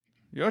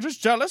You're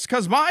just jealous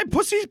because my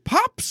pussy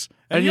pops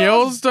And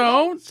yours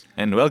don't.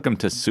 And welcome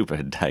to Super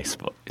Dice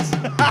Boys.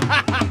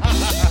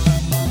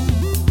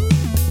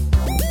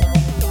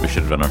 We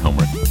should have done our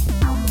homework.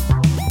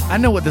 I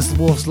know what this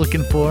wolf's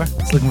looking for.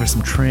 It's looking for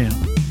some trim.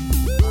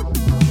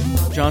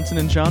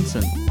 Johnson &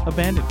 Johnson, a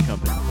bandit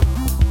company.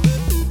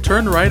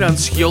 Turn right on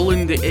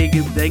Skjolden the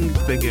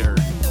Eggebengbeger.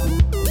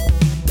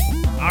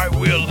 I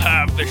will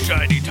have the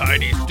shiny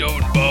tiny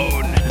stone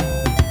bone.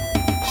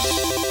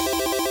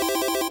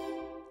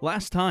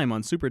 Last time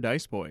on Super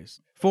Dice Boys.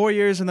 4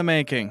 years in the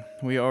making.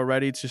 We are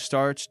ready to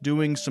start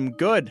doing some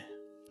good.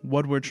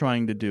 What we're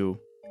trying to do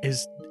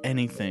is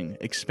anything,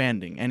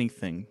 expanding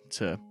anything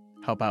to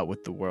help out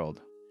with the world.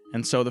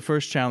 And so the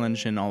first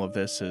challenge in all of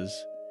this is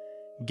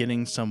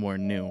getting somewhere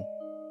new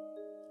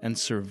and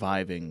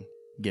surviving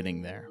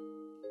getting there.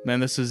 Man,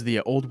 this is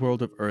the old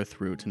world of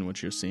Earth route in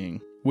which you're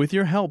seeing. With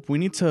your help, we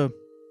need to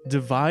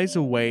devise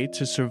a way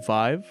to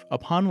survive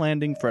upon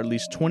landing for at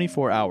least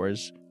 24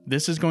 hours.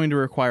 This is going to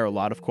require a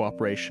lot of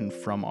cooperation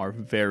from our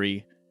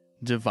very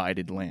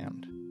divided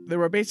land.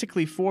 There are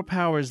basically 4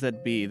 powers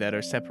that be that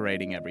are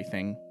separating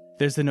everything.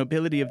 There's the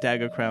nobility of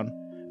Daggercrown,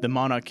 the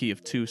monarchy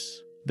of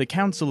Tus, the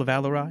council of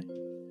Alarai,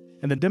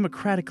 and the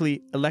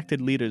democratically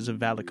elected leaders of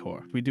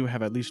Valicor. We do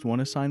have at least one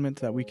assignment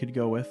that we could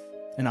go with,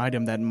 an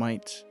item that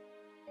might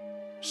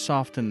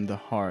soften the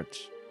heart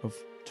of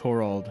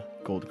Torald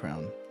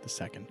Goldcrown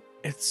II.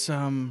 It's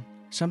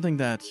something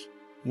that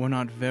we're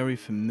not very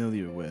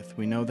familiar with.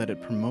 We know that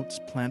it promotes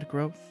plant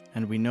growth,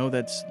 and we know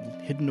that's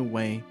hidden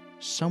away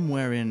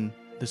somewhere in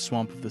the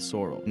Swamp of the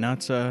Sorels.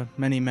 Not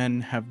many men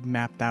have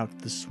mapped out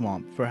the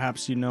swamp.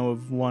 Perhaps you know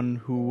of one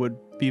who would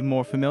be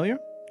more familiar?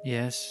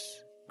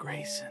 Yes.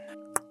 Grayson.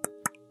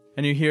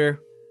 And you hear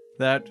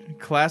that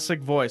classic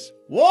voice.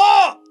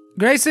 Whoa!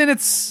 Grayson,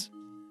 it's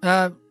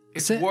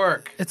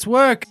work. It's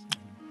work.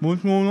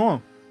 What's going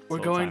on? We're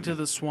going to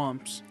the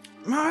swamps.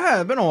 Oh, yeah,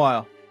 it's been a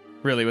while.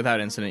 Really, without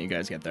incident, you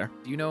guys get there.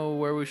 Do you know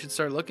where we should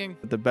start looking?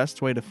 The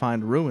best way to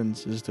find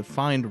ruins is to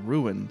find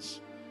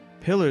ruins.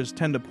 Pillars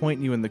tend to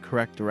point you in the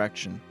correct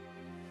direction.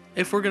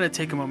 If we're going to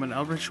take a moment,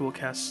 Eldritch will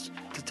cast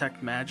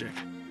Detect Magic.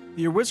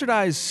 Your wizard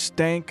eyes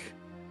stank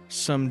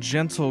some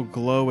gentle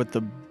glow at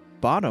the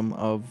bottom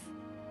of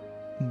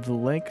the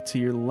lake to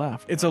your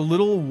left. It's a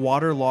little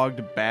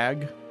waterlogged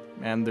bag,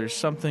 and there's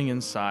something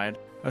inside.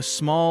 A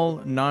small,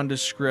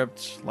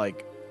 nondescript,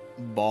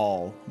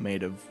 ball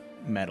made of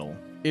metal.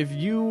 If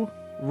you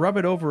rub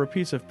it over a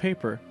piece of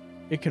paper,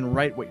 it can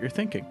write what you're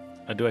thinking.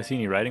 Do I see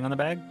any writing on the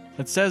bag?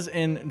 It says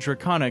in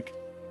Draconic,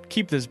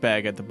 keep this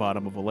bag at the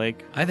bottom of a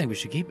lake. I think we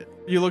should keep it.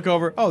 You look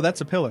over, oh, that's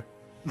a pillar.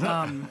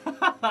 I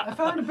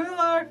found a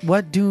pillar.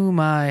 What do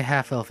my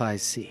half-elf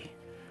eyes see?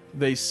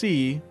 They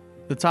see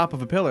the top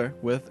of a pillar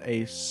with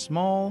a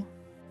small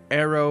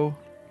arrow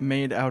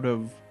made out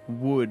of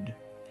wood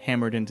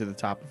hammered into the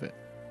top of it.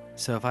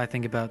 So if I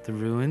think about the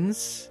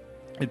ruins...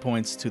 It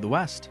points to the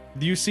west.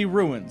 You see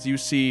ruins. You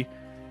see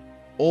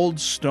old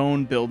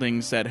stone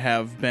buildings that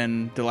have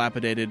been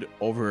dilapidated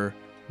over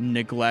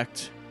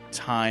neglect,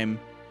 time,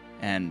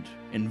 and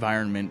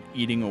environment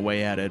eating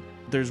away at it.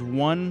 There's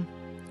one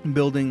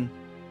building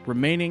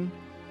remaining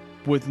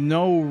with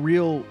no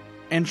real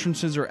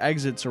entrances or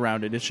exits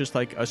around it. It's just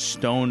like a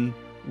stone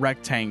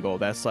rectangle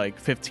that's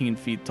 15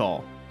 feet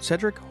tall.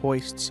 Cedric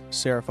hoists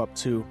Seraph up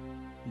to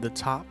the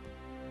top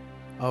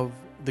of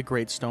the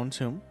Great Stone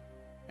Tomb.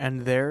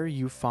 And there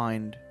you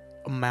find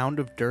a mound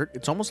of dirt.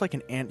 It's almost like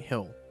an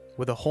anthill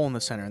with a hole in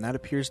the center, and that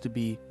appears to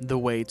be the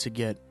way to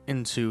get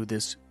into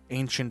this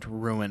ancient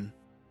ruin.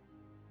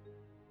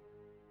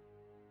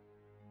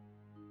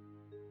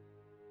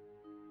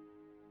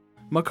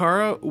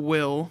 Makara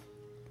will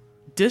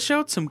dish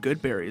out some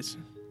good berries.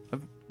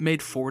 I've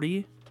made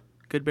 40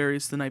 good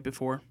berries the night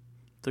before.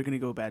 They're going to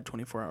go bad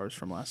 24 hours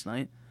from last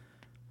night.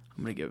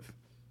 I'm going to give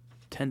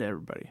 10 to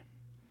everybody.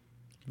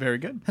 Very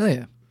good. Hell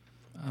yeah.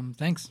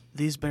 Thanks.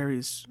 These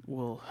berries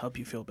will help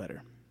you feel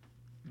better.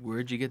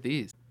 Where'd you get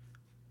these?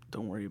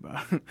 Don't worry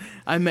about it.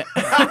 I made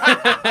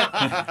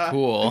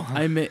Cool.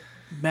 I made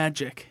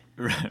magic.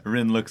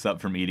 Rin looks up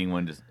from eating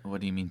one. Just,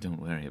 what do you mean?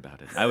 Don't worry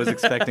about it. I was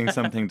expecting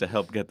something to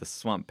help get the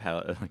swamp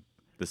palate,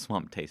 the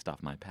swamp taste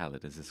off my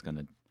palate. Is this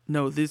gonna?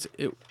 No,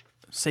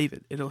 save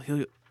it. It'll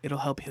heal. It'll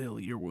help heal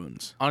your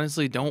wounds.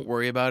 Honestly, don't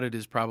worry about it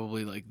is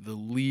probably the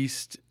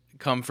least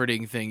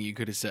comforting thing you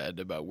could have said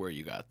about where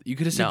you got. You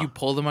could have said No. you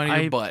pulled them out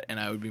of your butt, and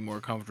I would be more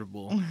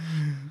comfortable.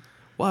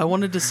 Well, I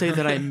wanted to say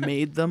that I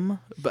made them,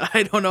 but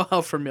I don't know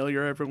how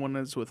familiar everyone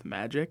is with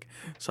magic,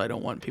 so I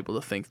don't want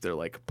people to think they're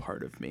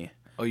part of me.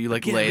 Oh, you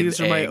Yeah, laid these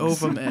eggs. are my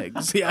ovum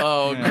eggs. Yeah.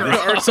 Oh,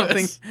 or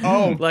something.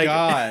 Oh,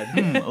 God.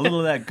 A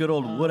little of that good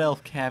old wood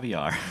elf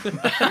caviar.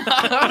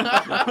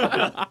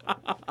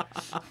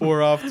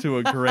 We're off to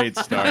a great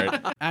start.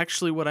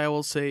 Actually, what I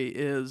will say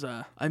is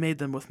I made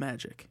them with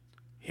magic.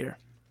 Here.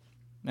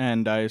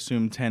 And I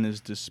assume 10 is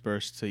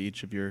dispersed to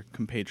each of your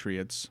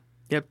compatriots.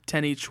 Yep,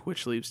 10 each,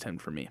 which leaves 10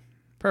 for me.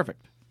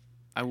 Perfect.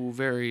 I will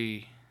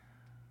very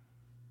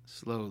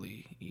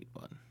slowly eat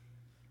one.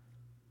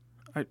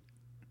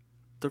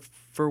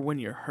 For when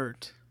you're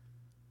hurt.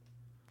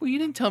 Well, you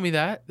didn't tell me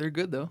that. They're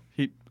good though.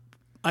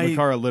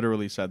 Makara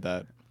literally said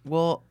that.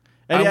 Well,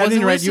 At I any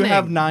wasn't rate, listening. you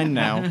have 9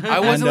 now. I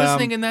wasn't And,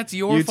 listening, and that's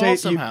your fault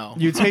somehow.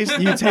 You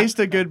taste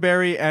a good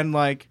berry, and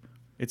like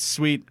it's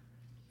sweet,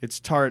 it's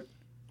tart,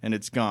 and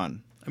it's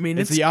gone. I mean,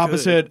 It's it's the good.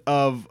 opposite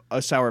of a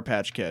Sour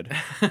Patch Kid.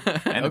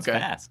 And it's Okay.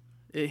 fast.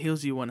 It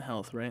heals you 1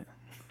 health, right?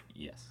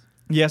 Yes.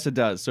 Yes, it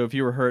does. So if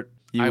you were hurt,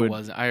 you I would.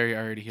 wasn't. I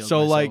already healed So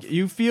myself. like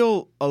you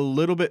feel a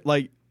little bit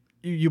like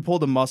you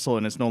pulled a muscle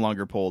and it's no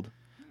longer pulled.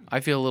 I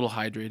feel a little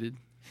hydrated.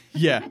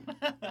 Yeah.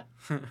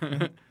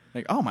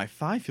 Like, oh, my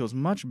thigh feels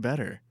much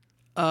better.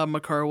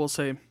 Makara will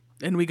say,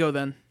 and we go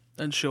then,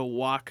 and she'll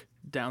walk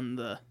down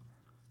the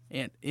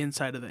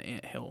inside of the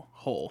anthill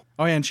hole.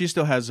 Oh yeah, and she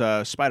still has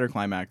spider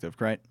climb active,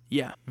 right?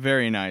 Yeah.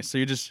 Very nice. So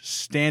you're just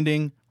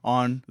standing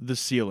on the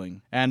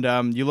ceiling, and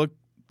you look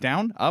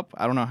down, up.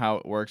 I don't know how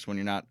it works when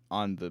you're not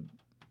on the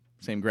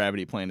same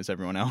gravity plane as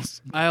everyone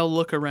else. I'll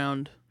look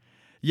around.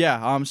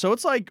 Yeah, so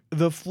it's like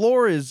the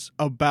floor is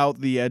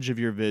about the edge of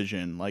your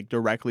vision, like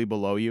directly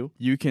below you.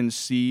 You can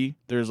see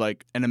there's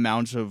like an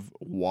amount of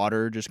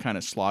water just kind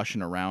of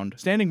sloshing around.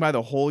 Standing by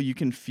the hole, you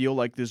can feel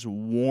like this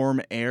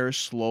warm air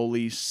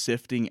slowly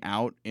sifting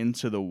out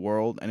into the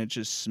world, and it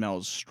just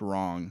smells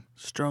strong.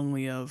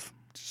 Strongly of.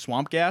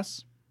 Swamp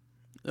gas?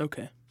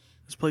 Okay.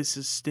 This place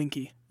is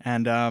stinky.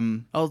 And,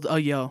 I'll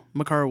yell.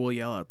 Makara will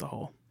yell at the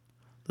hole.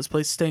 This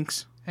place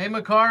stinks. Hey,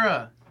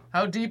 Makara,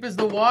 how deep is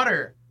the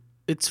water?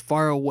 It's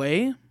far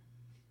away,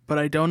 but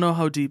I don't know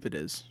how deep it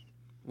is.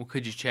 Well,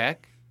 could you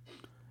check?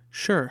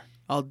 Sure,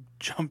 I'll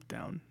jump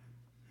down.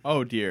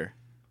 oh dear.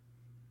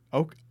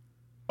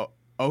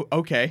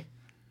 Okay.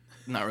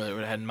 Not really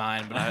what I had in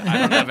mind, but I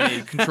don't have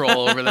any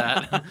control over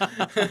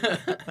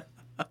that.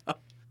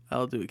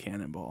 I'll do a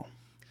cannonball.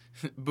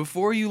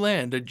 Before you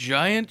land, a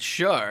giant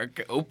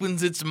shark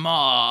opens its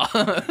maw.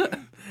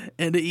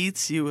 And it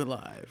eats you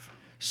alive.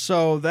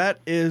 So that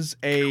is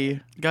a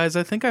Guys,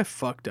 I think I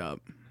fucked up.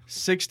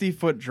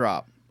 60-foot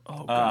drop.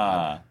 Oh,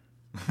 God.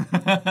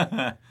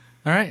 All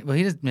right. Well,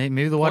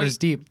 maybe the water's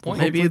deep. Maybe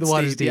Hopefully it's the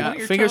water's deep. deep. Yeah,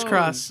 Your fingers toes.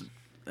 crossed.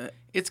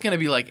 It's going to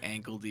be like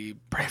ankle deep.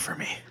 Pray for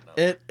me.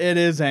 It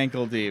is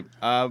ankle deep.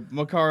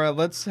 Makara,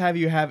 let's have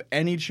you have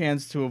any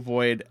chance to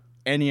avoid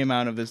any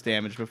amount of this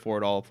damage before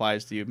it all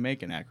applies to you.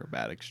 Make an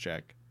acrobatics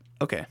check.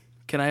 Okay.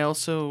 Can I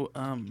also,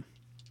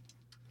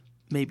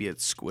 maybe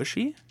it's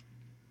squishy?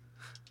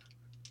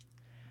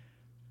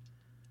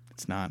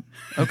 It's not.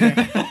 Okay.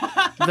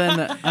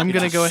 Then I'm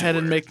going to go ahead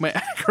and make my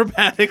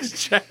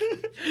acrobatics check.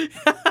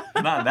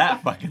 Not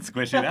that fucking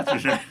squishy, that's for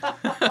sure.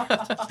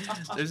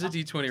 There's a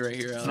D20 right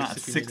here, Alex. Not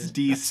if you need it.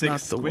 6d6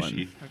 not the one.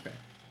 squishy.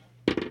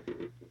 Okay.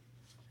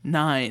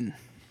 9.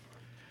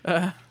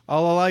 I'll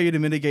allow you to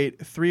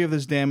mitigate 3 of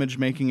this damage,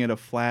 making it a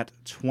flat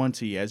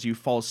 20 as you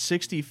fall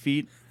 60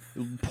 feet,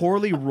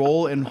 poorly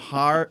roll in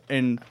hard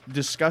and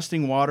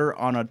disgusting water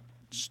on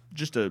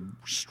just a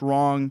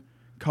strong,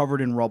 covered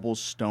in rubble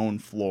stone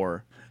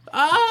floor.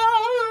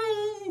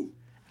 Oh!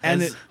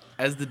 And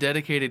As the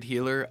dedicated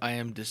healer, I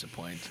am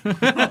disappointed.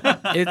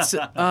 It's,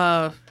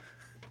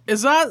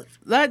 is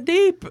that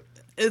deep?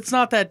 It's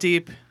not that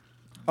deep.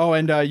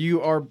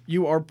 you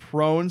are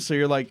prone, so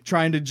you're like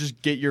trying to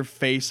just get your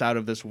face out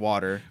of this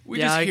water. We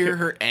Yeah, just I hear could-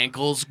 her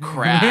ankles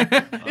crack.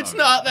 It's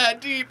not that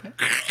deep.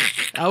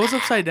 I was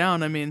upside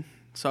down, I mean,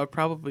 so I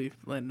probably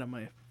landed on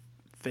my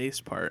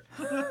face part.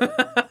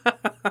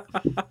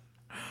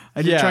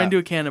 I did try and do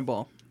a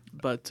cannonball,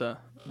 but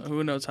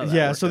who knows how that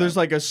Yeah, worked so there's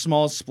out. like a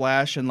small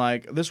splash, and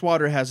like this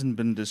water hasn't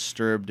been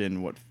disturbed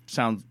in what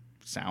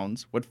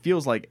what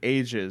feels like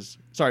ages.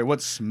 Sorry,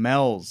 what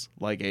smells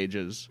like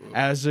ages.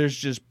 As there's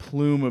just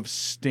plume of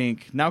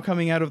stink now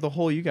coming out of the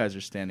hole you guys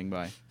are standing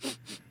by.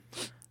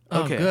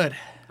 Oh, Okay. good.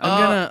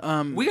 I'm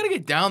gonna We got to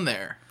get down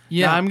there.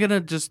 yeah, I'm gonna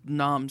just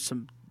nom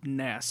some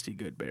nasty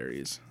good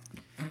berries.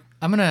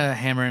 I'm gonna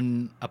hammer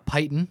in a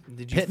python.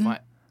 Did you Pitten? find...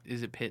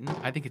 Is it Pitten?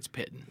 I think it's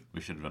Pitten.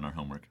 We should have done our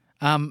homework.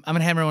 I'm gonna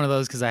hammer one of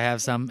those because I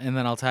have some, and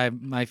then I'll tie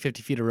my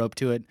 50 feet of rope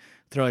to it,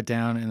 throw it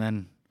down, and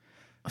then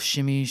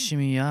shimmy,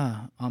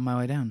 on my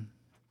way down.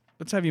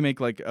 Let's have you make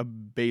like a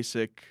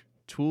basic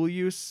tool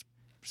use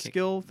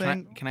skill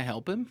thing. Can I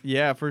help him?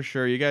 Yeah, for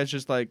sure. You guys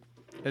just like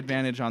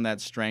advantage on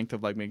that strength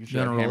of like making sure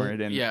You to wanna roll hammer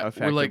it? it in Yeah,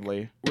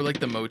 effectively. We're like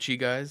the mochi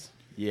guys.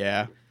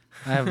 Yeah.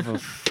 I have a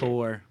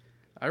 4.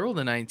 I rolled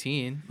a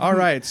 19. All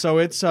right, so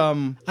it's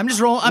I'm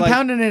just rolling. I'm like,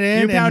 pounding it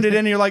in. you pound and it in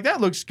and you're like,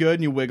 that looks good,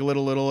 and you wiggle it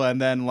a little,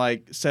 and then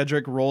like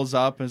Cedric rolls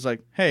up and is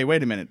like, hey,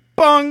 wait a minute.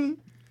 Bung!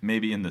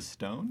 Maybe in the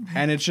stone?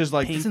 And it's just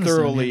like Pink.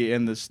 thoroughly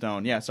in the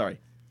stone. Yeah, sorry.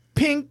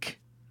 Pink.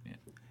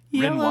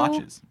 Rin Yellow.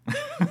 watches.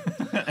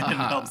 It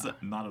helps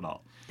not at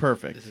all.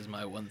 Perfect. This is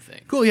my one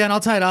thing. Cool. Yeah, and I'll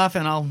tie it off,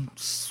 and I'll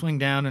swing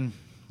down, and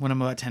when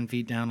I'm about 10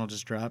 feet down, I'll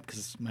just drop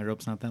because my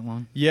rope's not that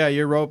long. Yeah,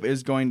 your rope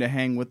is going to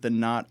hang with the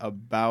knot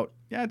about,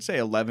 I'd say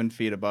 11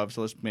 feet above,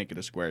 so let's make it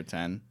a square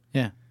 10.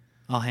 Yeah,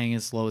 I'll hang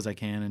as slow as I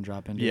can and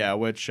drop into it. Yeah,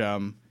 which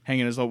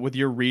hanging as low with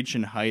your reach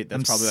and height,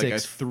 that's I'm probably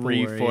like a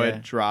 6'4", 3-foot yeah.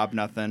 drop,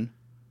 nothing.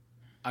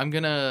 I'm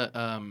gonna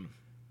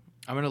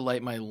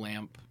light my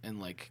lamp and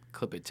like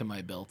clip it to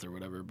my belt or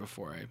whatever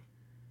before I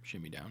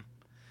shimmy down.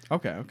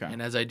 Okay, okay.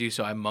 And as I do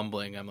so, I'm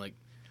mumbling. I'm like,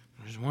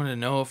 I just wanted to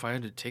know if I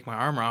had to take my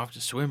armor off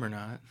to swim or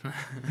not.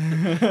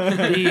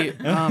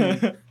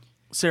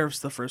 Seraph's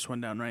the first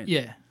one down, right?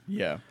 Yeah.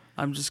 Yeah.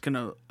 I'm just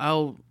gonna.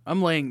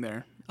 I'm laying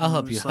there. I'll I'm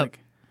help you just up. Like,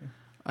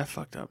 I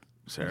fucked up,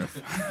 Seraph.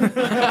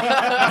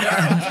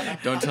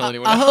 Don't tell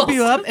anyone I'll else. help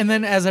you up, and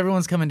then as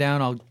everyone's coming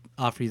down, I'll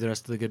offer you the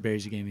rest of the good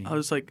berries you gave me. I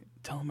was like,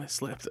 tell him I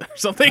slipped or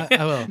something.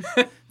 I will.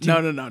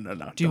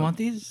 No. Do you want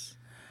these?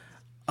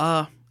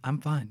 I'm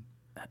fine.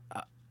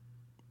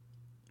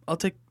 I'll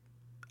take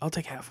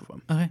half of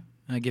them. Okay.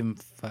 I give him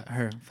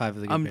her 5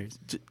 of the good berries.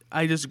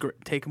 I just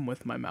take them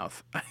with my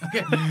mouth.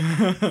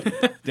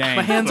 Dang.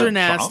 My hands are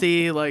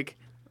nasty. Like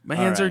my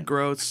hands are right.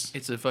 gross.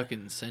 It's a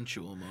fucking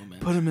sensual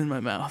moment. Put them in my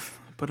mouth.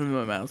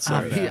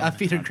 Sorry. I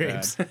feed her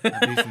grapes. A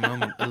brief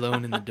moment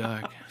alone in the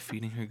dark,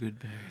 feeding her good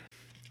berry.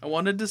 I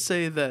wanted to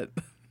say that.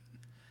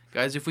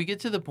 Guys, if we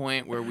get to the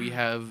point where we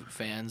have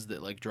fans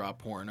that like draw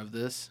porn of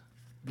this,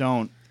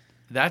 Don't.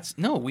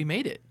 we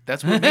made it.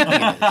 That's what making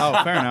it is.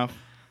 Oh, fair enough.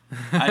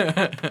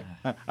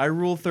 I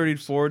rule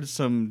 34'd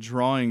some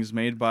drawings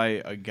made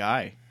by a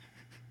guy.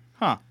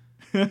 Huh.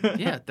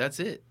 Yeah, that's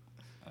it.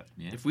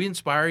 Yeah. If we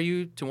inspire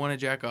you to want to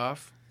jack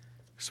off,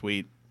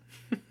 Sweet.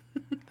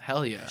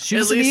 hell yeah. Shoot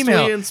At us an least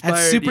email we at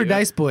inspired you.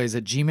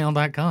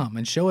 superdiceboys@gmail.com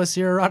and show us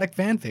your erotic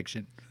fan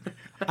fiction.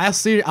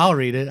 I'll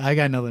read it. I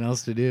got nothing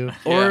else to do.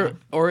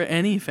 Or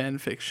any fan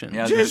fiction.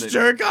 Yeah, I was gonna say-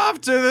 jerk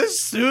off to the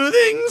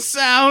soothing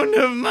sound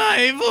of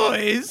my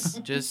voice.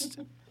 Just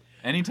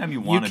Anytime you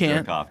want to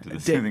can't. jerk off to the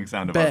soothing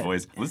sound of Bet. our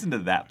voice, listen to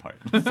that part.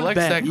 flex Bet,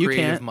 that you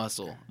creative can't.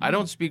 muscle. I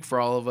don't speak for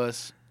all of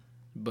us,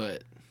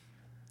 but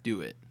do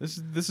it. This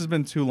has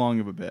been too long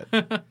of a bit.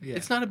 Yeah.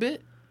 It's not a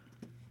bit.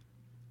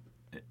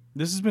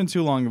 This has been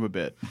too long of a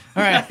bit.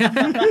 All right.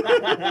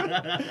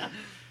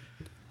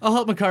 I'll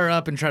help Makara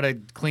up and try to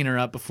clean her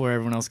up before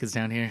everyone else gets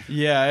down here.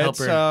 Yeah, Help it's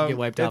her get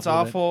wiped it's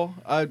off a little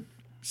awful.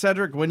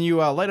 Cedric, when you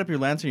light up your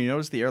lantern, you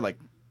notice the air like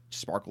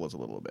sparkles a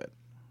little bit.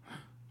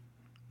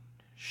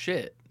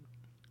 Shit.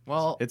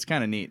 Well, It's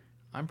kind of neat.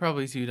 I'm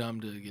probably too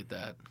dumb to get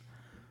that.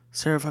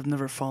 Seraph, I've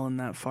never fallen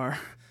that far.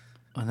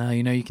 Well, now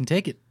you know you can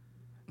take it.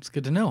 It's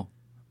good to know.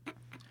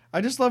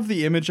 I just love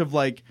the image of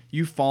like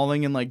you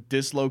falling and like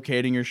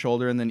dislocating your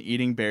shoulder and then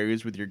eating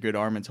berries with your good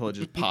arm until it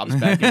just pops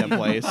back into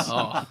place.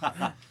 Oh,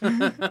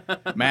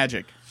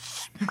 Magic.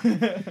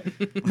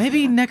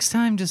 Maybe next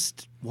time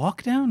just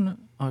walk down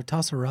or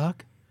toss a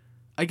rock.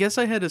 I guess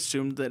I had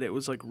assumed that it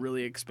was like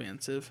really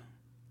expansive,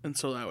 and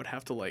so I would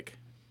have to like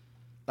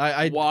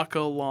I walk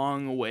a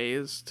long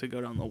ways to go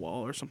down the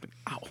wall or something.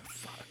 Ow,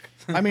 fuck.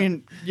 I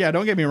mean, yeah,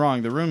 don't get me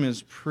wrong. The room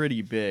is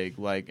pretty big.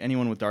 Like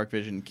anyone with dark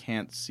vision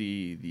can't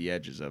see the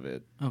edges of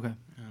it. Okay.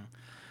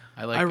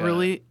 I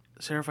like.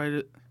 Seraph,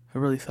 I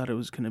really thought it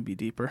was gonna be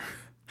deeper.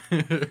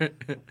 I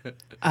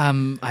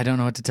don't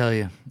know what to tell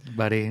you,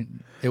 buddy.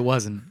 It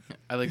wasn't.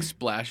 I like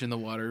splash in the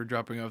water,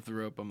 dropping off the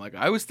rope. I'm like,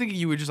 I was thinking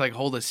you would just like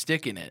hold a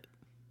stick in it,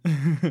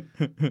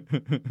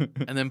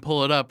 and then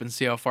pull it up and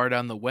see how far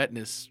down the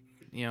wetness.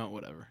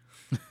 Whatever.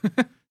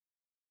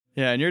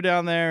 Yeah, and you're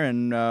down there,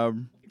 and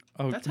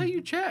That's how you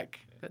check.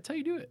 That's how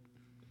you do it.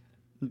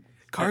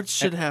 Cards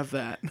should have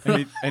that.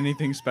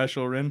 anything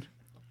special, Rin?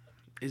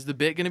 Is the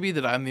bit going to be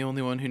that I'm the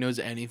only one who knows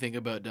anything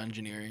about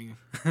dungeoneering?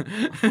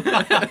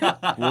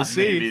 We'll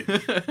see.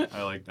 Maybe.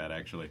 I like that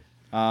actually.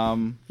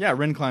 Yeah,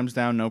 Rin climbs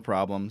down, no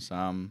problems.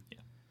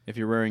 If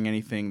you're wearing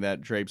anything that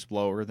drapes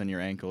lower than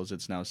your ankles,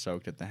 it's now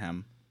soaked at the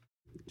hem.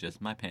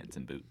 Just my pants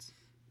and boots.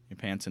 Your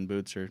pants and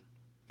boots are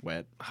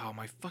wet. Oh,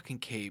 my fucking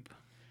cape.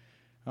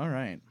 All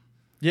right.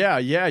 Yeah,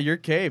 your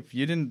cape.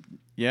 You didn't.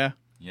 Yeah,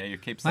 Yeah, your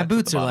cape's My at the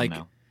boots are bottom like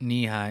now.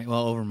 knee high,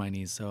 well over my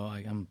knees, so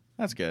I'm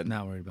that's good.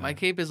 not worried about My it.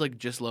 cape is like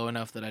just low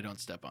enough that I don't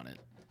step on it,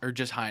 or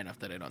just high enough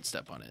that I don't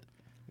step on it.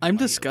 I'm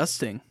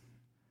disgusting.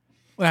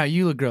 Wow,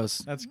 you look gross.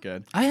 That's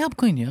good. I help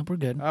clean you up. We're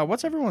good.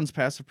 What's everyone's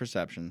passive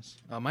perceptions?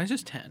 Mine's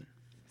just 10.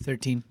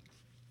 13.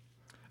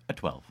 A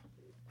 12.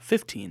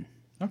 15.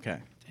 Okay.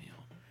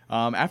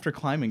 After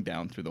climbing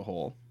down through the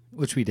hole,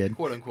 Which we did.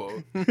 Quote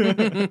unquote.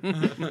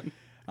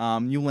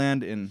 you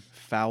land in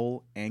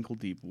foul,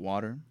 ankle-deep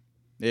water.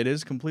 It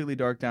is completely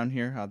dark down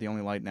here, the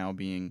only light now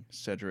being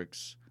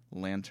Cedric's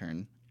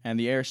lantern. And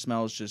the air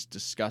smells just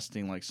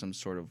disgusting, like some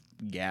sort of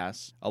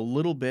gas. A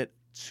little bit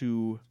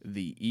to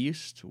the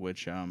east,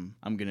 which I'm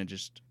going to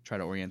just try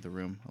to orient the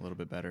room a little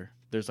bit better.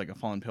 There's like a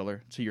fallen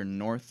pillar. To your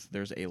north,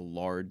 there's a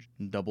large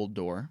double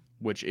door,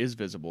 which is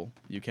visible.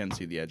 You can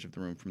see the edge of the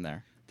room from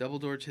there. Double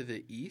door to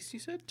the east, you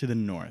said? To the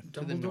north.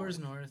 Double doors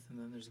north, and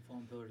then there's a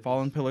fallen pillar.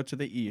 Fallen pillar to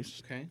the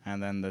east. Okay.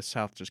 And then the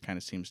south just kind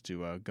of seems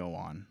to go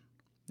on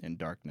in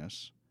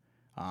darkness.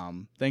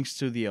 Thanks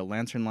to the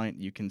lantern light,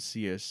 you can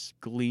see a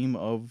gleam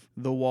of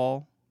the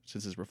wall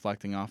since it's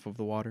reflecting off of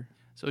the water.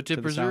 So to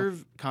the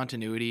preserve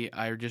continuity,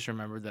 I just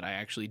remembered that I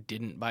actually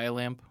didn't buy a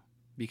lamp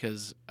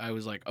because I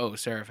was like, oh,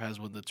 Seraph has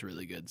one that's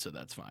really good, so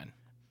that's fine.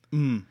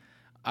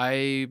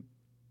 I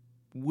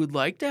would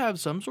like to have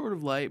some sort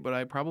of light, but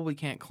I probably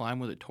can't climb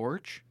with a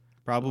torch.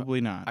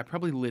 Probably not. I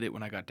probably lit it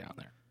when I got down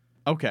there.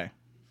 Okay.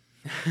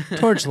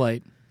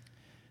 Torchlight.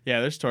 Yeah,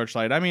 there's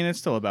torchlight. I mean, it's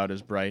still about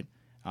as bright.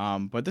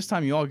 But this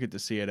time you all get to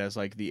see it as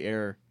like the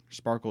air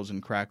sparkles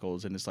and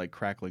crackles and it's like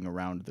crackling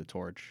around the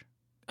torch.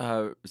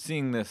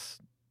 Seeing this,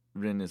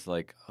 Rin is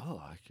like,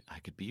 oh, I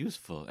could be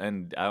useful.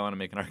 And I want to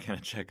make an Arcana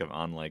check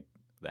on like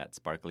that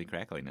sparkly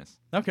crackliness.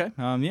 Okay.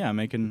 Yeah,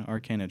 make an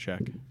Arcana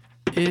check.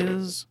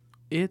 Is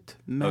it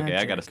magic? Okay,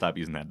 I got to stop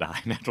using that die.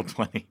 Natural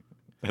 20.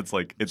 That's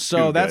like, it's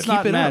So too that's good.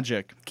 not Keep it up.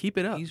 magic. Keep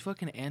it up. He's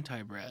fucking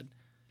anti-Brad.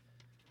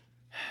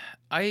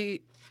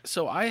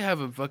 So I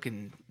have a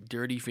fucking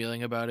dirty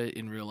feeling about it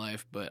in real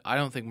life, but I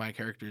don't think my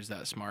character is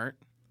that smart.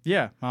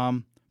 Yeah.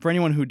 For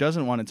anyone who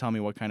doesn't want to tell me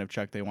what kind of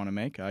check they want to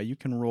make, you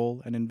can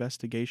roll an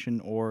investigation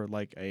or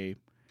like a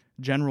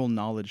general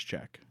knowledge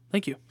check.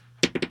 Thank you.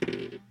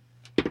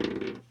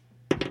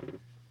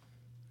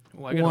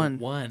 Oh, I got One. a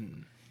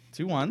 1.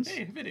 2 ones.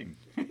 Hey, fitting.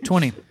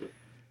 20.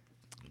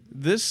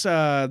 This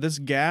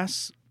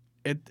gas,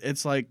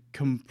 it's like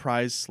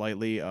comprised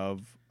slightly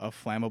of a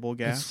flammable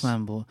gas. It's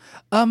flammable.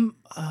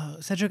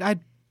 Cedric,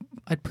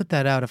 I'd put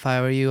that out if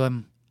I were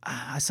you.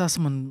 I saw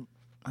someone,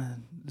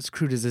 as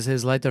crude as this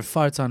is, light their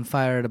farts on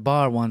fire at a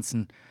bar once,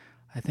 and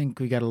I think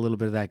we got a little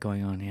bit of that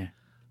going on here.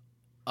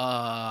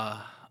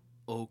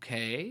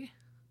 Okay.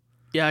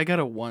 Yeah, I got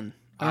a 1.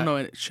 I don't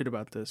I- know shit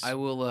about this. I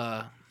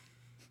will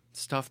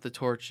stuff the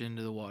torch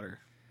into the water.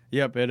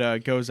 Yep,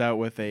 it goes out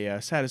with a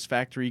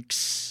satisfactory,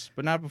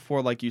 but not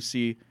before like you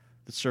see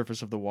the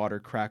surface of the water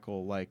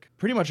crackle like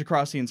pretty much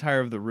across the entire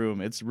of the room.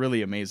 It's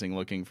really amazing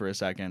looking for a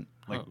second.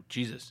 Like- Oh,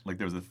 Jesus. Like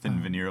there was a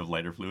thin veneer of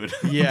lighter fluid.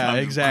 Yeah,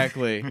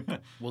 exactly.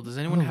 Well, does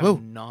anyone Whoa, have whoa.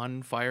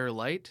 non-fire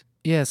light?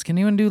 Yes, can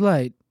anyone do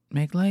light?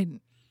 Make light?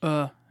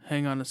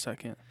 Hang on a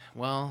second.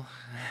 Well,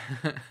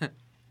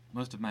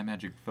 Most of my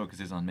magic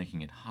focuses on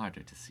making it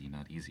harder to see,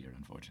 not easier,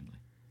 unfortunately.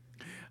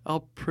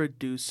 I'll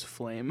produce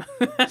flame.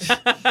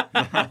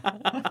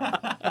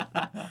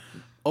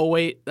 Oh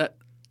wait, that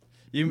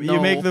You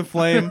No. make the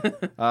flame.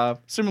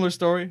 Similar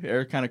story.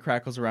 Air kind of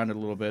crackles around it a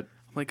little bit.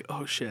 I'm like,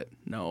 oh shit,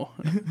 no,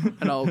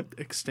 and I'll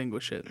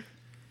extinguish it.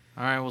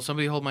 all right. Well,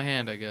 somebody hold my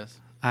hand, I guess.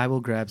 I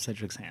will grab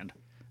Cedric's hand.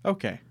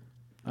 Okay.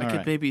 I All could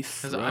right. maybe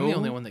 'Cause throw I'm the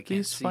only one that can't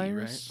these see,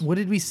 fires. right? What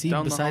did we see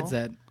Down the besides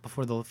hall? that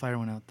before the fire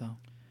went out, though?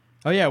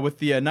 Oh yeah, with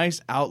the nice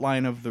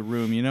outline of the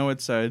room, you know,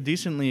 it's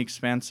decently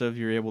expansive.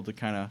 You're able to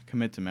kind of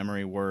commit to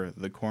memory where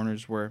the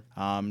corners were.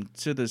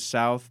 To the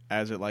south,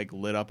 as it like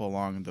lit up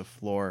along the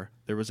floor,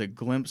 there was a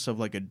glimpse of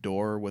like a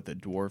door with a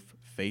dwarf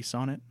face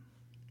on it.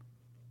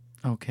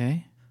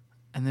 Okay.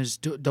 And there's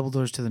double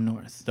doors to the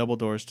north. Double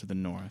doors to the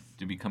north.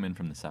 Did we come in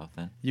from the south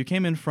then? You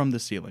came in from the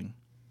ceiling,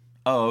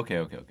 Oh, okay.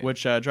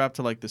 which dropped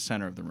to like the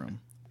center of the room.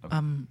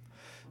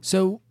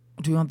 So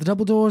do you want the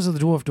double doors or the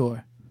dwarf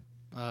door?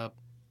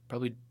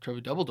 Probably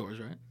double doors,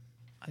 right?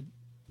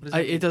 What does I,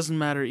 that mean? it doesn't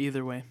matter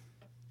either way.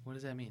 What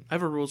does that mean? I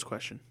have a rules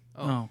question.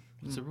 Oh.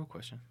 What's the real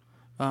question?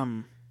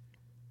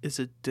 Is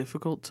it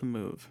difficult to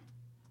move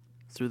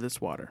through this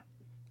water?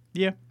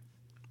 Yeah.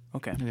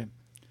 Okay. Okay.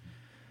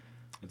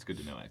 That's good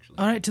to know, actually.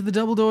 All right, to the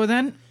double door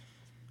then.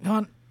 Come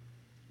on.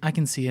 I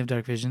can see. I have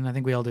dark vision. I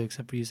think we all do,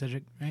 except for you,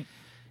 Cedric, right?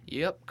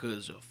 Yep,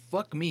 because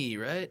fuck me,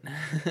 right?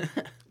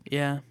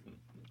 Yeah.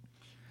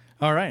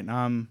 All right.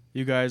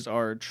 You guys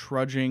are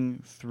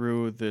trudging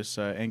through this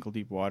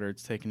ankle-deep water.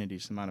 It's taking a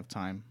decent amount of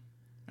time.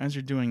 As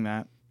you're doing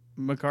that,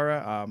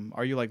 Makara,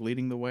 are you like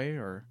leading the way,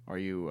 or are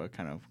you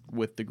kind of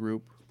with the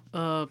group?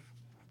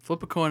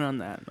 Flip a coin on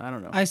that. I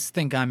don't know. I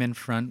think I'm in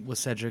front with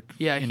Cedric.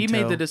 Yeah, in he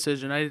made tow. the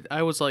decision.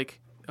 I was like,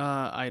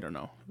 I don't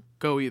know.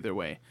 Go either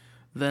way.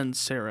 Then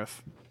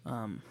Seraph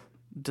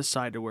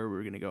decided where we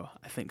were going to go.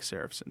 I think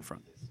Seraph's in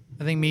front.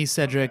 I think me,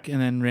 Cedric, and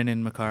then Rin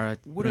and Makara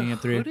Would a bringing it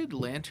through. hooded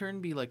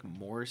lantern be like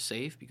more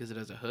safe because it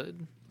has a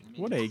hood?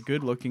 What a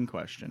good-looking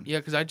question. Yeah,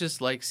 because I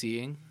just like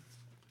seeing.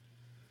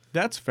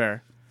 That's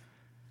fair.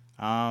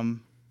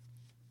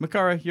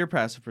 Makara, your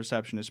passive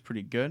perception is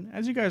pretty good.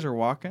 As you guys are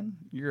walking,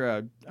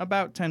 you're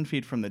about 10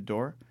 feet from the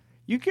door.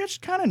 You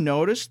just kind of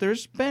notice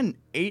there's been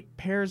 8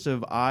 pairs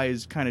of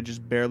eyes kind of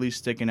just barely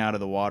sticking out of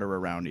the water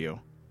around you.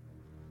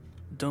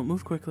 Don't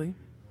move quickly,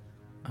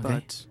 Okay.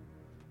 but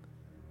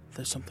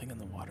there's something in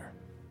the water.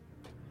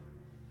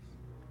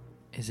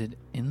 Is it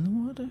in the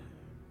water?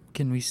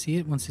 Can we see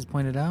it once it's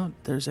pointed out?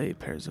 There's 8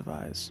 pairs of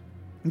eyes.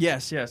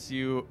 Yes,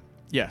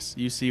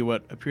 you see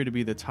what appear to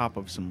be the top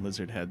of some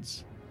lizard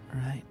heads.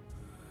 All right.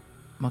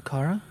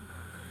 Makara?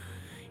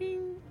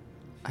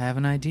 I have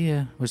an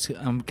idea.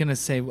 I'm going to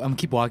say, I'm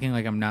keep walking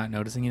like I'm not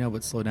noticing,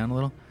 but slow down a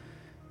little.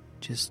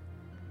 Just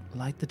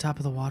light the top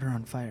of the water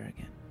on fire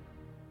again.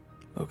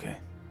 Okay.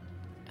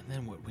 And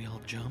then what? We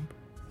all jump?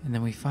 And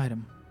then we fight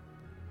him.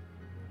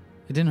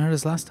 It didn't hurt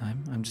us last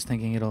time. I'm just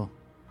thinking it'll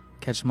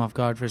catch him off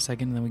guard for a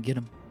second and then we get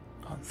him.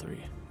 On 3.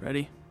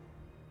 Ready?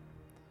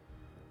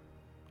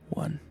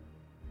 1,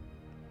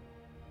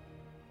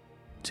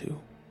 2,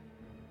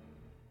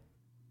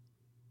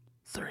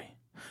 3.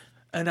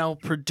 And I'll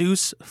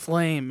produce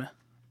flame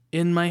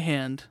in my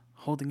hand,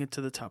 holding it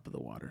to the top of the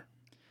water.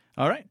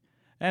 All right.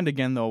 And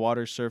again, the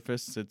water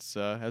surface, it's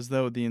as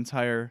though the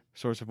entire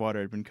source of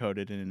water had been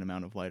coated in an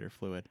amount of lighter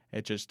fluid.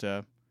 It just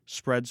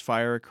spreads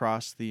fire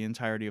across the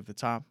entirety of the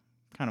top.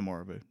 Kind of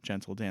more of a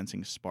gentle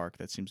dancing spark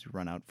that seems to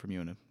run out from you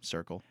in a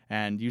circle.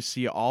 And you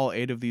see all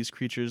 8 of these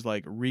creatures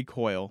like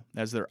recoil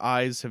as their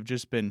eyes have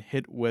just been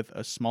hit with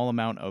a small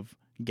amount of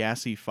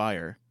gassy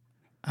fire.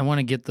 I want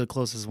to get the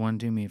closest one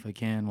to me if I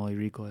can while he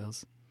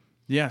recoils.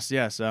 Yes.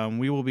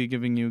 We will be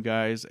giving you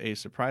guys a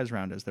surprise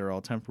round as they're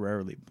all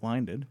temporarily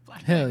blinded.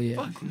 Hell yeah.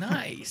 Fuck,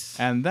 nice.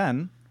 And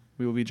then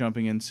we will be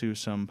jumping into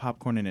some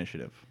popcorn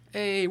initiative.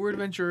 Hey, we're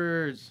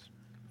adventurers.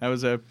 That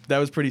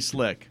was pretty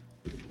slick.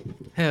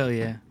 Hell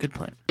yeah. Good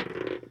plan.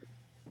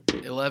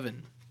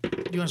 11. Do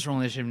you want us to roll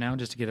initiative now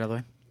just to get it out of the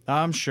way?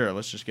 I'm sure.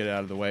 Let's just get it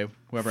out of the way.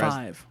 Whoever has.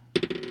 5.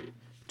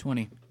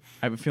 20.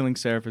 I have a feeling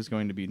Seraph is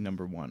going to be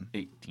number 1.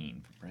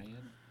 18 for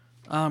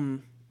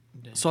Brad.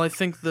 So I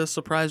think the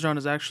surprise round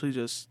is actually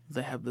just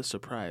they have the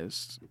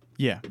surprise.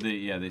 Yeah.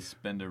 They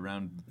spend a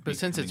round. But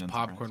since it's becoming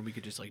popcorn, unsurprised. we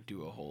could just like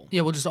do a whole.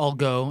 Yeah, we'll just all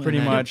go. and Pretty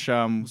then much.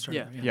 start-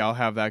 Yeah. I'll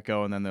have that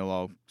go, and then they'll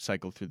all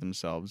cycle through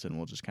themselves, and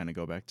we'll just kind of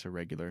go back to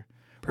regular.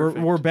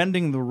 Perfect. We're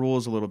bending the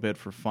rules a little bit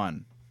for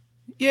fun.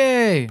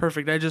 Yay!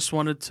 Perfect. I just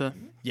wanted to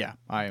Yeah,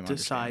 I am.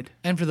 decide.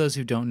 And for those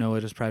who don't know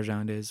what a surprise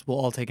round is, we'll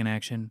all take an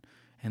action,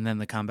 and then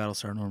the combat will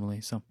start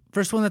normally. So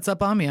first one that's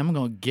up on me, I'm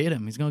going to get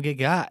him. He's going to get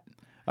got.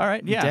 All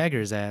right. Yeah. Dagger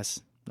his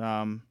ass.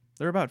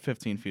 They're about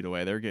 15 feet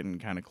away. They're getting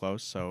kind of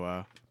close,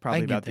 so probably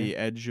can get about the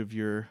edge of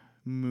your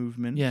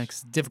movement. Yeah,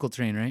 'cause difficult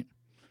terrain, right?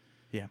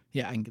 Yeah.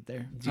 Yeah, I can get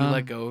there. Do you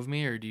let go of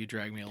me or do you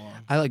drag me along?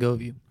 I let go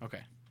of you. Okay.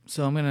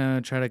 So I'm going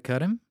to try to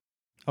cut him.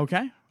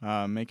 Okay.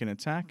 Make an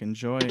attack.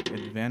 Enjoy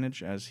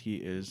advantage as he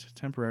is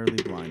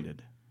temporarily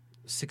blinded.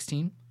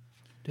 16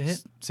 to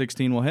hit.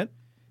 16 will hit.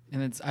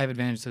 And I have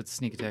advantage, so it's a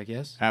sneak attack,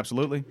 yes?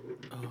 Absolutely.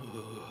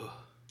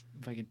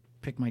 If I could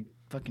pick my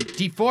fucking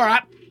D4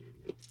 up.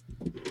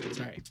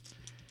 Sorry.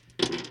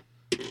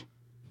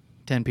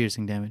 10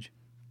 piercing damage.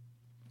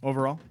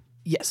 Overall.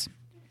 Yes.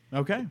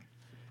 Okay.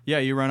 Yeah,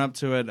 you run up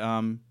to it.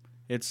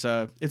 It's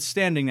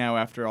standing now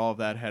after all of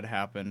that had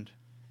happened,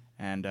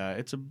 and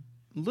it's a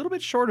little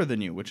bit shorter than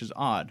you, which is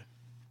odd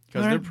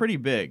because they're Alright. pretty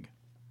big.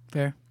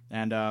 Fair.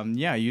 And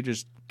you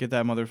just get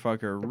that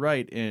motherfucker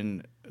right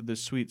in the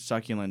sweet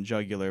succulent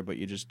jugular, but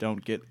you just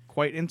don't get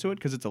quite into it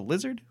because it's a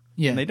lizard.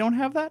 Yeah. And they don't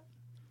have that.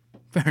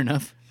 Fair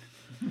enough.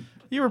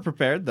 You were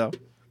prepared though.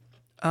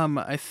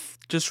 I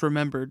just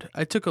remembered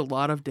I took a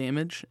lot of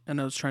damage and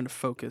I was trying to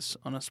focus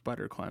on a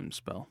spider climb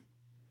spell.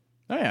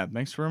 Oh yeah,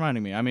 thanks for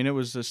reminding me. I mean, it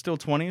was still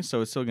 20,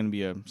 so it's still going to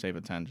be a save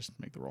of 10. Just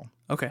make the roll.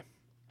 Okay.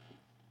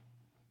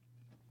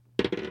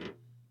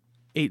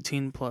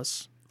 18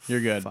 plus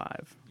You're good.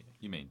 5.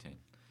 You maintain.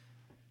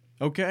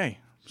 Okay,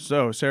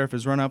 so Seraph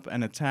has run up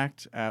and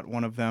attacked at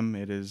one of them.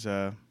 It is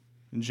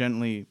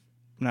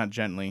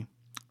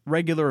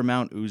regular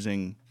amount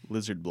oozing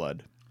lizard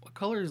blood. What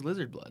color is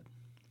lizard blood?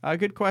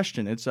 Good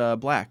question. It's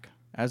black,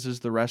 as is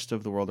the rest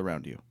of the world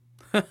around you.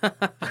 All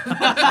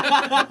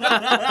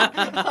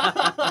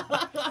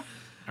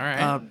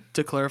right.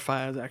 To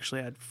clarify, I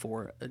actually had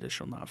 4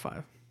 additional, not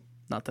 5.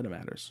 Not that it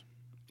matters.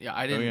 Yeah,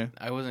 I didn't. yeah.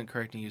 I wasn't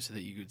correcting you so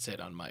that you could say it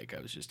on mic.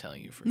 I was just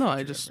telling you for No, future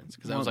I just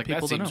because I want was like,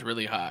 people that to seems know.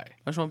 really high.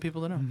 I just want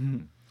people to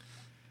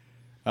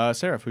know.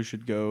 Seraph, who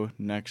should go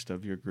next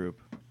of your group?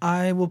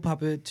 I will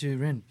pop it to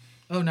Rin.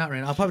 Oh, not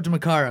Rin. I'll pop it to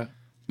Makara.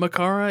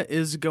 Makara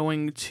is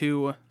going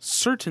to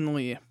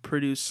certainly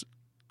produce...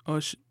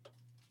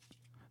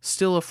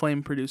 still a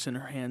flame produce in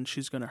her hand.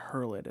 She's going to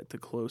hurl it at the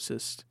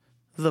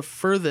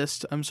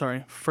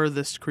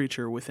furthest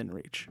creature within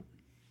reach.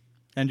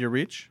 And your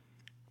reach?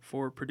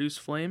 For produce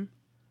flame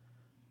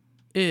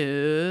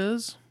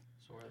is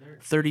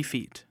 30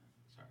 feet.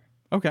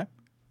 Okay.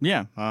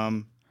 Yeah.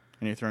 And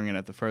you're throwing it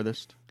at the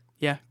furthest?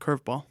 Yeah,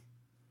 curveball.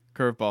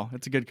 Curveball.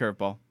 It's a good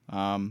curveball.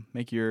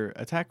 Make your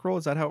attack roll.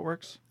 Is that how it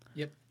works?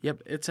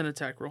 Yep, it's an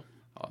attack roll.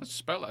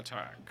 Spell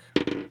attack.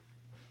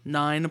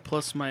 9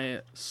 plus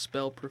my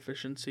spell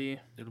proficiency.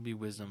 It'll be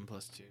wisdom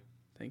plus 2.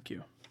 Thank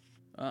you.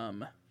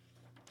 9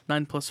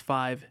 plus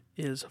 5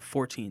 is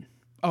 14.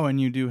 Oh,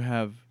 and you do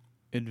have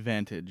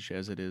advantage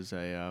as it is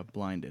a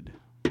blinded.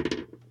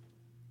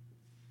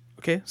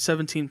 Okay,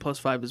 17 plus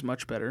 5 is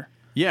much better.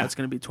 Yeah. That's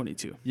going to be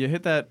 22. You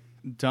hit that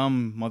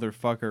dumb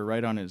motherfucker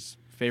right on his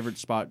favorite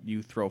spot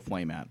you throw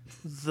flame at.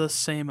 The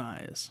same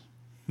eyes.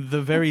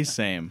 The very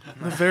same.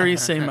 The very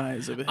same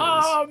eyes of his.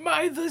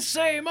 my the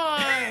same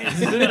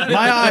eyes.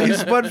 My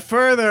eyes, but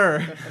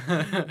further.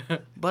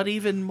 But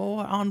even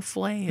more on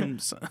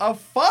flames. A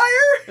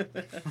fire?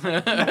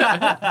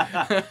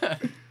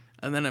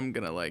 And then I'm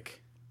going to,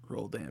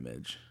 roll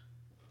damage.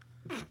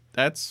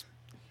 That's...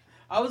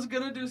 I was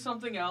going to do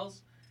something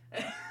else.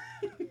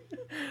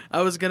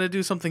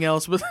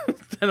 But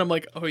then I'm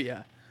like, oh,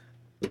 yeah.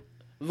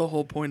 The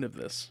whole point of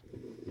this.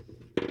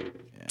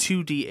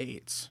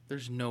 2d8s.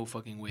 There's no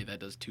fucking way that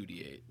does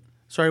 2d8.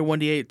 Sorry,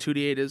 1d8.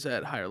 2d8 is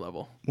at higher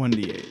level.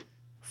 1d8.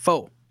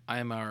 Foe. I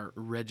am our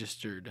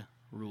registered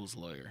rules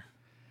lawyer.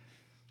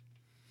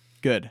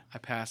 Good. I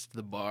passed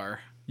the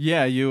bar.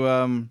 Yeah,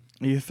 you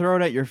throw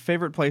it at your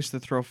favorite place to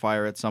throw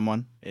fire at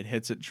someone. It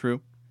hits it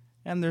true.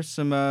 And there's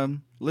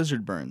some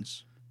lizard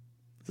burns.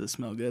 Does it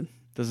smell good?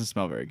 Doesn't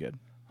smell very good.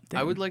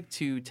 I would like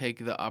to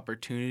take the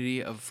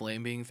opportunity of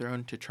flame being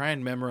thrown to try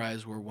and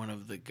memorize where one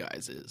of the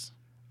guys is.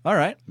 All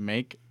right.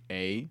 Make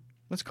a,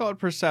 let's call it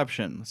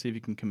perception. Let's see if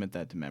you can commit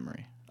that to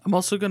memory. I'm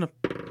also going to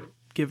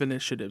give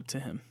initiative to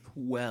him.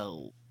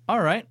 Well, All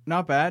right.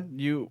 Not bad.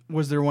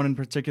 Was there one in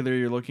particular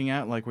you're looking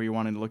at? Like, were you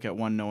wanting to look at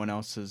one no one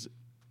else has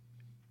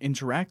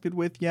interacted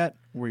with yet?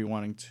 Were you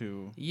wanting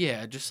to...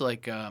 yeah, just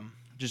like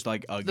Just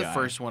like a the guy.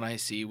 first one I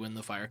see when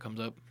the fire comes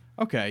up.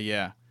 Okay,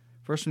 yeah.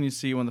 First one you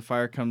see when the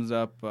fire comes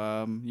up,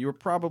 you were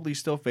probably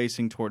still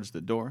facing towards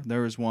the door.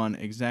 There is one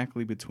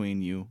exactly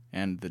between you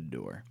and the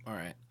door. All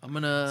right, I'm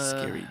gonna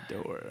Scary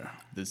door.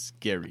 The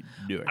scary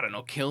door. I don't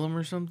know, kill him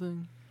or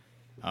something.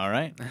 All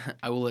right.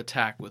 I will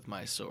attack with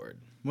my sword.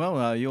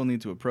 Well, you'll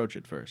need to approach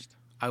it first.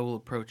 I will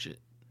approach it.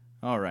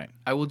 All right.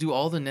 I will do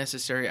all the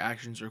necessary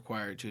actions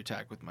required to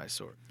attack with my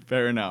sword.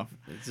 Fair enough.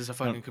 Is this a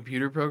fucking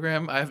computer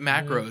program? I have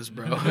macros,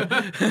 bro.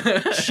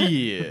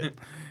 Shit.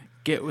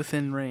 Get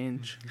within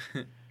range.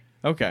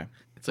 Okay.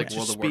 It's like What's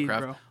World your of speed,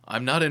 Warcraft. bro?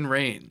 I'm not in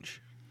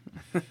range.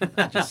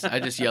 I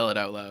just yell it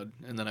out loud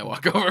and then I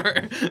walk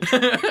over.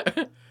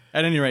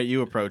 At any rate,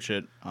 you approach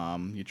it.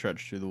 You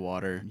trudge through the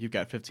water. You've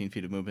got 15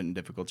 feet of movement in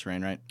difficult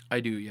terrain, right? I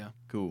do, yeah.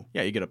 Cool.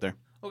 Yeah, you get up there.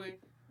 Okay.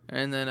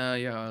 And then,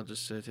 I'll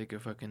just take a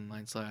fucking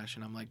line slash,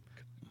 and I'm like,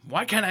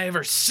 why can't I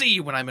ever see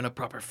when I'm in a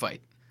proper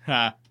fight?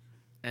 Ha.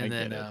 And I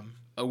then, get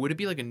it. would it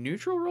be like a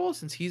neutral roll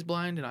since he's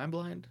blind and I'm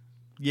blind?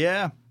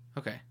 Yeah.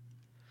 Okay.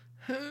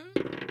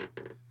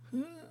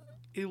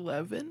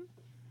 11?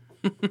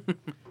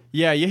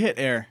 Yeah, you hit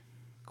air.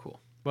 Cool.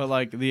 But,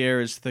 like, the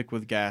air is thick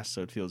with gas,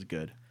 so it feels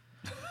good.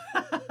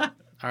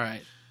 All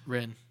right,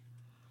 Rin.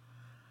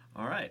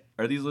 All right.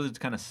 Are these lizards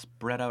kind of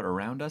spread out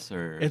around us,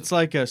 or? It's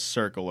like a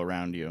circle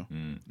around you.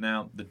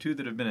 Now, the two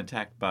that have been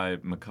attacked by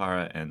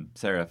Makara and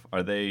Seraph,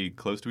 are they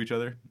close to each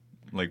other?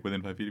 Like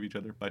within 5 feet of each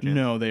other, by chance?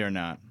 No, they are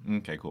not.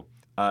 Okay, cool.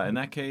 In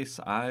that case,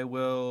 I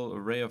will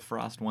Ray of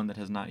Frost one that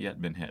has not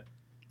yet been hit.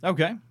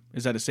 Okay.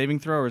 Is that a saving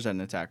throw or is that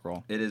an attack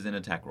roll? It is an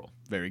attack roll.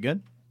 Very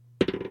good.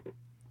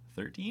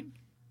 13?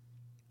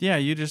 Yeah,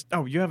 you just...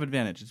 Oh, you have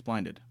advantage. It's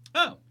blinded.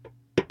 Oh.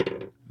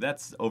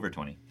 That's over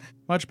 20.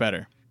 Much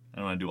better. I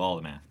don't want to do all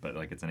the math, but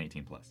like it's an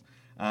 18 plus.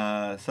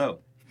 So,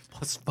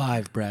 Plus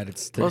 5, Brad.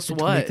 It's Plus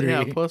what? 23.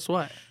 Yeah, plus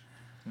what?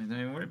 I mean, don't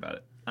even worry about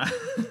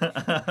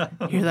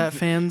it. Hear that,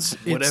 fans?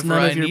 It's Whatever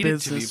none I of your need it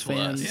to be business, plus.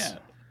 fans. Yeah.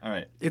 All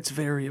right. It's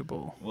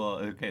variable. Well,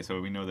 okay, so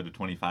we know that a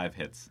 25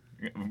 hits.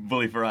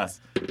 Bully for us.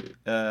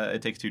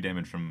 It takes 2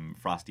 damage from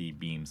frosty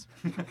beams.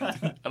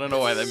 I don't know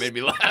why that made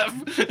me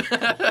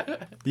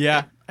laugh.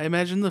 Yeah. I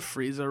imagine the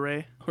Frieza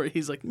ray, where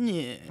he's like,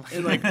 yeah,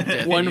 and like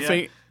one Yeah.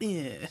 finger,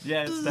 yeah.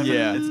 Yeah,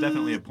 it's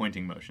definitely a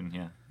pointing motion,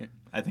 yeah.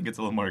 I think it's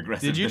a little more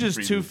aggressive. Did you than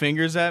just 2 Frieza's.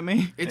 fingers at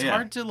me? It's Yeah.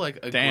 hard to like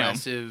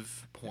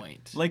aggressive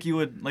point. Like you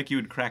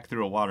would crack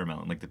through a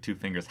watermelon, like the 2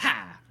 fingers.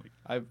 Ha!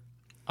 Like,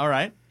 All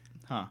right.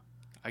 Huh.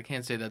 I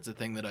can't say that's a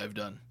thing that I've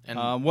done. And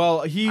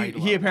Well, I he love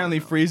apparently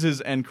watermelon.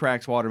 freezes and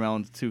cracks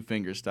watermelons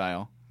 2-finger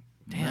style.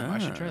 damn, I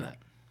should try that.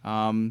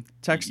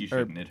 Text You or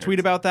shouldn't, it tweet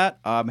hurts. about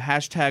that.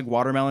 Hashtag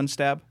watermelon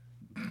stab.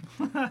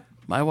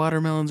 My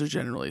watermelons are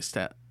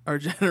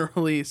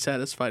generally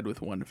satisfied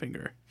with one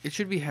finger. It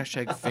should be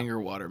hashtag finger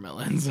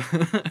watermelons.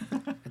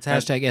 It's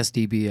hashtag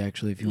SDB,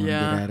 actually, if you want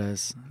Yeah. to get at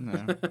us.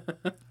 No.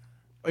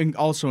 And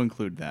also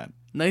include that.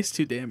 Nice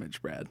 2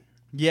 damage, Brad.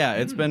 Yeah,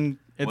 it's been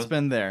Was-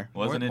 there.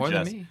 wasn't more it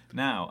than just? me.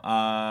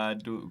 Now,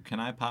 can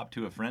I pop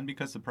to a friend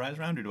because surprise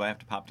round, or do I have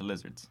to pop to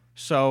lizards?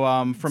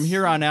 So from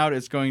here on out,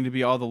 it's going to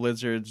be all the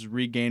lizards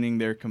regaining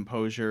their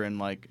composure and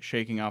like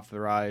shaking off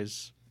their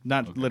eyes.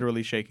 Not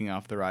literally shaking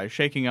off their eyes,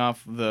 shaking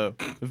off the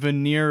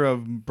veneer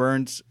of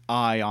burnt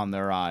eye on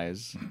their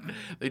eyes.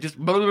 They just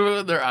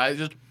their eyes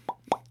just.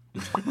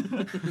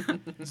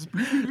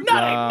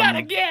 Not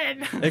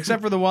again.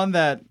 Except for the one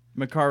that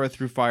Makara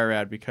threw fire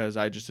at because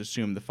I just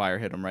assumed the fire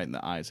hit him right in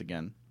the eyes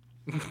again.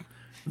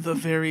 The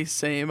very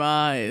same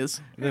eyes.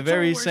 The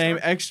very always same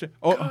the extra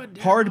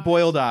goddamn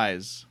hard-boiled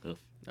eyes.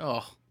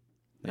 Oh,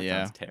 That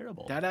Yeah. sounds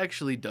terrible. that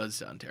actually does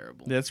sound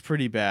terrible. That's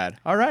pretty bad.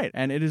 All right,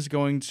 and it is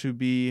going to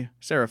be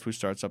Seraph who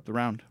starts up the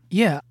round.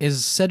 Yeah.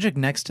 Is Cedric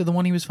next to the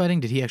one he was fighting?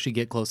 Did he actually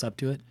get close up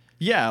to it?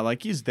 Yeah,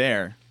 like he's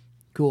there.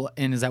 Cool.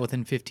 And is that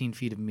within 15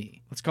 feet of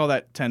me? Let's call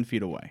that 10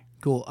 feet away.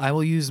 Cool. I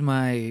will use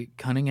my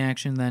cunning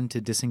action then to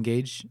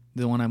disengage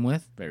the one I'm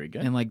with Very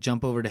good. and like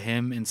jump over to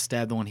him and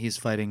stab the one he's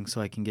fighting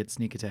so I can get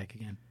sneak attack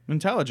again.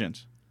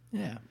 Intelligent.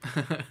 Yeah.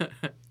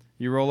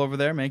 You roll over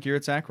there, make your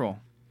attack roll.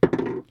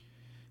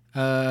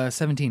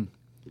 17.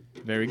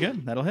 Very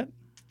good. That'll hit.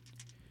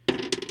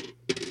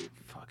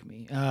 Fuck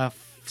me.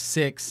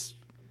 6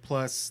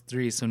 plus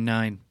 3, so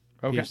 9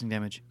 Okay. piercing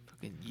damage.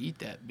 Fucking eat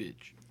that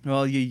bitch.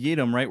 Well, you yeet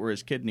him right where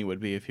his kidney would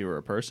be if he were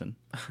a person.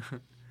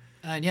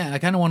 Yeah, I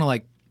kind of want to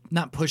like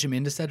not push him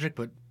into Cedric,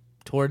 but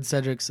towards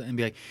Cedric and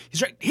be like,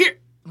 he's right here.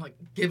 I'm like,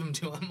 give him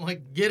to him.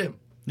 Like, get him.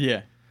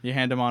 Yeah. You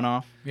hand him on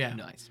off. Yeah.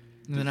 Nice.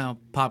 And then I'll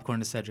popcorn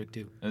to Cedric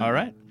too. All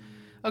right.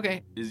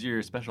 Okay. Is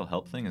your special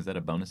help thing, is that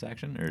a bonus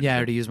action? Or Yeah, I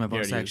already used my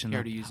bonus already action. You though.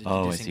 already used it to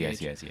Oh, I see,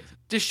 disengage. I see.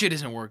 This shit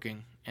isn't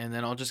working. And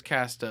then I'll just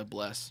cast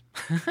Bless.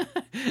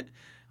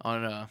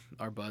 on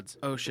our buds.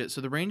 Oh shit!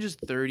 So the range is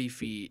 30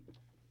 feet.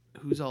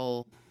 Who's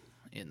all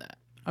in that?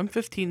 I'm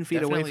 15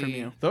 feet away from Definitely-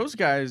 you. Those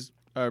guys,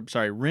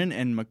 Rin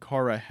and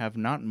Makara have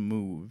not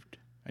moved,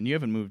 and you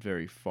haven't moved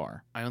very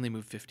far. I only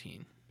moved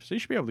 15. So you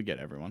should be able to get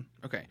everyone.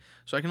 Okay,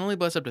 so I can only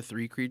bless up to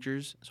 3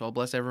 creatures. So I'll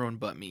bless everyone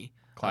but me.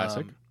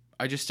 Classic.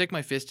 I just stick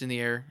my fist in the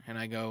air and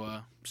I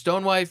go,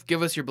 Stone Wife,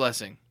 give us your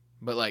blessing,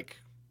 but like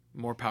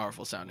more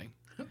powerful sounding.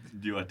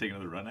 Do you want to take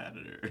another run at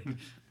it? Or?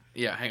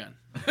 Yeah, hang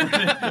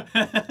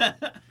on.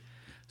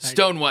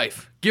 Stone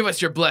Wife, give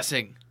us your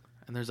blessing.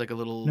 And there's like a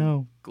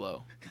little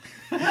glow.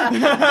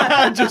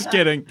 Just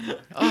kidding.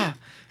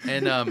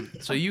 And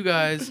so you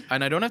guys,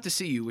 and I don't have to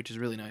see you, which is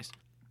really nice.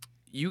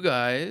 You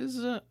guys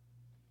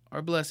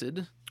are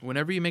blessed.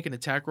 Whenever you make an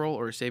attack roll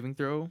or a saving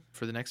throw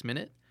for the next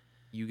minute,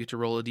 you get to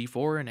roll a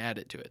d4 and add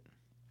it to it.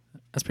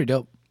 That's pretty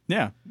dope.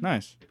 Yeah,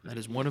 nice. That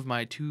is one of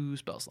my 2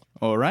 spell slots.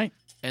 All right.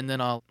 And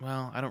then I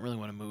don't really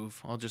want to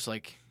move. I'll just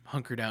like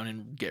hunker down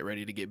and get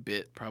ready to get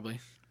bit,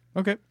 probably.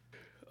 Okay.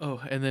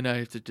 Oh, and then I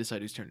have to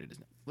decide whose turn it is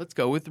now. Let's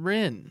go with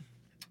Rin.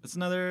 It's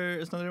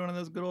another one of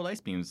those good old ice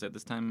beams. At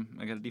this time,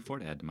 I got a D4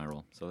 to add to my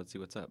roll. So let's see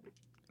what's up.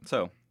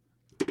 So,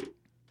 Who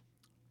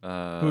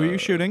are you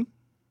shooting?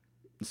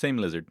 The same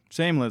lizard.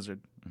 Same lizard.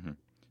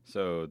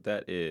 So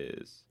that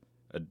is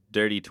a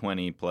dirty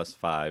 20 plus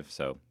 5,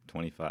 so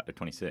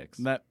 26.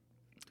 That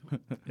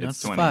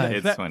It's That's 5.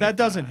 It's that 25.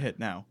 doesn't hit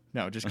now.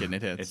 No, just kidding.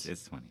 It hits.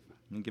 It's 20. I'm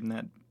gonna give him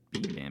that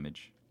beam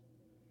damage.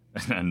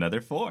 Another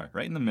 4,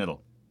 right in the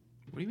middle.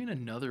 What do you mean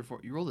another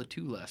 4? You rolled a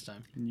 2 last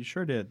time. You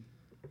sure did.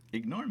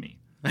 Ignore me.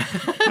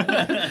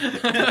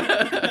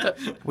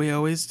 We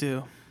always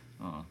do.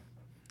 Aw.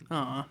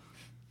 Aw.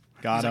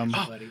 Got him.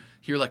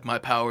 You're like, my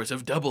powers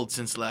have doubled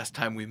since last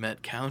time we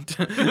met, Count.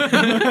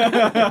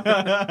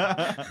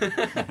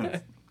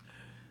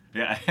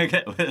 Yeah,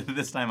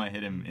 this time I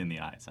hit him in the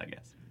eyes, I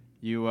guess.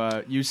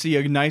 You see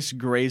a nice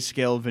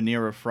grayscale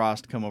veneer of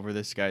frost come over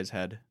this guy's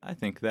head. I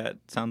think that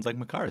sounds like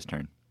Makara's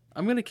turn.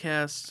 I'm going to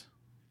cast...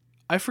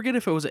 I forget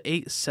if it was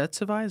 8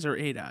 sets of eyes or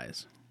 8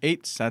 eyes.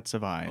 8 sets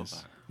of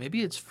eyes.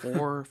 Maybe it's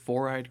 4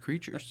 four-eyed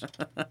creatures.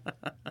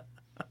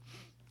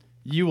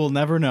 You will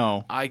never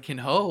know. I can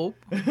hope.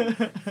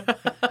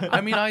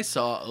 I mean, I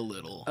saw a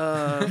little.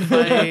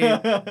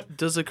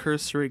 Does a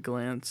cursory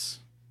glance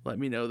let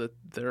me know that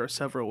there are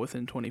several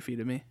within 20 feet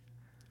of me?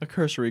 A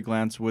cursory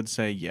glance would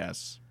say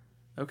yes.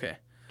 Okay.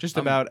 Just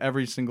about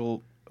every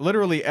single...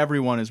 Literally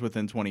everyone is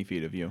within 20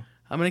 feet of you.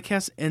 I'm going to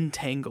cast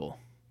Entangle,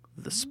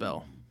 the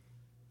spell.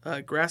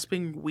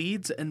 Grasping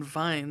weeds and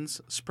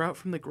vines sprout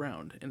from the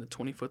ground in a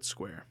 20-foot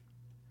square.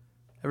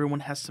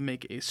 Everyone has to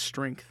make a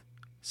strength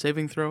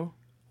saving throw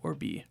or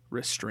be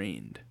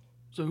restrained.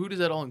 So who does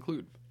that all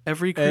include?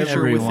 Every creature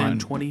Everyone. within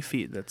 20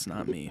 feet that's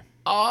not me.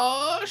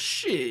 Oh,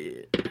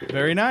 shit.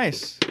 Very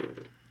nice.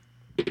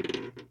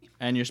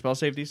 And your spell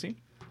save DC?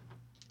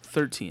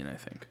 13, I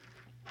think.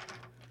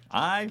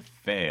 I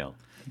fail.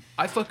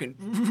 I fucking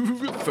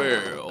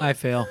fail. I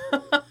fail.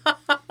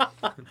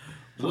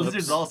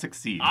 Lizards all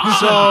succeed.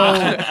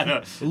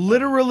 So,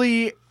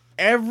 literally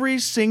every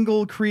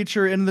single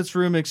creature in this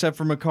room except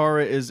for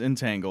Makara is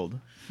entangled.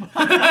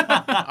 All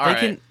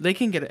right. They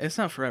can get it. It's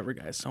not forever,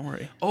 guys. Don't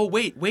worry. Oh,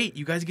 wait.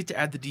 You guys get to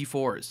add the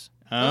D4s.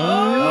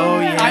 Oh,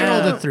 yeah. I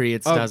rolled a 3.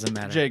 It doesn't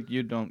matter. Jake,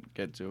 you don't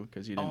get to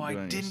because you didn't Oh, do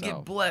I it didn't yourself.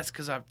 get blessed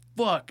because I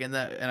fuck. And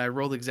I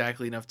rolled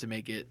exactly enough to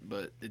make it,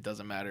 but it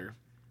doesn't matter.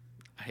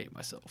 I hate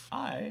myself.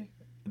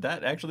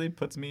 That actually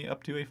puts me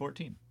up to a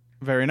 14.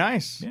 Very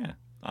nice. Yeah,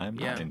 I'm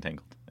Yeah. not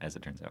entangled, as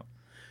it turns out.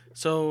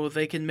 So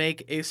they can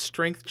make a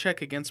strength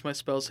check against my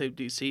spell save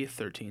DC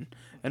 13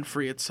 and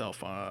free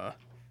itself.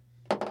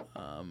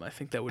 I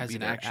think that would As be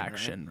an their action,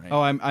 action, right?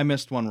 Oh, I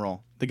missed one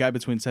roll. The guy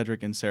between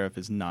Cedric and Seraph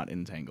is not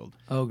entangled.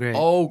 Oh, great.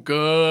 Oh,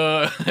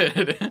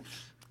 good.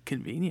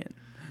 Convenient.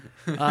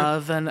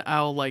 Then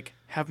I'll like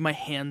have my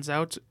hands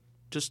out,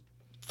 just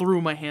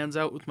through my hands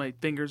out with my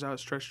fingers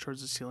outstretched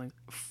towards the ceiling,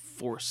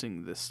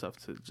 forcing this stuff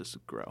to just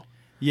grow.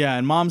 Yeah,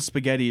 and Mom's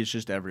spaghetti is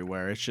just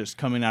everywhere. It's just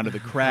coming out of the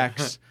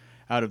cracks,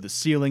 out of the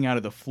ceiling, out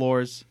of the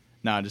floors.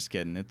 Nah, just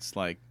kidding. It's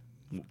like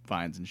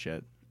vines and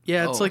shit.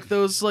 Yeah, it's Oh. like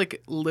those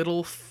like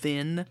little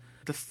thin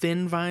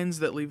vines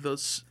that leave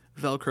those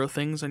Velcro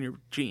things on your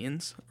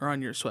jeans or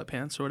on your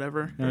sweatpants or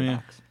whatever. Oh,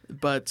 yeah.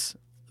 But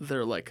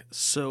they're like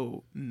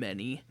so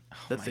many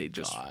that they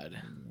just God.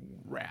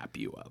 wrap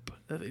you up.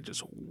 That they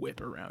just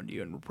whip around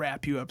you and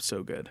wrap you up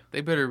so good.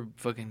 They better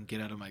fucking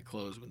get out of my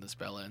clothes when the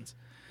spell ends.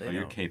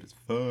 Your cape is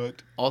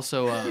fucked.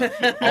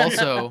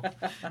 Also,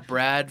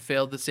 Brad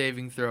failed the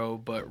saving throw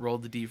but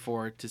rolled the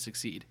D4 to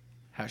succeed.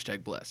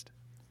 # blessed.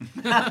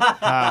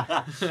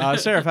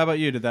 Seraph, how about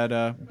you? Did that...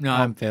 No,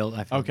 I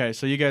failed. Okay,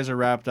 so you guys are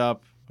wrapped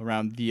up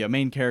around the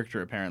main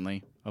character,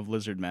 apparently, of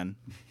Lizard Men.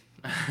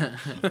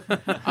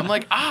 I'm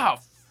like,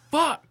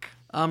 fuck.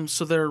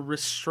 So they're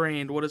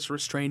restrained. What does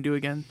restrained do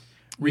again?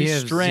 We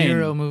have Restrain.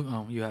 0 move.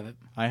 Oh, you have it.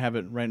 I have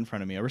it right in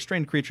front of me. A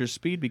restrained creature's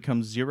speed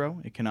becomes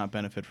 0. It cannot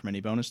benefit from any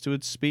bonus to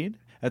its speed.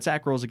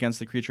 Attack rolls against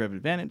the creature have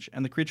advantage,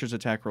 and the creature's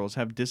attack rolls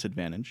have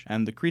disadvantage,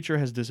 and the creature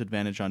has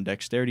disadvantage on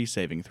dexterity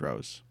saving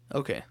throws.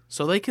 Okay,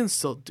 so they can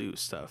still do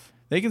stuff.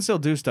 They can still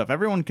do stuff.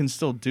 Everyone can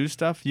still do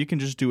stuff. You can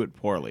just do it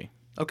poorly.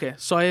 Okay,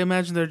 so I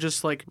imagine they're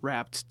just like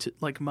wrapped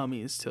like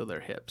mummies to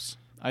their hips.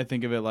 I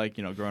think of it like,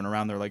 growing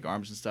around their like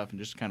arms and stuff and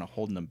just kind of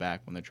holding them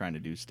back when they're trying to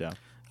do stuff.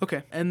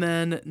 Okay, and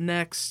then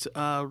next,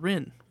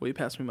 Rin, will you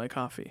pass me my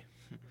coffee?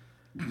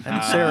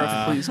 And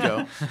Seraph, please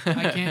go.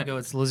 I can't go.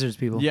 It's lizards,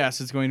 people. Yes,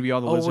 it's going to be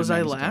all the Oh, lizard was I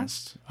men's turn.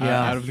 last?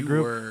 Yeah. Out of the You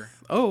group. were-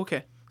 Oh,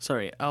 okay.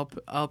 Sorry,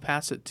 I'll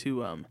pass it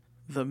to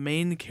the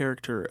main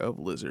character of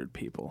Lizard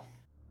People.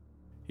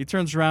 He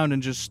turns around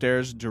and just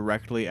stares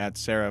directly at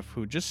Seraph,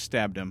 who just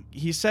stabbed him.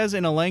 He says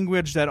in a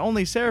language that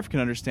only Seraph can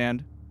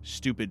understand,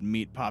 "Stupid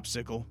meat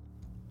popsicle."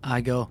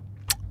 I go.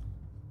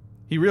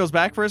 He reels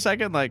back for a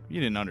second, like,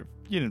 you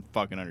didn't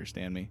fucking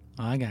understand me.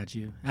 Oh, I got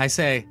you. I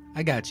say,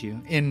 I got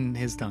you, in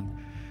his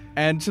tongue.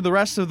 And to the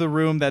rest of the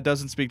room that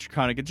doesn't speak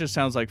Draconic, it just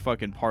sounds like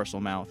fucking parcel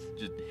mouth.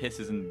 Just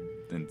hisses and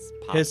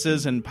pops.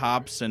 Hisses and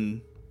pops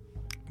and...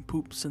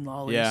 Poops and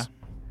lollies. Yeah.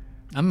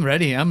 I'm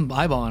ready. I'm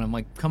eyeballing him.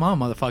 Like, come on,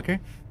 motherfucker.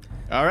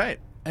 All right.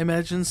 I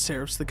imagine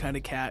Seraph's the kind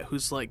of cat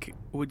who's like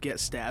would get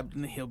stabbed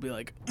and he'll be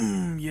like,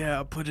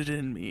 yeah, put it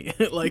in me.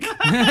 Like,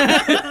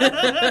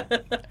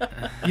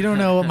 You don't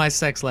know what my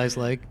sex life's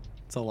like.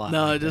 It's a lot.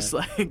 no, like just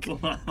that.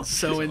 like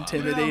so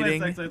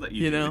intimidating.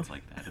 You know? It's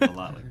like that. It's a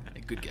lot like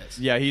that. Good guess.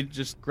 Yeah, he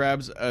just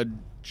grabs a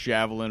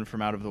javelin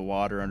from out of the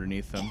water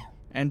underneath him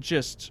and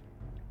just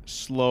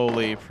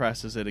slowly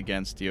presses it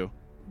against you.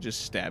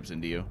 Just stabs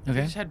into you. They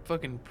Okay. just had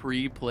fucking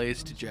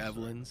pre-placed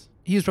javelins.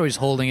 He was probably just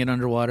holding it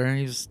underwater.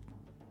 He was.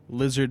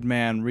 Lizard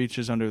man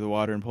reaches under the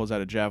water and pulls out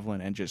a javelin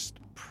and just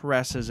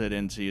presses it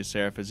into you,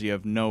 Seraph, as you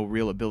have no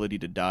real ability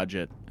to dodge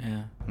it. Yeah.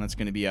 And that's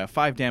going to be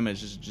 5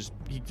 damage.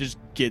 He just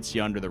gets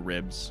you under the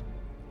ribs.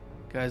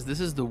 Guys, this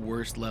is the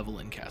worst level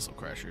in Castle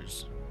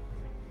Crashers.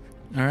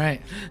 All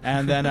right.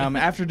 And then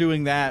after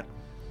doing that,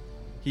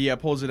 he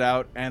pulls it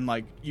out and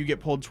like you get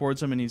pulled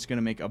towards him and he's going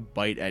to make a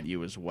bite at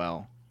you as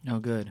well. Oh,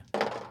 good.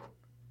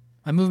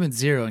 My movement's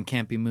 0 and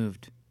can't be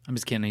moved. I'm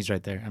just kidding. He's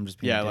right there. I'm just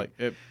being Yeah, a like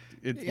dick.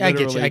 it's I get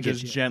you, literally I get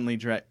just you. gently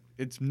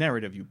it's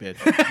narrative, you bitch.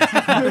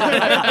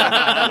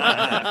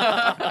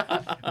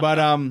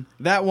 But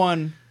that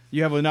one,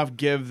 you have enough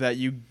give that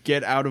you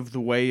get out of the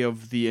way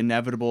of the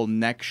inevitable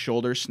neck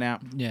shoulder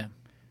snap, Yeah.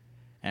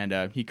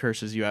 and he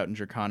curses you out in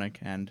Draconic,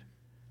 and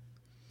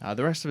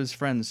the rest of his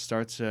friends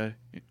starts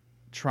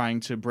trying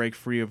to break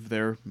free of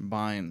their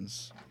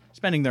binds,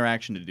 spending their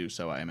action to do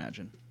so, I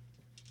imagine.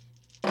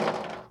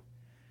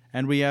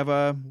 And we have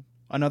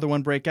another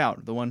one break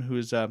out, the one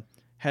whose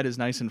head is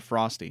nice and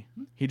frosty.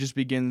 He just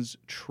begins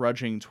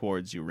trudging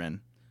towards you,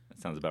 Rin.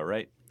 That sounds about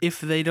right. If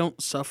they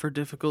don't suffer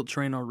difficult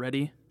terrain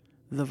already,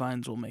 the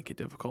vines will make it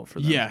difficult for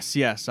them. Yes,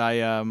 I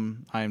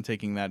am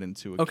taking that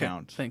into Okay,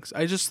 account. thanks.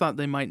 I just thought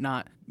they might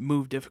not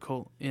move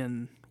difficult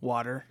in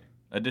water.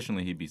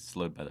 Additionally, he'd be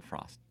slowed by the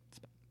frost.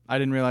 I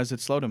didn't realize it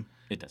slowed him.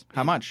 It does.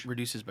 How much?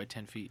 Reduces by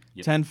 10 feet.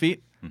 Yep. 10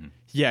 feet? Mhm.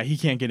 Yeah, he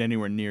can't get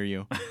anywhere near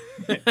you.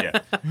 Yeah.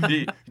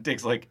 He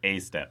takes like a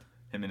step.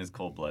 Him and his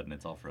cold blood, and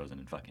it's all frozen,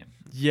 and fuck him.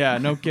 Yeah,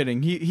 no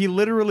kidding. He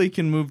literally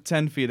can move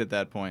 10 feet at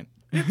that point.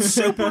 It's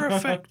super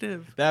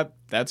effective.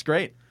 That's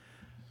great.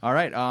 All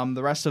right.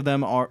 The rest of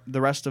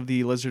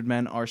the lizard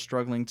men are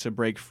struggling to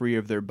break free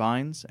of their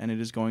binds, and it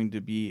is going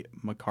to be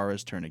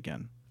Makara's turn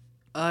again.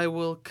 I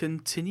will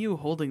continue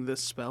holding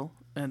this spell,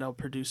 and I'll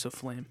produce a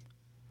flame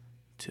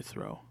to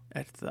throw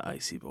at the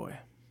icy boy.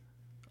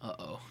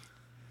 Uh-oh.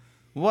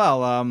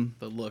 Well,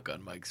 The look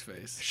on Mike's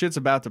face. shit's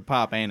about to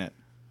pop, ain't it?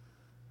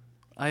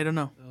 I don't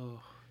know. Oh.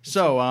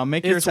 So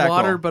make your It's attack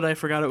water, roll. but I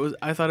forgot it was.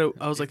 I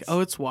was like, oh,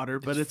 it's water,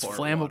 but it's fart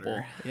flammable.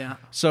 water. Yeah.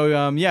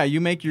 So yeah, you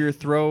make your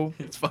throw.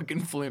 It's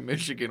fucking Flint,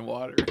 Michigan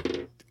water.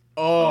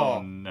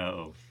 Oh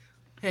no.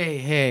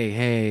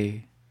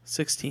 Hey.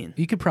 16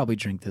 You could probably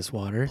drink this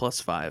water. plus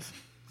 5.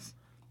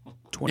 It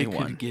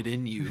 21. could get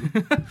in you.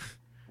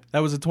 That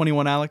was a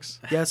 21, Alex.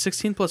 Yeah,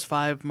 16 plus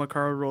 5.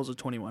 Makara rolls a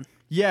 21.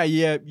 Yeah,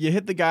 you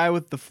hit the guy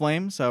with the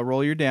flames.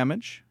 Roll your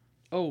damage.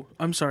 Oh,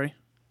 I'm sorry.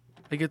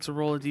 I get to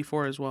roll a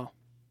d4 as well.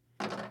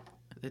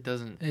 It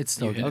doesn't. It's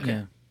still you good.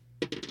 hit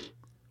Yeah.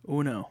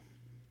 Oh no.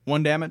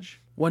 1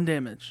 damage. 1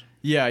 damage.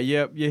 Yeah,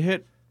 you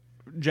hit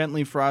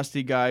gently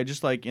frosty guy,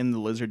 just like in the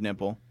lizard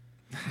nipple.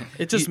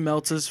 It just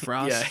melts his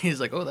frost. Yeah,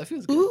 he's like, oh, that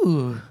feels good.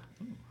 Ooh.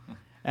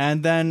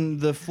 And then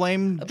the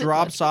flame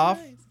drops off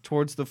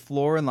towards the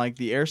floor and like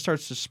the air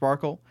starts to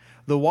sparkle.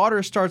 The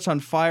water starts on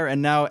fire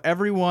and now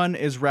everyone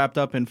is wrapped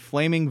up in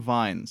flaming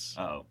vines.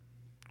 Uh-oh.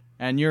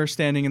 And you're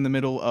standing in the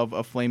middle of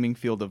a flaming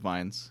field of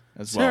vines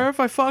as well. Seraph,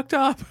 I fucked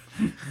up.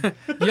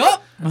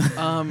 Yup.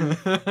 I'm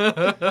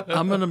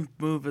gonna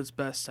move as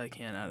best I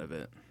can out of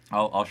it.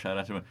 I'll shout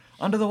out to him.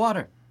 Under the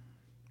water.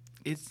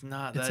 It's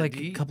not It's that like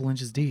deep. a couple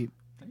inches deep.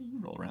 You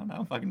roll around. I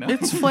don't fucking know.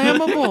 It's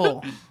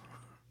flammable.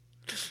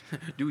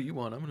 Do what you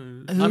want.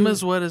 I'm gonna. I'm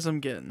as wet as I'm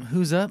getting.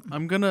 Who's up?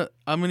 I'm gonna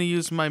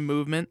use my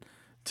movement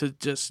to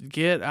just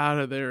get out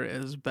of there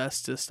as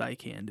bestest I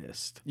can.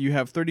 You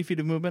have 30 feet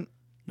of movement.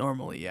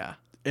 Normally, yeah.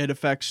 It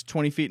affects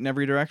 20 feet in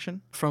every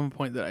direction? From a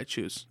point that I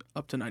choose,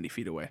 up to 90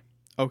 feet away.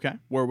 Okay.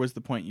 Where was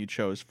the point you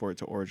chose for it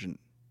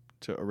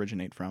to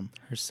originate from?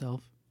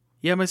 Herself.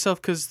 Yeah,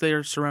 myself, because they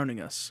are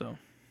surrounding us, so.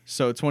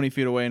 So 20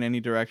 feet away in any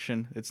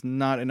direction. It's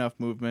not enough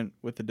movement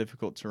with the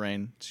difficult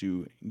terrain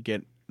to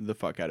get the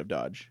fuck out of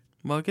Dodge.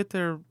 Well, I'll get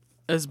there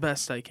as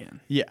best I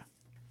can. Yeah.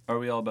 Are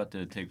we all about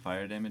to take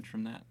fire damage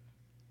from that?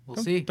 We'll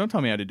see. Don't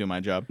tell me how to do my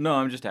job. No,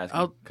 I'm just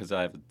asking because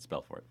I have a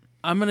spell for it.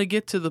 I'm going to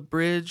get to the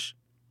bridge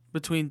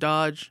between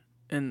Dodge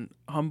and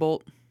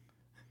Humboldt.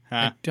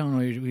 I don't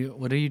know.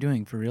 What are you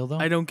doing for real though?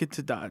 I don't get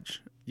to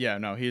Dodge. Yeah,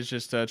 no, he's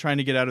just trying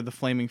to get out of the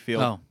flaming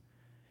field. Oh,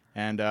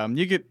 And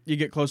you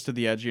get close to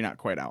the edge. You're not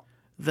quite out.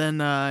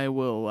 Then I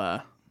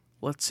will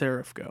let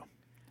Seraph go.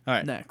 All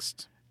right.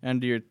 Next.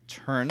 End of your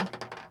turn,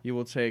 you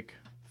will take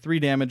 3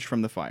 damage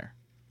from the fire.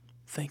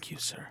 Thank you,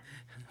 sir.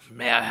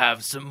 May I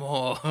have some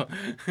more?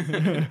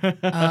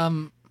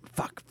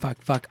 fuck.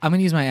 I'm gonna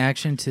use my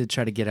action to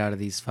try to get out of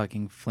these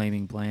fucking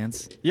flaming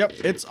plants. Yep,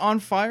 it's on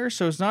fire,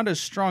 so it's not as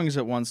strong as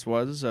it once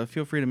was.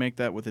 Feel free to make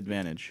that with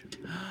advantage.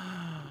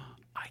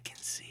 I can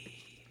see.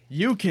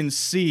 You can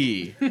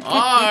see.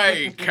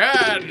 I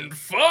can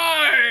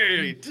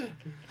fight!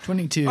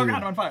 22. I'm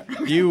on fire.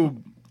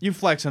 You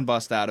flex and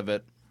bust out of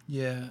it.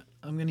 Yeah,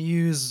 I'm gonna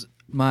use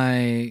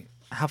my.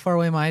 How far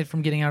away am I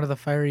from getting out of the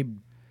fiery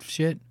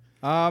shit?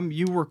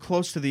 You were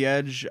close to the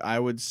edge. I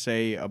would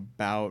say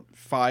about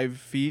 5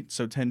 feet,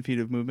 so 10 feet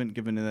of movement,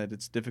 given that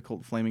it's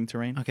difficult flaming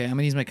terrain. Okay, I'm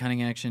gonna use my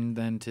cunning action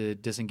then to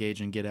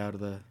disengage and get out of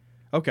the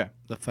Okay.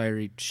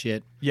 fiery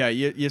shit. Yeah,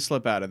 you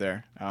slip out of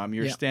there.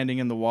 You're Yeah. standing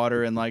in the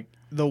water, and like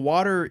the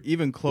water,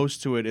 even close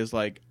to it, is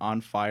like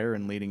on fire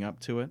and leading up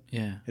to it.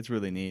 Yeah. It's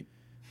really neat.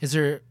 Is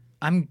there?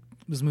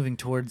 Was moving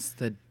towards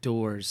the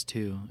doors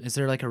too. Is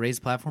there like a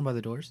raised platform by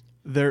the doors?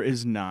 There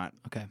is not.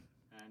 Okay.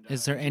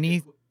 Is there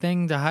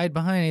anything to hide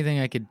behind? Anything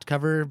I could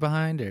cover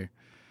behind, or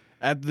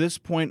At this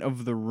point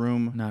of the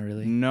room, not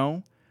really?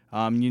 no. You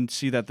can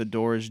see that the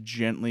door is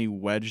gently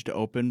wedged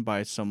open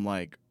by some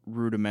like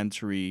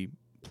rudimentary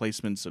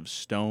placements of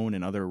stone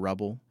and other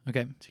rubble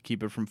Okay. to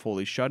keep it from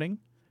fully shutting.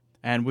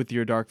 And with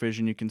your dark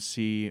vision, you can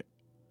see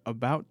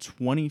about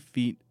 20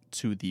 feet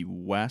to the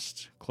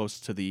west, close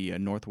to the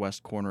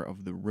northwest corner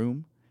of the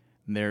room.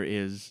 There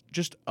is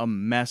just a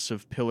mess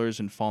of pillars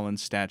and fallen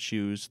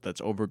statues that's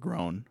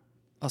overgrown.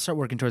 I'll start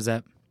working towards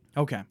that,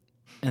 Okay.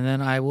 and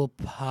then I will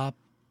pop,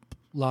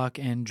 lock,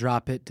 and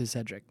drop it to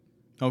Cedric.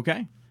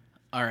 Okay.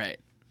 All right.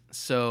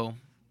 So,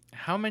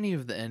 how many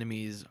of the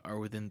enemies are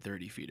within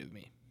 30 feet of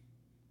me?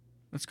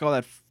 Let's call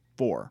that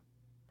 4.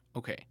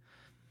 Okay.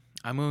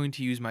 I'm going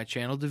to use my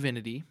channel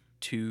divinity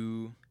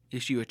to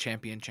issue a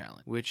champion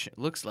challenge, which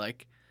looks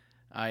like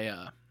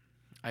I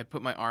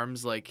put my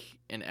arms like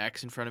an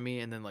X in front of me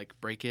and then like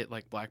break it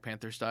like Black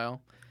Panther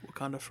style.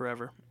 Wakanda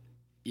forever.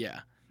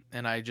 Yeah.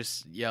 And I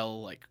just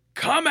yell like,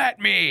 "Come at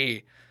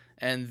me!"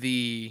 And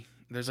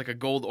there's like a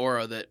gold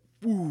aura that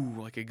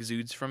like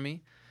exudes from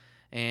me.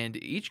 And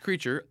each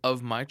creature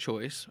of my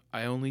choice,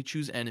 I only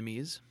choose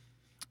enemies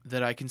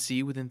that I can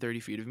see within 30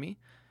 feet of me,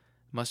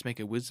 must make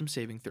a wisdom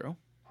saving throw.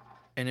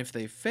 And if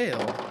they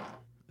fail,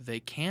 they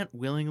can't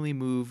willingly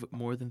move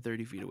more than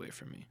 30 feet away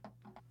from me.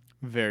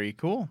 Very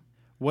cool.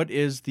 What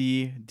is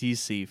the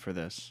DC for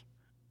this?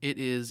 It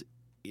is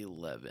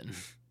 11.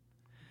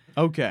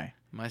 Okay.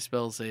 My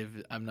spell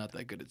save, I'm not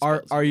that good at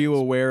spell Are you saves.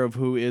 aware of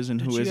who is and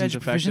Did who you isn't add your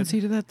affected?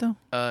 proficiency to that though?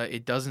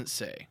 It doesn't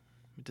say.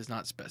 It does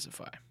not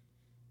specify. It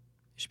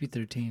should be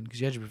 13 because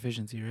you had your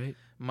proficiency, right?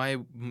 My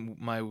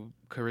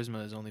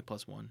charisma is only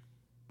 +1.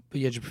 But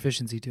you had your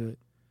proficiency to it.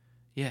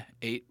 Yeah,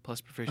 8 plus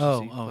proficiency.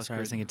 Oh, plus sorry, I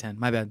was charisma. thinking 10.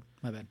 My bad.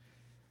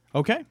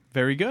 Okay.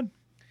 Very good.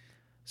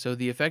 So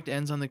the effect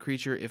ends on the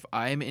creature if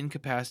I am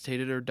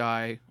incapacitated or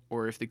die,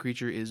 or if the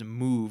creature is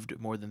moved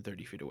more than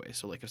 30 feet away.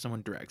 So like if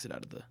someone drags it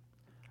out of the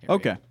area.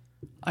 Okay.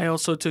 I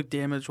also took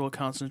damage while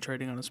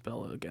concentrating on a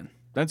spell again.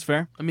 That's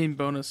fair. I mean,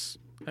 bonus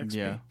XP.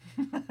 Yeah.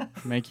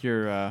 Make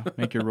your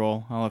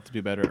roll. I'll have to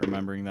do better at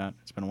remembering that.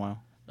 It's been a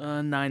while.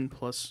 9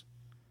 plus.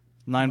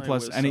 9 my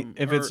plus any wisdom.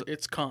 if Or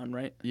it's con,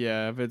 right?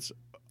 if it's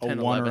a 10,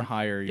 1 or 11.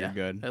 higher, you're Yeah.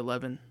 good.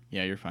 11.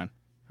 Yeah, you're fine.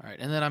 All right,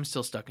 and then I'm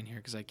still stuck in here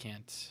because I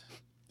can't.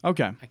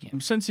 Okay. I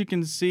can't. Since you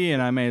can see,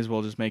 and I may as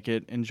well just make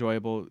it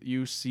enjoyable,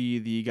 you see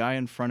the guy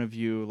in front of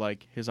you,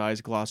 like his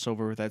eyes gloss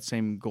over with that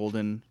same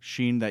golden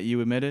sheen that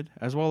you emitted,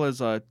 as well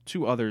as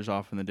 2 others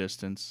off in the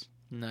distance.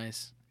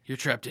 Nice. You're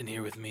trapped in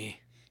here with me.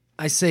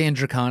 I say in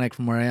Draconic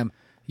from where I am,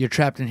 you're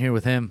trapped in here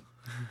with him.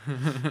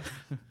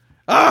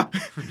 Ah!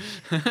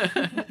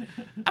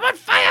 I'm on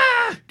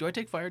fire! Do I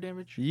take fire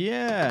damage?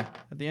 Yeah.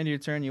 At the end of your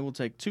turn, you will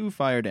take 2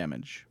 fire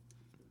damage.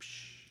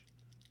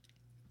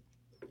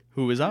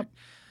 Who is up?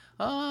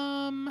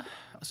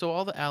 So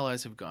all the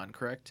allies have gone,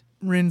 correct?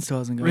 Rin still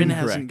hasn't gone. Rin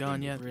Incorrect. hasn't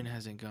gone yet. Rin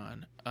hasn't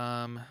gone.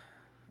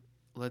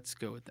 Let's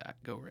go with that.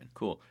 Go Rin.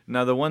 Cool.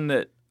 Now the one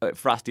that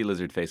Frosty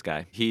Lizard Face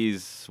guy.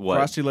 He's what?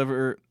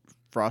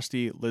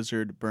 Frosty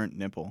Lizard Burnt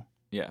Nipple.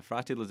 Yeah,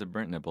 Frosty Lizard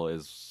Burnt Nipple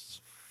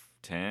is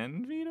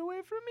 10 feet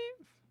away from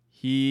me.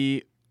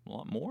 He, A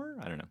lot more?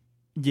 I don't know.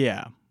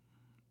 yeah.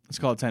 Let's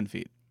call it 10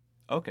 feet.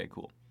 Okay,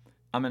 cool.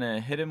 I'm going to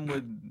hit him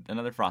with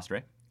another Frost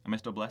Ray. Am I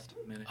still blessed?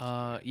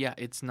 Yeah,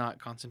 it's not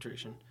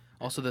concentration.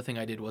 Also, the thing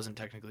I did wasn't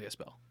technically a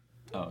spell.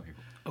 Oh, okay,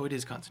 cool. Oh, it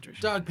is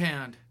concentration. Dog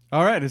pound.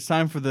 All right, it's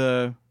time for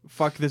the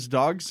fuck this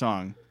dog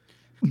song.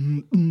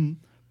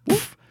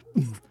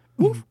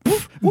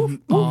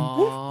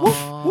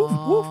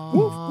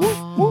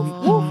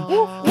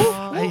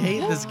 I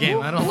hate this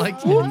game. I don't like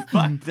it.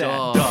 Fuck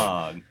that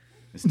dog.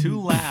 It's too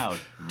loud.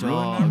 Ruin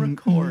our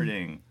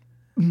recording.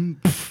 Hey,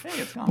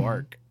 it's gone.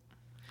 Bark.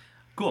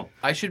 Cool.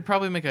 I should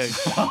probably make a.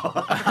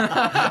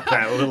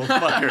 That little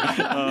fucker.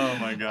 Oh,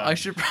 my God. I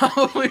should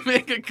probably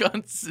make a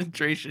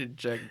concentration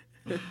check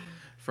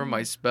for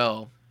my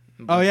spell.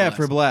 Oh yeah, Bless.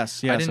 for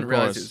bless. Yes, I didn't of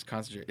realize course. it was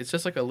concentrate. It's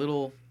just like a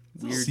little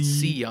weird C.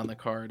 C on the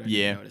card. I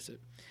Yeah. didn't notice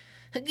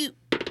it.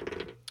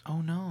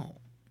 Oh no,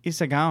 It's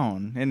a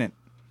gone, isn't it?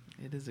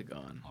 it is a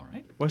gone. All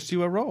right. What's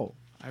you a roll?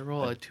 I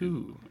roll a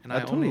 2, and A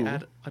I only 2?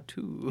 add a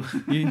 2.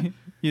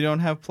 You don't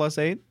have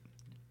 +8?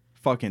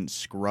 Fucking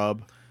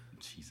scrub.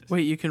 Jesus.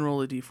 Wait, you can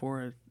roll a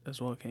d4 as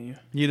well, can't you?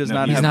 He does No,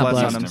 not he's have not bless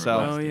on blessed.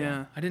 himself. Oh,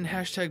 yeah. I didn't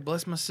hashtag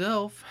bless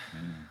myself.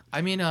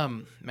 I mean,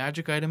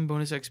 magic item,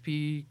 bonus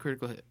XP,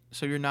 critical hit.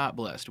 So you're not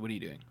blessed. What are you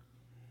doing?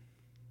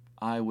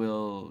 I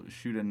will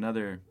shoot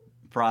another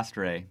Frost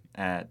Ray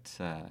at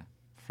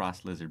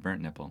Frost Lizard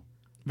Burnt Nipple.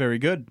 Very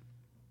good.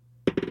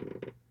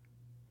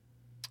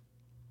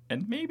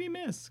 And maybe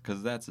miss,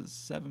 because that's a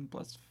 7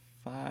 plus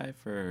 5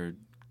 for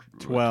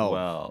 12.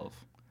 12.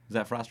 Does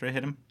that Frost Ray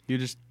hit him? You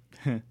just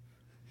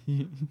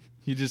you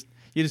just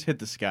hit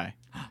the sky.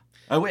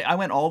 Oh, wait, I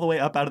went all the way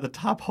up out of the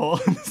top hole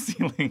in the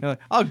ceiling. You're like,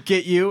 I'll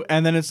get you,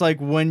 and then it's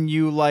like when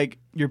you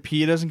your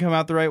pee doesn't come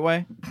out the right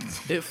way.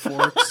 It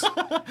forks.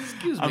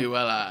 Excuse me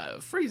while I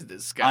freeze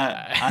this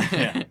sky.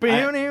 I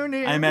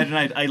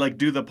imagine I like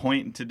do the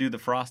point to do the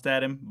frost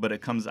at him, but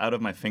it comes out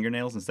of my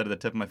fingernails instead of the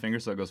tip of my finger,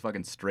 so it goes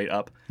fucking straight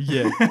up.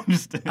 Yeah.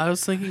 I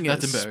was thinking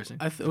That's it's embarrassing.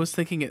 I was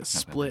thinking it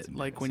split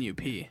like when you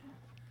pee.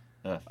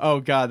 Oh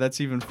god, that's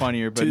even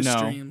funnier. But Two no.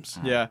 streams.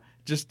 Yeah.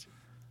 Just.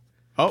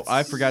 Oh,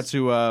 I forgot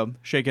to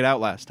shake it out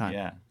last time.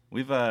 Yeah.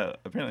 We've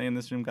apparently in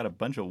this room got a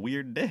bunch of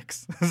weird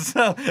dicks.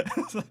 so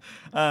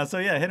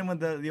yeah, hit him with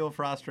the old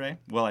frost ray.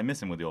 Well, I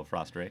miss him with the old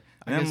frost ray.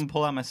 And then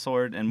pull out my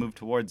sword and move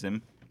towards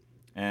him,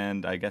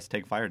 and I guess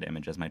take fire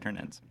damage as my turn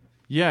ends.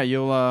 Yeah,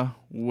 you'll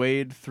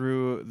wade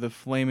through the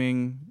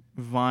flaming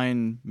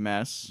vine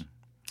mess.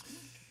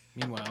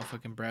 Meanwhile,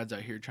 fucking Brad's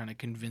out here trying to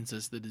convince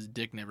us that his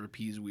dick never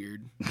pees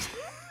weird.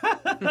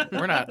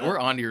 We're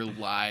on to your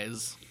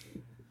lies.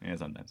 Yeah,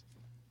 sometimes.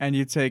 And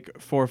you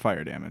take 4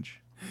 fire damage.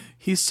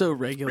 He's so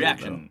regular.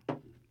 Reaction. Though.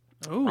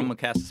 I'm Oh, gonna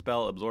cast a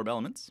spell, Absorb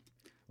Elements.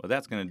 What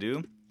that's gonna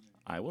do,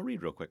 I will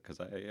read real quick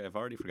because I've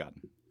already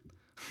forgotten.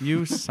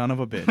 You son of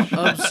a bitch.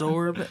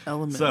 absorb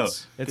elements. So,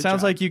 It good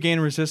sounds job. like you gain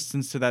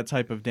resistance to that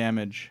type of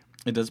damage.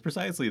 It does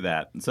precisely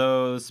that.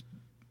 So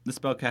the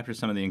spell captures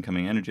some of the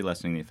incoming energy,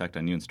 lessening the effect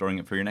on you and storing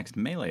it for your next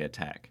melee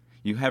attack.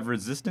 You have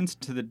resistance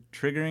to the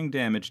triggering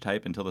damage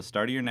type until the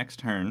start of your next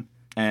turn.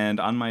 And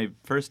on my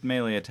first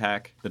melee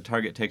attack, the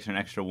target takes an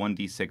extra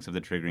 1d6 of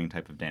the triggering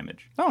type of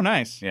damage. Oh,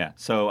 nice. Yeah,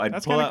 so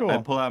That's kinda cool.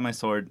 I'd pull out my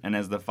sword, and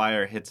as the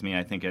fire hits me,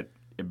 I think it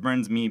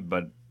burns me,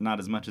 but not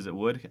as much as it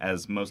would,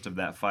 as most of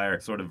that fire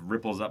sort of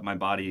ripples up my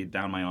body,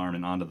 down my arm,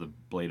 and onto the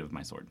blade of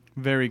my sword.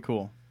 Very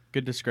cool.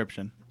 Good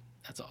description.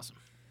 That's awesome.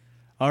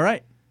 All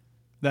right.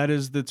 That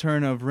is the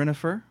turn of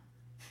Rinifer.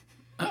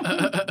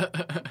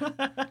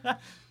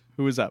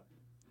 Who is up?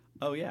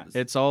 Oh, yeah.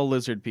 It's all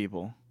lizard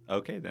people.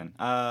 Okay, then.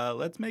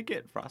 Let's make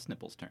it Frost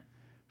Nipple's turn.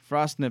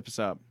 Frost nips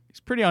up. He's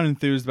pretty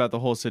unenthused about the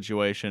whole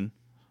situation.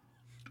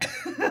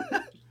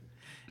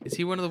 Is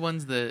he one of the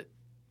ones that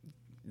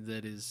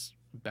is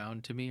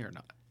bound to me or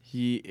not?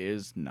 He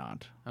is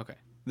not. Okay.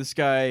 This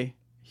guy,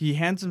 he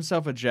hands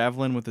himself a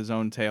javelin with his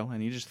own tail,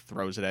 and he just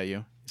throws it at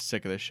you. He's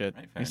sick of this shit.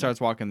 Right, fair He starts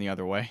walking the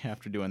other way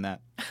after doing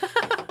that.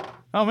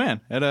 Oh,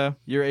 man. At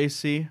your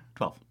AC,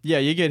 12. yeah,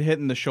 you get hit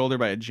in the shoulder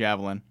by a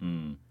javelin.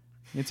 Mm.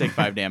 You take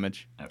 5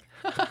 damage.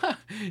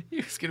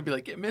 You're just going to be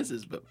like, it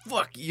misses, but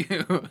fuck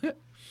you.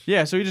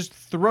 Yeah, so he just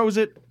throws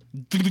it.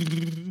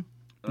 He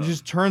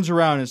just turns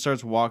around and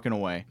starts walking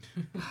away.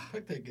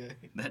 Fuck that guy.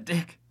 That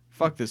dick.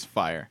 Fuck this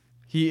fire.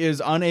 He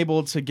is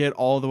unable to get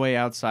all the way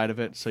outside of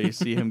it, so you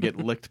see him get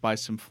licked by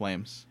some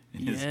flames.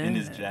 In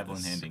his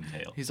javelin-handing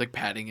tail. He's like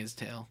patting his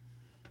tail.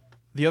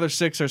 The other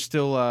 6 are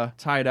still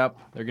tied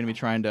up. They're going to be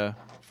trying to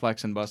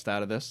flex and bust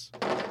out of this.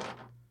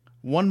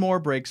 One more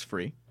breaks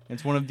free.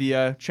 It's one of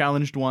the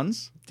challenged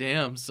ones.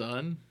 Damn,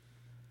 son.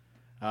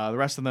 The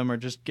rest of them are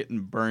just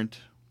getting burnt.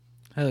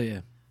 Hell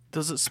yeah.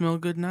 Does it smell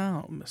good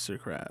now, Mr.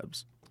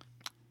 Krabs?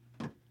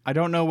 I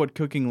don't know what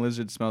cooking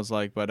lizard smells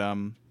like, but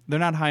they're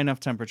not high enough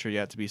temperature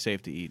yet to be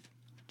safe to eat.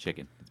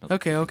 Chicken. It smells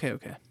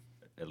Okay.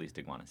 At least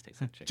iguanas taste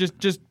like chicken.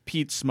 Just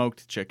Pete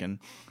smoked chicken.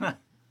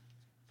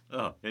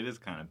 Oh, it is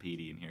kind of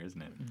peaty in here,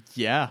 isn't it?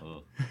 Yeah.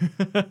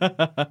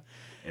 Ugh.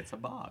 It's a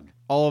bog.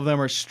 All of them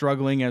are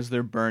struggling as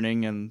they're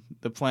burning, and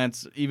the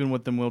plants, even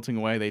with them wilting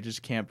away, they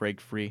just can't break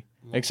free.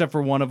 Except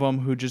for one of them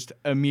who just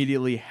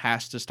immediately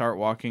has to start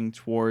walking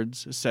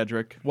towards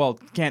Cedric. Well,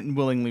 can't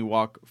willingly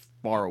walk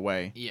far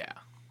away. Yeah.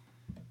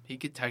 He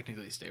could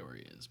technically stay where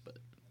he is, but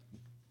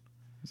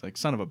He's like,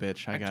 son of a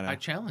bitch, I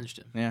challenged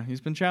him. Yeah,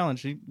 he's been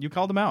challenged. You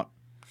called him out.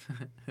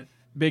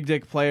 Big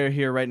dick player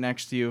here right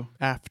next to you.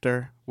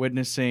 After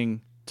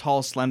witnessing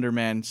tall, slender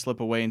man slip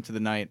away into the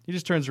night, he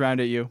just turns around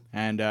at you,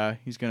 and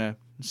he's going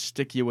to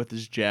stick you with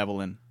his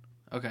javelin,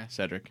 Okay.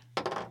 Cedric.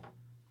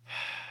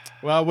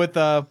 Well, with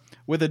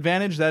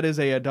advantage, that is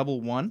a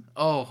double 1.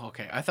 Oh,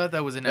 okay. I thought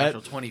that was a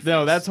natural 20 face.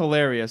 No, that's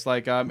hilarious.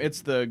 Like,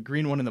 it's the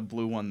green one and the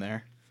blue one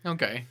there.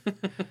 Okay.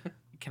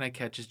 Can I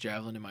catch his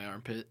javelin in my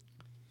armpit?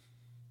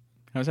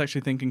 I was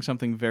actually thinking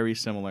something very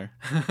similar.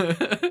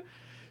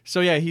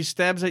 So yeah, he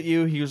stabs at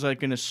you. He was like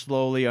gonna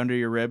slowly under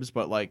your ribs,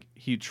 but like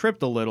he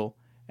tripped a little,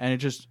 and it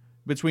just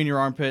between your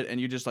armpit,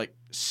 and you just like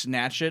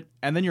snatch it,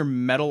 and then your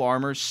metal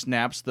armor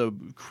snaps the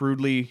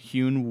crudely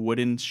hewn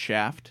wooden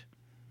shaft.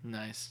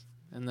 Nice.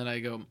 And then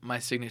I go, my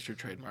signature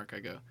trademark, I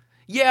go,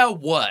 yeah,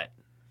 what?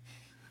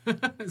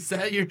 Is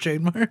that your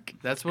trademark?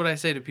 That's what I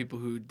say to people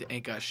who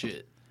ain't got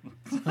shit.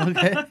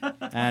 Okay.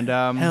 And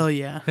Hell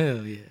yeah.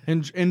 Hell yeah.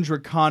 in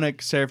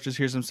Draconic, Seraph just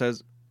hears him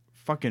says,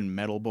 "Fucking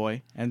metal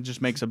boy," and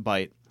just makes a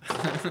bite.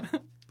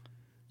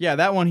 Yeah,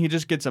 that one he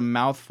just gets a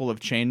mouthful of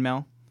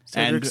chainmail.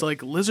 Cedric's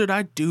like, Lizard,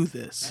 I do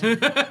this.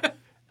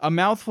 A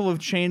mouthful of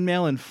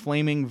chainmail and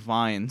flaming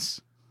vines.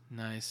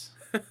 Nice.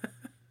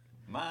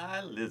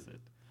 My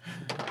lizard.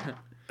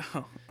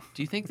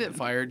 Do you think that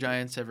fire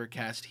giants ever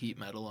cast heat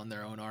metal on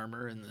their own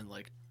armor and then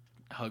like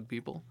hug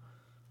people?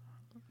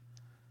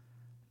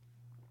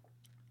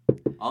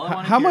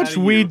 How much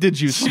weed did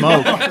you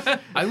smoke?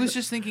 I was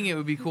just thinking it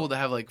would be cool to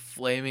have like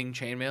flaming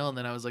chainmail, and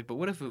then I was like, but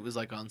what if it was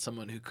like on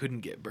someone who couldn't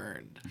get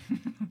burned?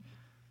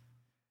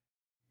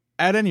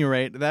 At any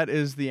rate, that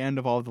is the end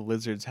of all the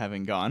lizards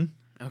having gone.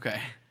 Okay.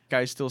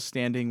 Guy's still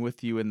standing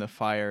with you in the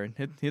fire.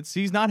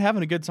 He's not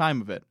having a good time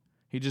of it.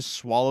 He just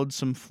swallowed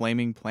some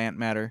flaming plant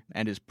matter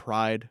and his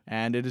pride,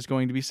 and it is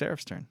going to be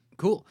Seraph's turn.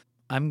 Cool.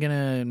 I'm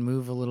gonna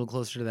move a little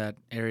closer to that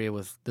area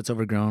that's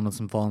overgrown with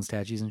some fallen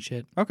statues and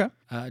shit. Okay.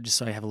 Just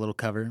so I have a little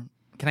cover.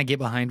 Can I get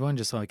behind one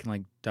just so I can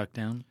like duck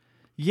down?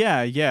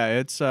 Yeah.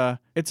 It's a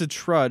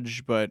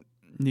trudge, but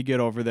you get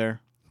over there.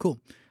 Cool.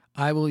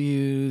 I will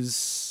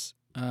use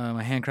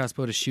my hand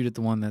crossbow to shoot at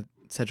the one that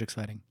Cedric's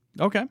fighting.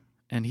 Okay.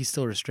 And he's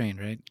still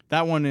restrained, right?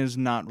 That one is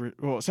not.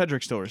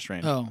 Cedric's still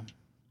restrained. Oh,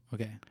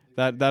 okay.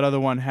 That other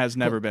one has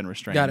never been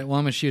restrained. Got it. Well,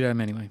 I'm gonna shoot at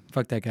him anyway.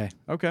 Fuck that guy.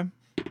 Okay.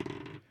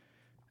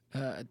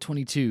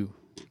 22.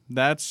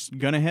 That's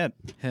gonna hit.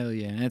 Hell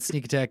yeah. And it's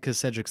sneak attack because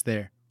Cedric's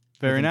there.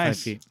 Very within 5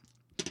 nice. feet.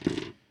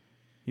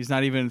 He's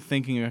not even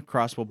thinking a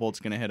crossbow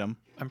bolt's gonna hit him.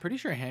 I'm pretty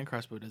sure a hand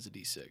crossbow does a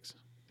d6.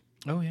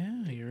 Oh,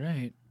 yeah. You're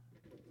right.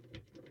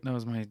 That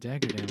was my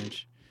dagger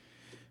damage.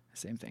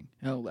 Same thing.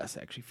 Oh, less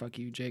actually. Fuck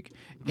you, Jake.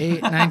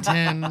 8, 9,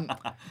 10,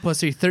 plus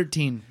 3,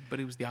 13. But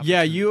it was the Yeah,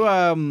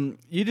 opportunity.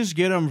 you just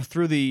get him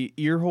through the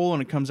ear hole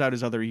and it comes out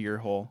his other ear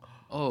hole.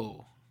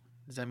 Oh.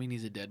 Does that mean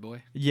he's a dead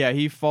boy? Yeah,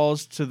 he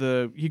crumples to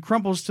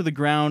the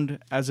ground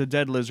as a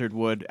dead lizard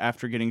would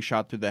after getting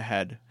shot through the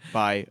head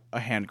by a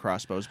hand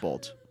crossbow's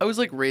bolt. I was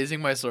like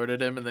raising my sword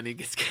at him, and then he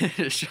gets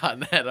shot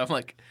in the head. I'm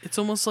like, It's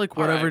almost like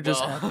all whatever right,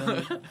 just well.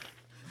 happened.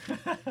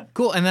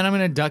 Cool. And then I'm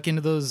going to duck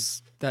into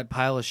that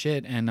pile of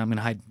shit and I'm going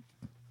to hide.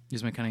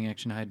 Use my cunning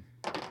action to hide.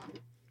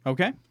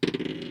 Okay.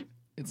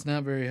 It's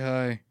not very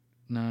high.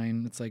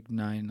 9. It's like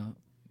 9.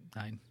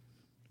 9.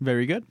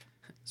 Very good.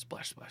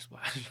 Splash, splash,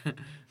 splash.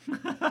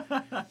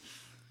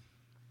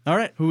 All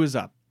right, who is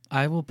up?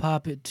 I will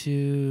pop it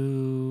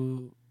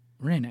to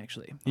Rin,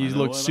 actually. He know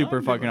looks what super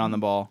I'm fucking doing. on the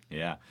ball.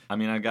 Yeah. I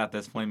mean, I got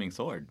this flaming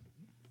sword.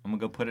 I'm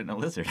gonna go put it in a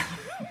lizard.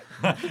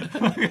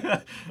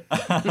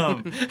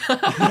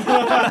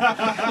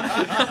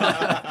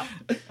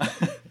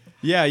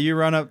 Yeah, you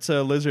run up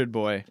to Lizard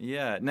Boy.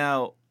 Yeah.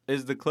 Now,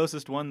 is the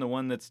closest one the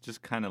one that's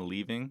just kind of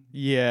leaving?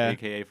 Yeah.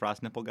 AKA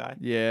Frost Nipple guy?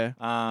 Yeah.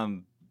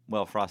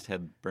 Well,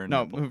 Frosthead Burn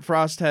No, Nipple.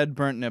 Frosthead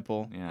burnt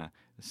nipple. Yeah.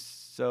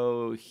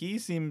 So he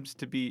seems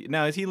to be...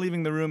 Now, is he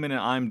leaving the room in an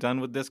I'm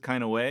done with this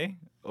kind of way?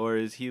 Or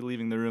is he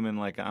leaving the room in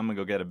like, I'm going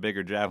to go get a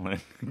bigger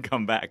javelin and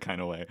come back kind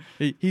of way?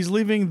 He's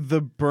leaving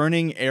the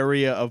burning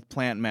area of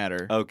plant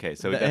matter. Okay,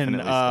 so and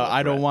definitely still a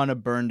I don't threat. want to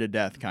burn to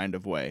death kind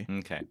of way.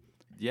 Okay.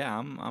 Yeah,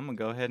 I'm going to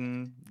go ahead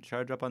and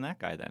charge up on that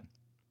guy then.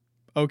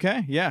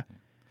 Okay, yeah.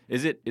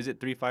 Is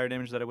it 3 fire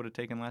damage that I would have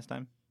taken last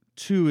time?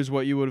 2 is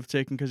what you would have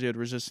taken because you had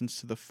resistance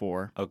to the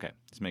 4. Okay,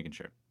 just making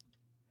sure.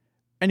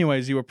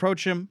 Anyways, you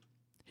approach him.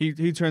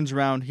 He turns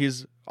around.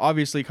 He's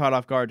obviously caught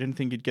off guard. Didn't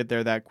think you'd get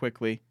there that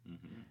quickly.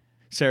 Mm-hmm.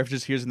 Seraph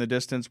just hears in the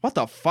distance, "What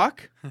the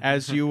fuck?"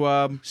 as you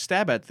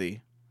stab at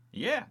thee.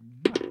 Yeah.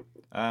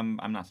 I'm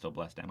not still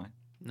blessed, am I?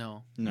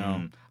 No.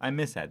 No. I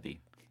miss at thee.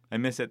 I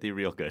miss at thee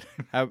real good.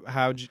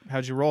 How'd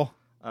you roll?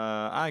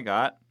 I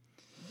got...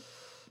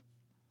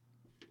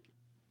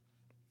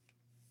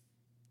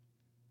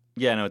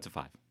 Yeah, no, it's a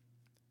 5.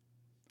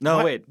 No,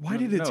 Why- wait. Why No,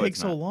 did it no, take it's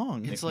so not.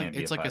 long? It's can't like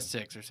be it's a like a 5.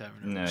 6 or 7.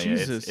 No,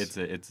 Jesus.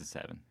 yeah, it's a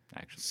 7,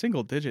 actually.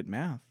 Single digit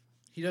math.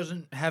 He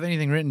doesn't have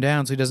anything written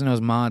down, so he doesn't know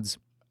his mods.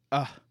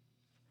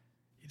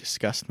 He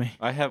disgust me.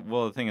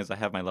 The thing is, I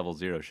have my level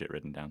 0 shit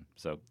written down.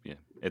 So, yeah,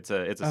 it's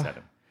a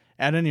 7.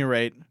 At any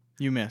rate,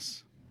 you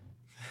miss.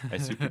 I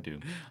super do.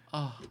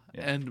 Oh,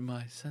 Yeah. and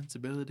my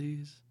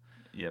sensibilities.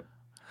 Yep.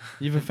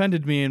 You've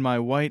offended me in my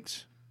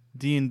white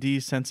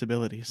D&D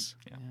sensibilities.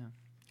 Yeah.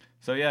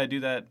 So, yeah, I do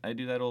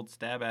that old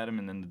stab at him,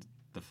 and then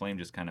the flame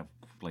just kind of,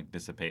 like,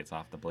 dissipates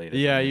off the blade.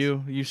 Yeah,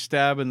 you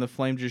stab and the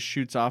flame just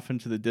shoots off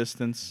into the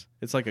distance.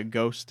 It's like a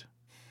ghost.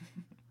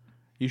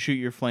 You shoot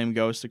your flame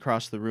ghost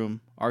across the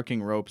room,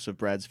 arcing ropes of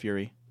Brad's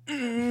fury.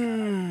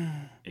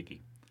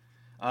 Icky.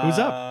 Who's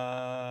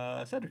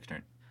up? Cedric's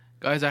turn.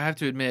 Guys, I have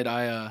to admit,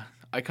 I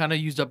kind of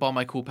used up all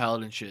my cool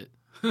paladin shit.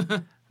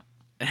 And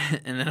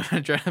then I'm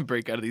going to try to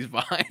break out of these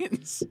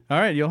vines. All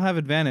right, you'll have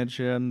advantage,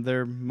 and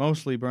they're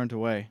mostly burnt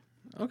away.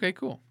 Okay,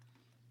 cool.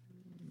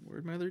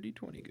 Where'd my other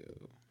D20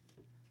 go?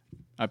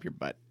 Up your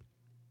butt.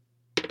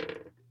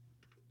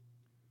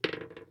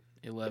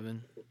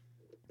 11.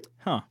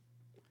 Huh.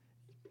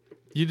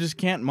 You just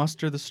can't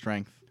muster the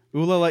strength.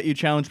 Ula let you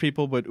challenge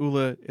people, but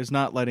Ula is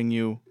not letting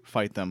you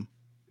fight them.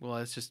 Well,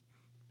 that's just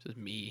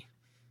me.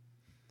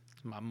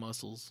 It's my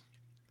muscles.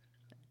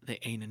 They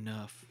ain't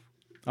enough.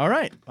 All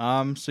right.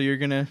 So you're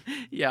gonna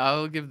Yeah,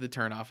 I'll give the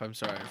turn off. I'm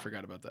sorry, I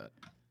forgot about that.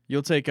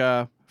 you'll take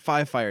 5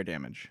 fire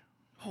damage.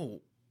 Oh,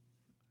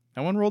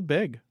 That one rolled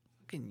big.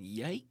 fucking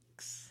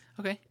yikes.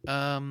 Okay.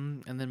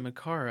 And then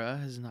Makara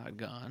has not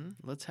gone.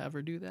 Let's have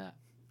her do that.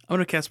 I'm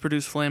gonna cast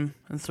Produce Flame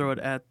and throw it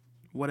at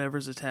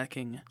whatever's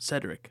attacking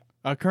Cedric.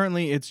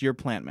 Currently, it's your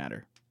plant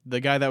matter. The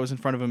guy that was in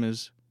front of him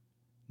is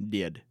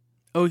dead.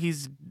 Oh,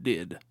 he's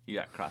dead. You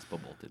got crossbow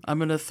bolted. I'm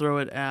gonna throw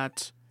it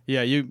at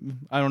Yeah,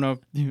 I don't know.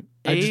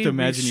 I just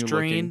imagine you looking.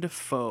 restrained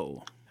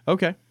foe.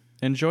 Okay.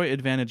 Enjoy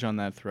advantage on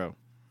that throw.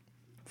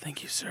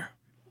 Thank you, sir.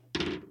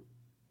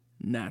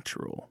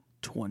 Natural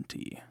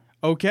 20.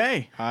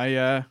 Okay.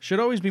 I should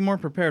always be more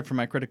prepared for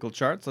my critical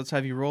charts. Let's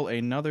have you roll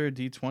another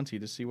d20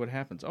 to see what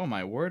happens. Oh,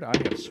 my word. I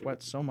have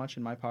sweat so much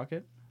in my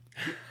pocket.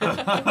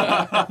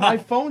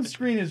 My phone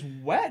screen is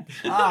wet.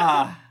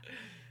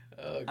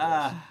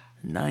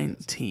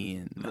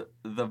 19.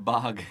 The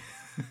bog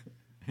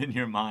in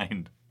your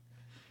mind.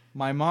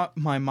 My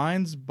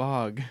mind's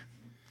bog.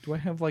 Do I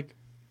have like...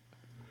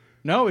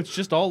 No, it's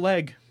just all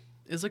leg.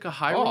 Is like a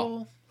high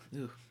roll?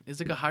 Ew. Is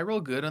like a high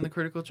roll good on the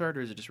critical chart,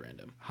 or is it just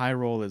random? High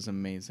roll is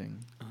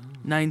amazing.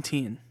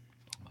 19.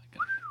 Oh my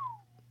god.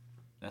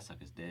 That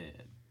sucker's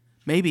dead.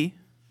 Maybe.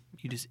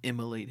 You just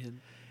immolate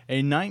him.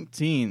 A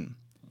 19.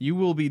 You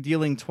will be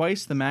dealing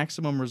twice the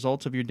maximum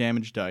result of your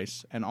damage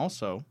dice. And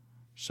also,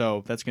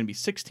 so that's going to be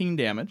 16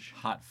 damage.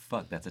 Hot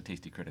fuck, that's a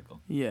tasty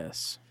critical.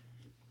 Yes.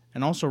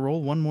 And also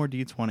roll one more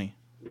d20.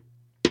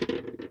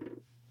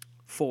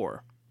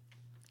 4.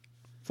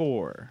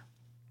 4.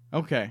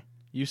 Okay.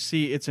 You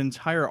see its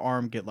entire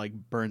arm get like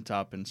burnt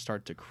up and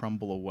start to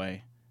crumble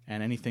away.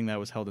 And anything that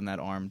was held in that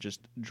arm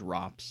just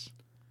drops.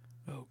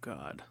 Oh,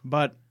 God.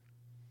 But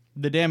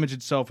the damage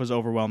itself was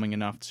overwhelming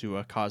enough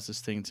to cause this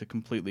thing to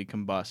completely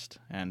combust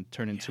and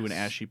turn into an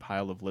ashy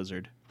pile of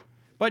lizard.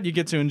 But you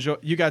got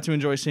to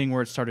enjoy seeing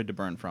where it started to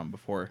burn from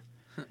before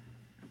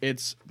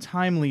its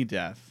timely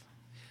death.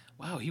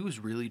 Wow, he was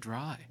really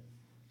dry.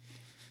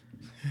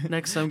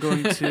 Next, I'm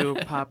going to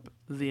pop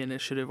the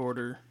initiative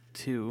order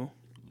to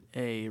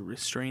a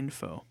restrained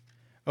foe.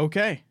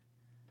 Okay.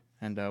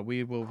 And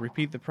we will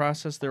repeat the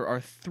process. There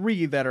are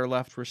 3 that are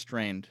left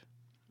restrained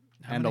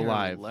How and many are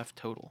alive. left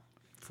total?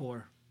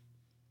 4.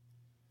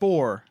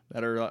 4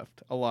 that are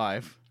left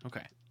alive.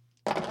 Okay.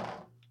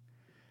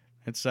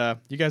 It's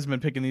you guys have been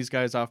picking these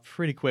guys off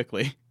pretty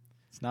quickly.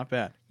 It's not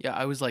bad. Yeah,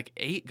 I was like,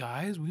 8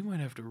 guys? We might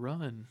have to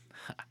run.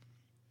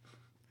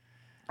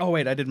 Oh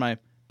wait, I did my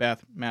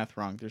math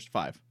wrong. There's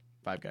 5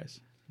 guys.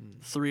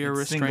 3 are It's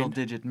restrained.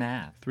 single-digit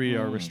math. 3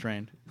 are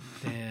restrained.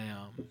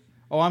 Damn.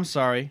 Oh, I'm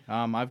sorry.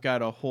 I've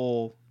got a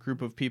whole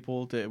group of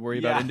people to worry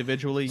about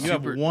individually. You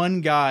Super- have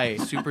one guy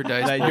Super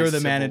Dice that Boy you're the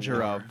Civil manager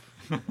War.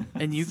 of.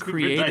 And you Super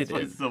created Dice Boy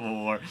it. Civil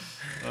War.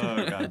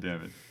 Oh, god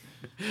damn it.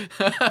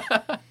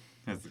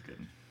 That's a good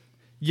one.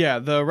 Yeah,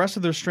 the rest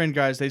of the restrained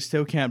guys, they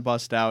still can't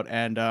bust out,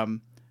 and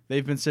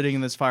they've been sitting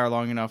in this fire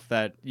long enough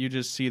that you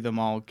just see them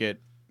all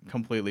get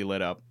completely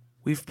lit up.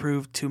 We've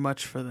proved too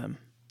much for them.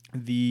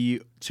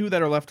 The 2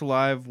 that are left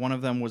alive, one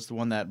of them was the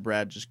one that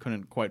Brad just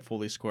couldn't quite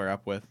fully square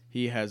up with.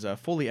 He has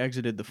fully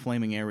exited the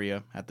flaming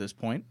area at this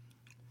point.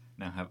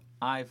 Now, have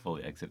I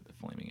fully exited the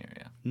flaming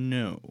area?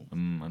 No,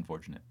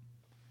 Unfortunate.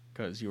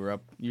 because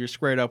you're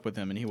squared up with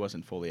him and he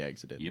wasn't fully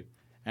exited. Yep.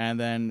 And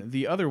then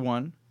the other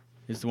one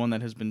is the one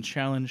that has been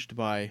challenged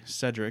by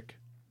Cedric,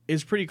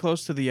 is pretty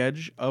close to the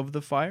edge of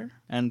the fire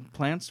and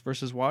plants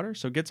versus water,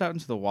 so gets out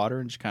into the water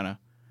and just kind of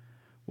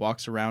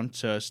walks around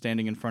to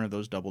standing in front of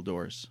those double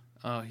doors.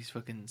 Oh, he's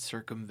fucking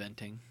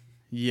circumventing.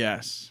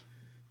 Yes.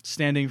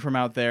 Standing from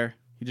out there,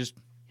 he just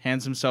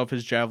hands himself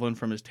his javelin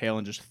from his tail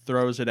and just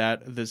throws it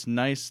at this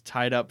nice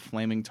tied-up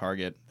flaming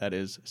target that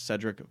is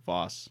Cedric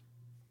Voss.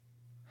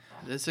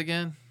 This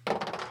again? I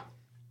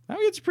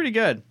mean, it's pretty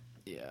good.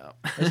 Yeah.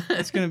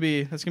 That's gonna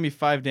be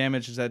 5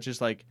 damage. Is that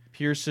just like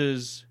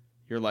pierces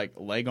your like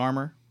leg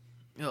armor?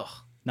 Ugh.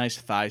 Nice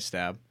thigh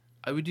stab.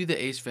 I would do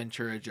the Ace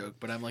Ventura joke,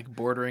 but I'm like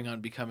bordering on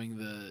becoming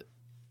the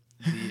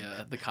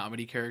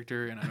comedy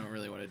character, and I don't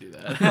really want to do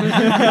that.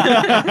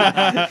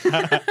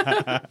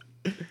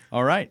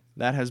 All right,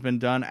 that has been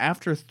done.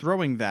 After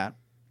throwing that,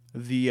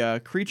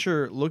 the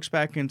creature looks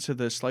back into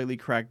the slightly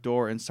cracked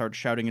door and starts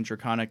shouting in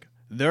Draconic,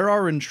 "There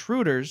are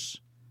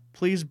intruders.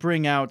 Please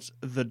bring out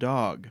the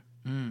dog."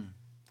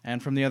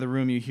 And from the other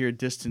room, you hear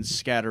distant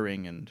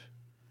scattering and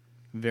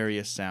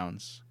various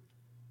sounds.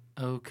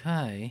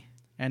 Okay.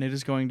 And it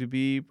is going to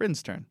be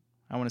Bryn's turn.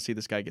 I want to see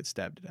this guy get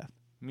stabbed to death.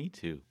 Me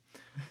too.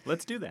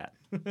 Let's do that.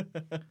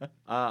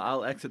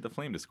 I'll exit the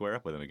flame to square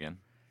up with him again.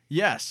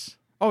 Yes.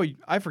 Oh,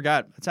 I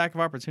forgot. Attack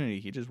of opportunity.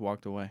 He just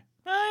walked away.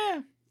 Oh,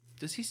 yeah.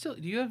 Does he still?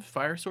 Do you have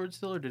Fire Sword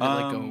still, or did it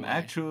like go away?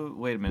 Actually,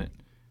 wait a minute.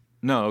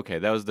 No, okay.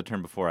 That was the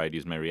turn before I'd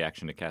used my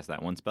reaction to cast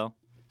that one spell.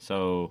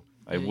 So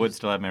I would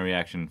still have my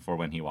reaction for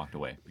when he walked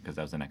away, because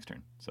that was the next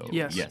turn. So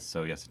Yes.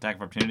 So attack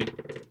of opportunity.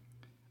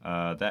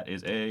 That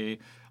is a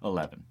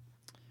 11.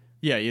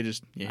 Yeah, you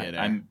hit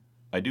air.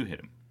 I do hit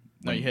him.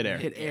 No, you hit air.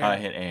 Hit air. I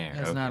hit air.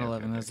 That's Okay, not okay,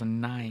 11. okay. That's a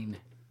 9.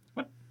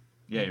 What?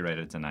 Yeah, you're right.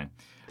 It's a 9.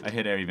 I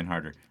hit air even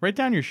harder. Write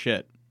down your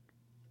shit.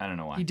 I don't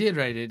know why. He did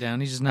write it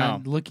down. He's just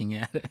not looking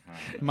at it.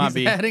 Might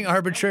be. He's adding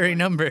arbitrary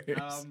numbers.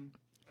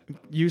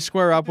 You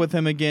square up with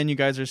him again. You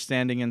guys are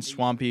standing in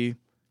swampy,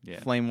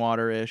 Yeah. flame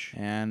water-ish.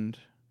 And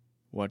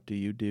what do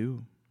you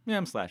do? Yeah,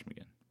 I'm slashing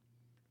again.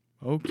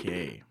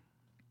 Okay.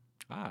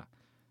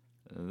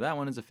 That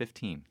one is a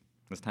 15.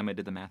 This time I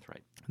did the math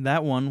right.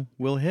 That one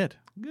will hit.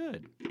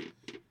 Good.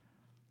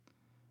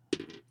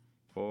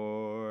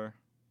 For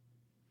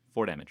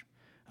 4 damage.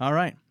 All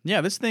right. Yeah,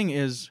 this thing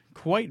is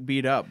quite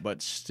beat up,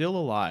 but still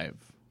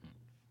alive.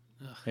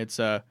 It's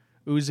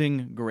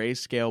oozing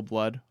grayscale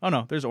blood. Oh,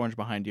 no, there's orange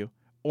behind you.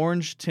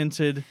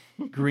 Orange-tinted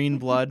green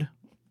blood.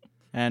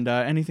 And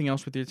anything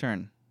else with your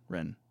turn,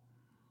 Ren?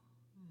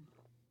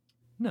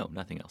 No,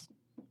 nothing else.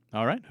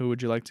 All right. Who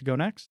would you like to go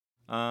next?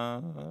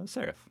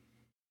 Seraph.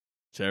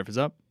 Seraph is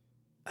up.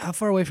 How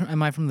far away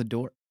am I from the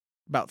door?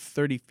 About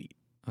 30 feet.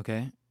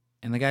 Okay.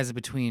 And the guy's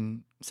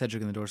between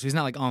Cedric and the door. So he's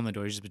not like on the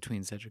door. He's just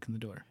between Cedric and the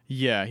door.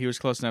 Yeah, he was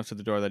close enough to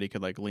the door that he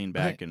could like lean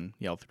back and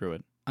yell through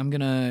it. I'm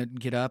going to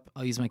get up.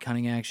 I'll use my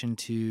cunning action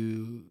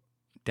to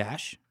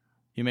dash.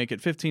 You make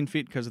it 15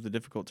 feet because of the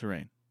difficult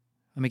terrain.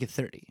 I'll make it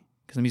 30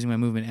 because I'm using my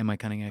movement and my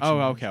cunning action.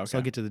 Oh, okay. So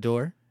I'll get to the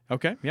door.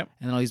 Okay, yep.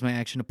 And then I'll use my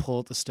action to pull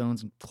out the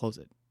stones and close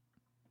it.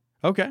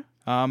 Okay.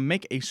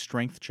 Make a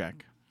strength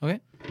check. Okay.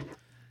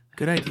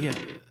 Good idea.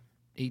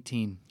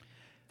 18.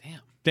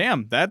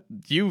 Damn, that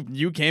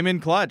you came in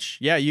clutch.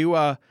 Yeah, you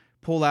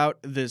pull out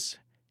this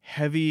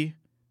heavy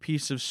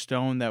piece of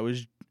stone that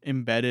was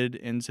embedded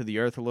into the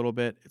earth a little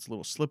bit. It's a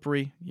little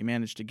slippery. You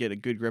manage to get a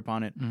good grip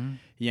on it. Mm-hmm.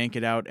 Yank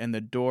it out, and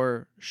the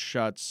door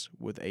shuts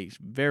with a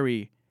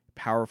very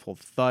powerful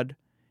thud,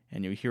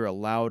 and you hear a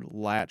loud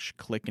latch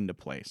click into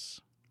place.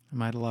 I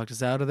might have locked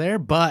us out of there,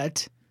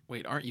 but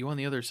Wait, aren't you on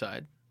the other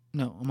side?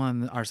 no, I'm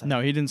on our side.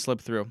 No, he didn't slip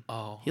through.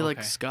 Oh, He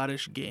like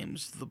Scottish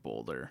games the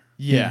boulder.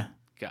 Yeah.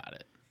 got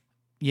it.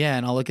 Yeah,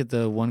 and I'll look at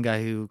the one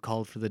guy who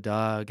called for the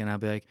dog, and I'll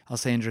be like, I'll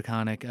say in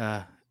Draconic,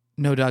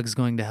 no dog is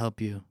going to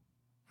help you.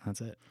 That's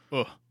it.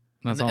 Ugh.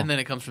 That's all. And then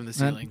it comes from the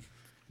ceiling.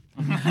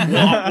 wah,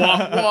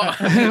 wah,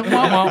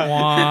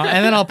 wah.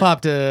 And then I'll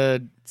pop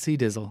to Sea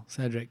Dizzle,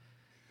 Cedric.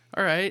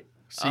 All right.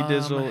 Sea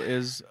Dizzle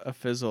is a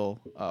fizzle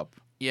up.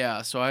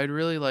 Yeah, so I'd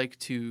really like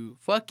to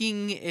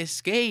fucking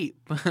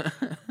escape.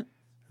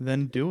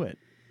 Then do it.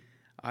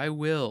 I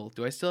will.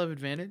 Do I still have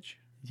advantage?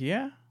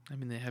 Yeah. I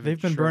mean, They've been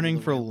shoveled burning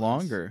away for less.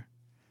 longer.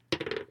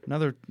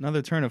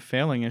 Another turn of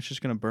failing, it's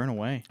just going to burn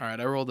away. All right,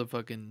 I rolled a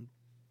fucking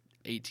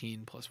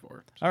 18 plus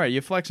 4. All right, you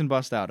flex and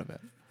bust out of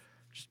it.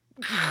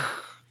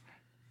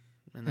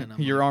 And then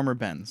I'm Your like, armor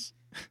bends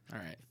all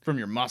right. from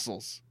your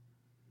muscles.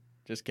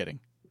 Just kidding.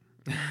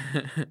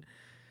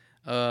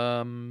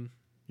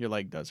 Your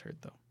leg does hurt,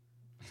 though.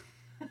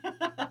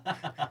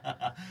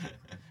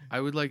 I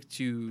would like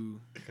to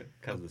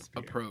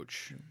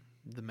approach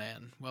the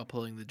man while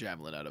pulling the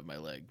javelin out of my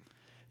leg.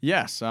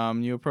 Yes,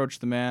 you approach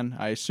the man.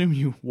 I assume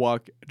you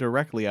walk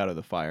directly out of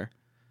the fire.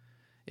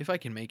 If I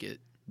can make it.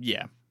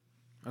 Yeah.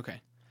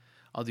 Okay.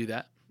 I'll do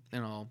that.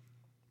 And I'll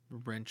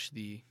wrench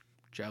the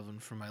javelin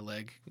from my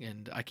leg.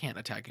 And I can't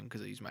attack him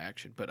because I use my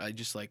action. But I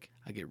just I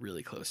get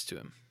really close to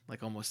him.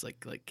 Like almost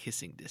like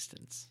kissing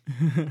distance.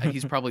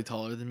 He's probably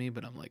taller than me,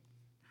 but I'm like.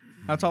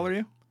 How tall are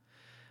you?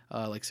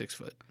 Like 6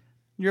 foot.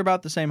 You're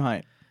about the same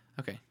height.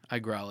 Okay. I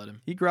growl at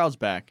him. He growls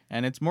back,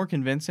 and it's more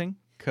convincing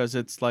because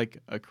it's like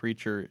a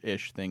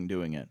creature-ish thing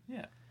doing it.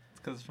 Yeah, it's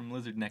because it's from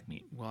lizard neck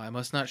meat. Well, I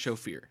must not show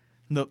fear.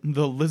 The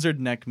lizard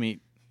neck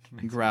meat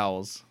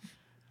growls.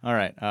 All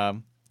right.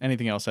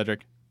 Anything else,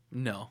 Cedric?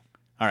 No.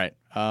 All right.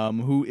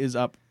 Who is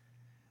up?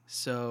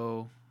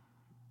 So.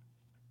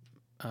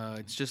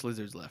 It's just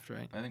lizards left,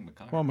 right? I think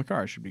Makar. Well,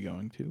 Makar should be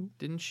going too.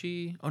 Didn't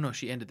she? Oh, no,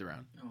 she ended the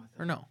round.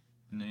 Or no?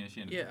 No, yeah,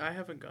 she ended. Yeah, I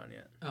haven't gone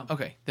yet.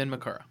 Okay, then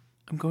Makara.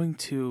 I'm going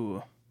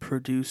to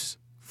produce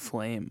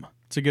flame.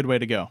 It's a good way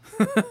to go.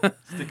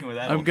 Sticking with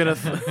that. I'm gonna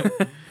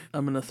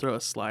I'm going to throw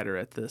a slider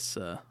at this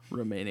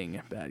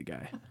remaining bad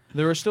guy.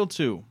 There are still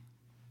 2.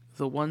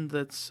 The one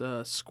that's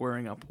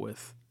squaring up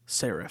with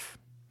Seraph,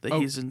 that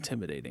he's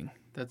intimidating.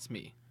 That's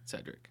me,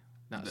 Cedric.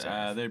 Not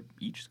Seraph. They're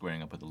each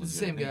squaring up with the lizard.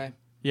 Same guy.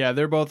 Yeah,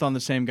 they're both on the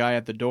same guy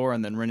at the door,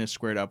 and then Rin is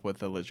squared up with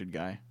the lizard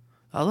guy.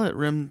 I'll let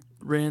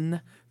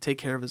Rin take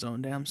care of his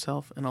own damn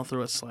self, and I'll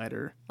throw a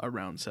slider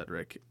around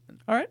Cedric and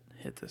All right.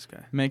 hit this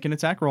guy. Make an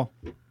attack roll.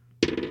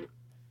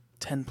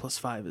 10 plus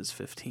 5 is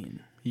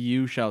 15.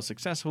 You shall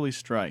successfully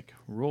strike.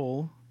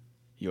 Roll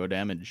your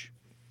damage.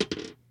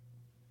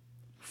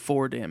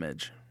 4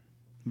 damage.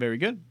 Very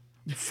good.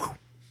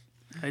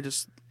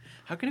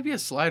 How can it be a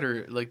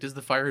slider? Like, does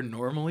the fire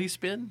normally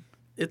spin?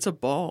 It's a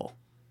ball.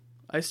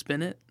 I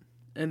spin it,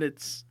 and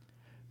it's...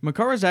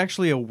 Makara's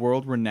actually a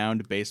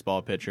world-renowned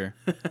baseball pitcher.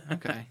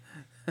 Okay.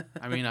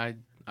 I mean, I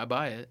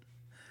buy it.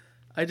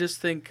 I just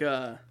think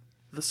the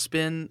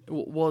spin...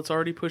 Well, it's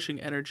already pushing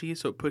energy,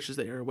 so it pushes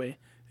the air away.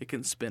 It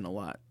can spin a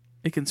lot.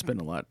 It can spin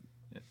a lot.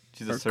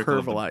 She's Or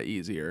curve a lot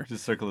easier. She's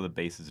a circle of the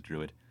bases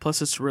druid.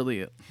 Plus, it's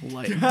really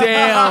light.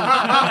 Damn!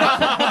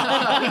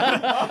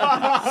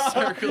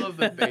 Circle of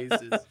the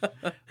bases.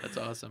 That's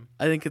awesome.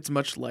 I think it's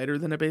much lighter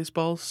than a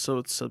baseball, so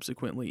it's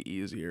subsequently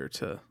easier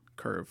to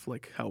curve,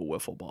 like how a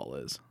wiffle ball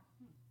is.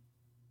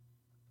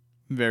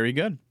 Very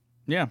good.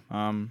 Yeah.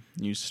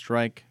 You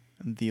strike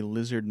the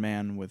lizard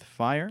man with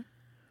fire,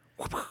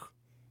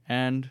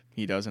 and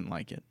he doesn't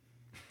like it.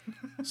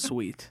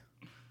 Sweet.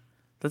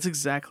 That's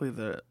exactly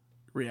the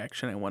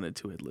reaction I wanted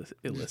to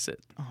elicit.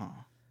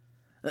 Oh.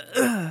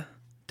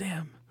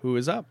 Damn. Who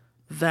is up?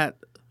 That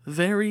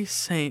very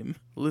same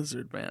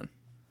lizard man.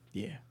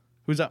 Yeah.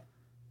 Who's up?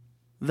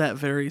 That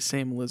very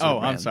same lizard man. Oh,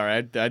 I'm sorry.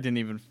 I didn't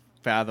even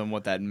fathom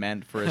what that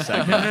meant for a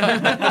second.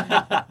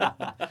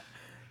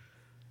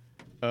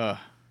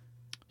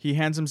 He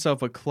hands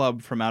himself a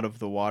club from out of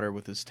the water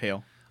with his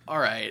tail. All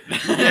right.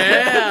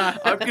 Yeah.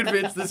 I'm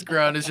convinced this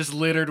ground is just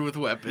littered with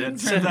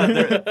weapons. Turns out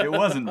it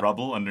wasn't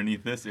rubble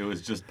underneath this. It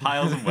was just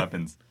piles of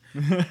weapons.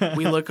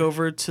 We look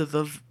over to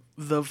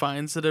the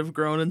vines that have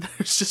grown, and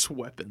there's just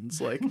weapons.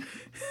 Like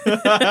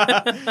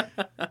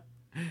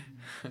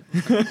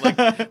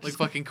like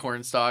fucking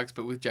corn stalks,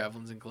 but with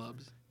javelins and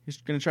clubs. He's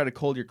going to try to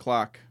cold your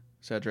clock,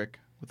 Cedric,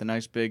 with a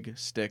nice big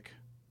stick.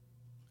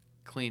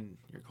 Clean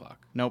your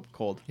clock. Nope,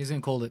 cold. He's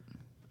gonna cold it.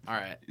 All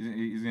right.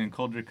 He's going to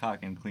cold your cock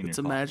and clean it's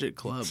your a clock. magic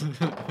club.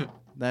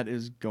 That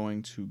is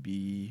going to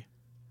be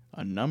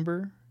a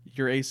number.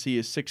 Your AC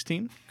is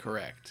 16.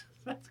 Correct.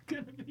 That's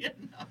going to be a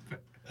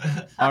number.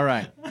 All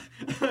right.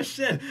 Oh,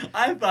 shit.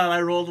 I thought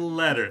I rolled a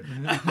letter.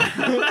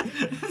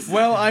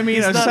 Well, I mean,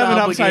 He's a not 7 upside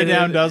obligated.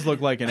 down does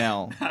look like an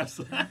L.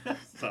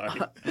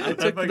 Sorry. I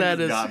took that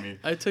as got me.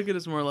 I took it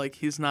as more like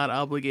he's not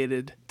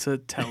obligated to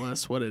tell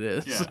us what it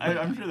is. Yeah,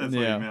 I'm sure that's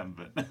what Yeah. he meant,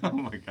 but oh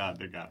my god,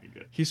 they got me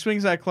good. He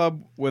swings that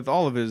club with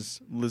all of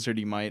his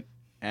lizardy might,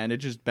 and it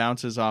just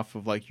bounces off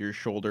of, like, your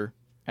shoulder.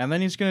 And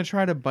then he's going to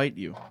try to bite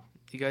you.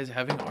 You guys,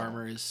 having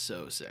armor is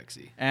so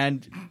sexy.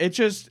 And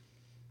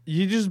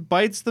he just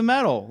bites the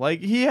metal. Like,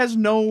 he has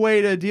no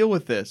way to deal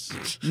with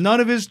this. None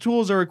of his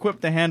tools are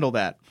equipped to handle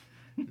that.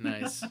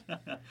 Nice.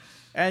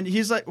 And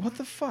he's like, what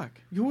the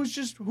fuck?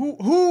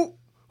 Who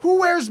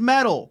wears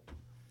metal?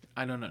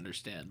 I don't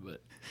understand,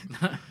 but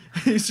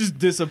He's just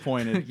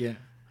disappointed. Yeah.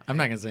 I'm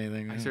not gonna say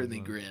anything. I certainly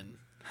grin.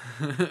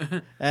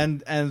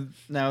 And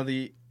now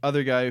the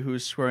other guy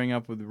who's squaring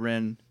up with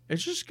Rin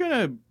is just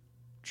gonna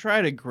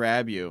try to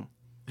grab you.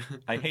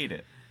 I hate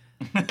it.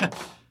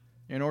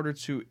 In order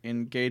to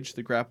engage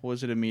the grapple,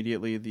 is it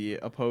immediately the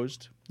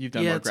opposed? You've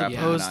done Yeah, more it's grappling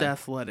opposed than I.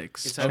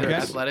 athletics. It's either Okay.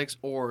 athletics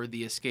or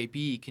the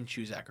escapee can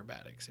choose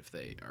acrobatics if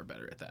they are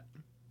better at that.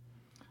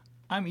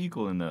 I'm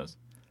equal in those.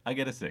 I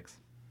get a 6.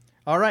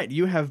 All right,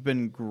 you have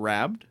been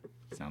grabbed,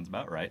 Sounds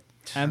about right.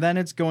 and then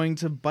it's going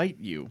to bite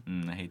you.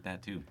 I hate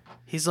that too.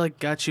 He's like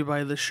got you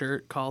by the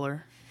shirt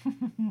collar.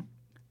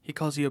 He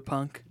calls you a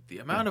punk. The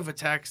amount of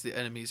attacks the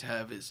enemies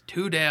have is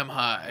too damn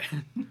high.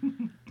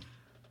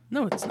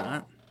 No, it's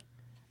not.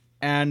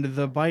 And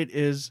the bite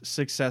is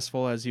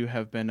successful as you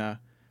have been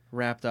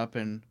wrapped up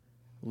in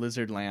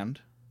lizard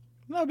land.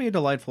 That'll be a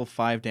delightful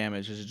 5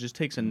 damage as it just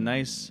takes a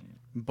nice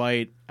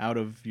bite out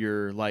of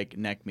your, like,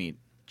 neck meat.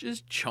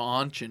 Just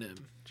chaunching him.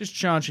 Just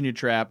chaunching your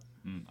trap.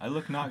 I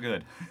look not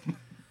good.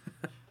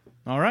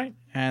 All right,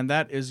 and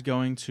that is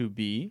going to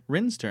be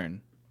Rin's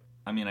turn.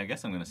 I mean, I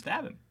guess I'm going to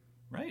stab him,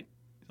 right?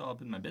 It's all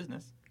up in my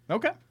business.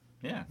 Okay.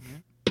 Yeah.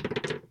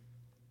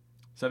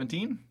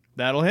 17?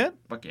 That'll hit.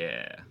 Fuck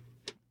yeah.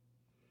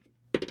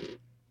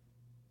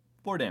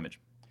 4 damage.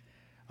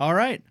 All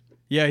right.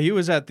 Yeah, he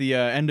was at the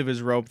end of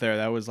his rope there.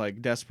 That was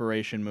like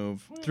desperation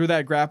move. Through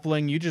that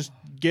grappling, you just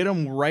get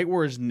him right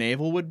where his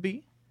navel would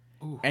be,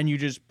 and you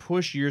just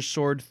push your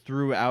sword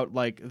throughout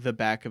like the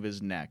back of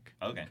his neck.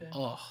 Okay.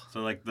 Oh, So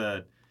like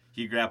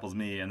he grapples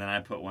me, and then I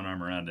put one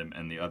arm around him,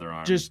 and the other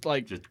arm Just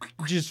like just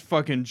just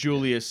fucking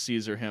Julius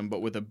Caesar him,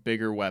 but with a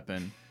bigger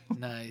weapon.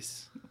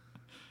 nice.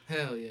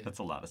 Hell yeah. That's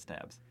a lot of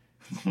stabs.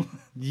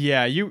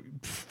 Yeah, you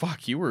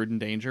were in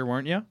danger,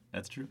 weren't you?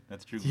 That's true.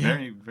 That's true. Yeah.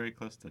 Very, very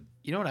close to.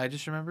 You know what I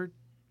just remembered?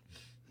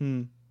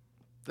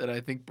 that I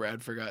think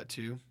Brad forgot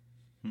too.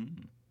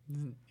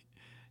 Hmm.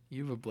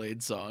 You have a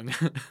Blade song.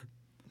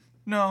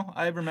 No,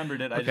 I remembered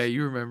it.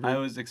 You remember. I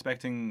was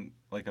expecting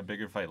like a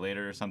bigger fight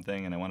later or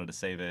something, and I wanted to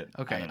save it.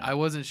 Okay, I I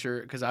wasn't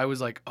sure because I was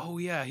like, oh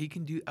yeah, he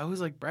can do. I was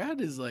like, Brad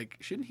is like,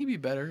 shouldn't he be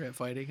better at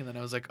fighting? And then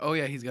I was like, oh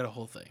yeah, he's got a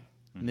whole thing.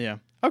 Yeah.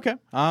 Okay.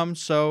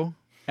 So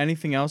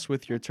anything else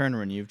with your turn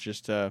when you've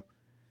just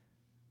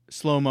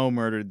slow-mo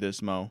murdered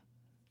this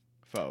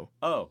foe?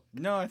 Oh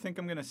no, I think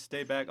I'm gonna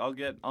stay back. I'll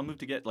move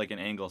to get like an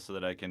angle so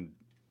that I can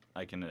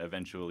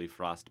eventually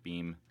frost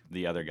beam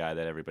the other guy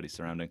that everybody's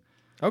surrounding.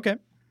 Okay.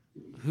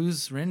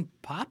 Who's Rin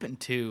popping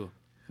to?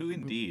 Who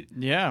indeed?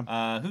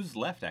 Yeah. Who's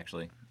left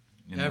actually?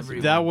 in this Everyone.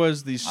 group? That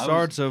was the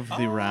start of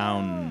the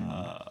round.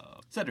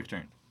 Cedric's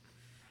turn.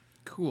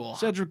 Cool.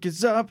 Cedric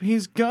is up.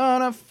 He's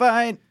gonna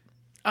fight.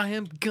 I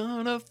am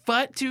gonna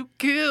fight to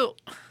kill.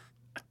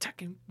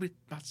 Attacking with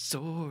my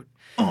sword.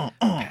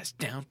 Passed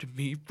down to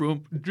me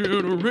from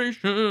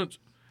generations.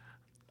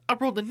 I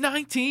rolled a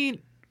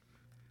 19.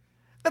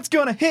 That's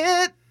gonna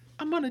hit.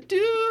 I'm gonna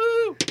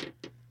do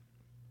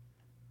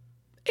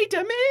 8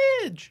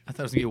 damage. I thought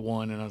it was gonna be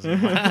 1, and I was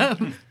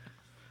like,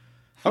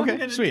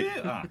 Okay, sweet.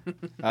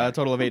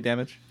 Total of 8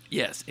 damage.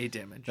 Yes, 8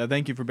 damage.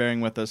 Thank you for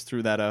bearing with us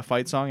through that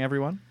fight song,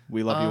 everyone.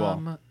 We love you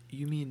all.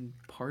 You mean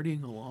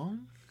partying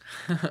along?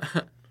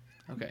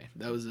 Okay,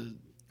 that was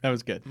That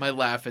was good. my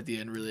laugh at the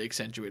end really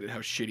accentuated how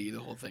shitty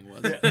the whole thing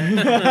was.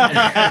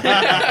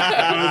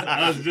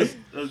 I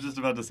was just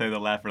about to say the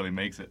laugh really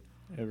makes it.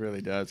 It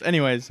really does.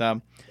 Anyways,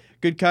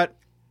 good cut.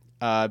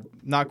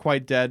 Not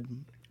quite dead.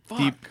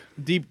 Fuck.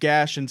 Deep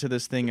gash into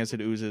this thing as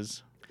it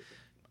oozes.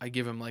 I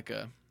give him like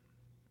a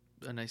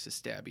nice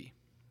stabby.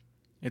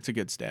 It's a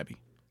good stabby.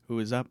 Who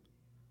is up?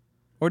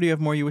 Or do you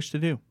have more you wish to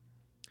do?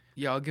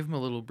 Yeah, I'll give him a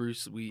little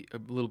Bruce Lee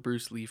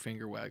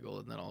finger waggle,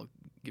 and then I'll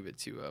give it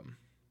to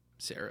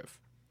Seraph.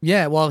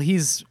 yeah, while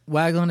he's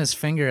waggling his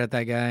finger at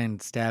that guy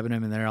and stabbing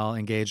him, and they're all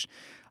engaged,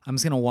 I'm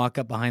just gonna walk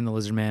up behind the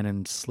lizard man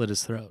and slit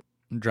his throat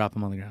and drop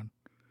him on the ground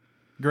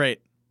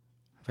Great.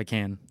 if I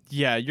can.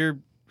 Yeah,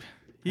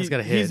 He's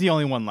got a hit. He's the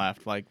only one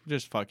left. Like,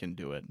 just fucking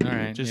do it. All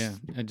right, Just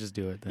I just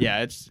do it. Then.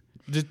 yeah. It's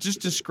just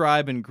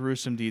describe in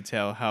gruesome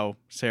detail how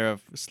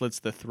Seraph slits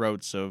the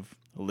throats of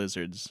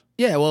lizards.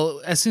 Yeah,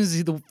 well, as soon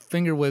as the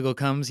finger wiggle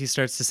comes, he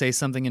starts to say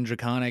something in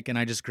Draconic, and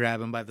I just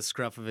grab him by the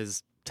scruff of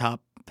his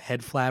top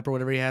head flap or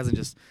whatever he has and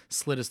just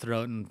slit his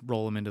throat and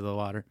roll him into the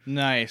water.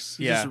 Nice.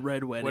 Yeah. Just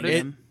red wedding What is-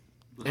 him.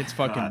 It's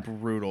fucking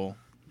brutal.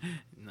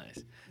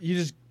 Nice. You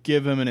just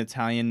give him an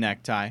Italian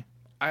necktie.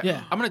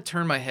 Yeah. I'm gonna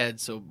turn my head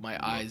so my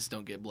eyes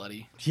don't get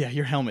bloody. Yeah,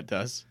 your helmet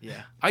does.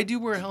 Yeah, I do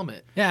wear a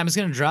helmet. Yeah, I'm just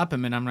going to drop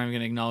him, and I'm not even going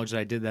to acknowledge that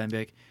I did that and be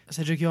like,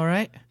 Cedric, you all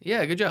right?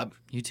 Yeah, good job.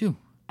 You too.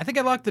 I think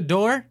I locked the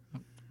door.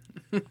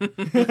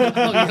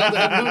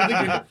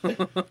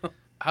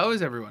 How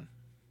is everyone?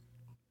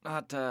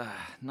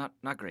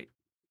 Not great.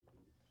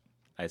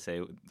 I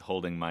say,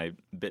 holding my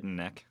bitten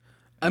neck.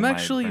 I'm and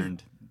actually- my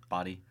burned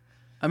body.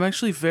 I'm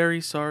actually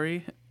very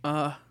sorry.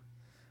 I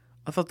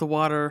thought the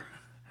water,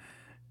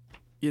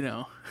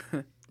 No,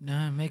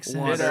 it makes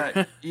sense.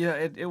 Water.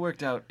 It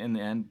worked out in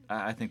the end.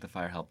 I think the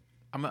fire helped.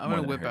 I'm More gonna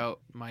than whip hurt. out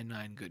my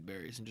 9 good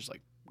berries and just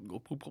like go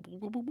poop, poop, poop,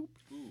 poop, poop,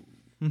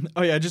 poop.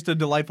 Oh yeah, just a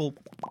delightful.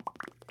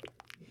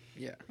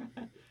 Yeah.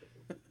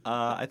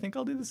 I think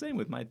I'll do the same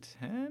with my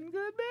 10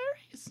 good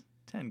berries.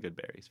 10 good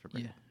berries for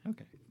Brandon. Yeah.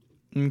 Okay.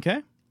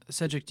 Okay.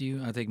 Cedric,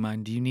 I'll take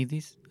mine. Do you need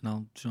these? And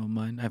I'll show him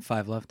mine. I have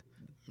 5 left.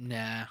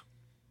 Nah.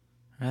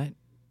 All right.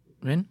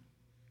 Rin?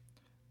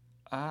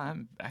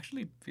 I'm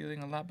actually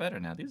feeling a lot better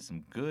now. These are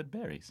some good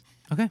berries.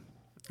 Okay.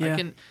 Yeah. I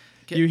can.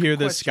 You hear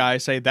this guy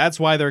say, "That's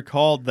why they're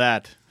called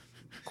that."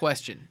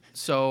 Question.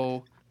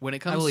 So when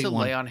it I will comes eat to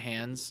one. lay on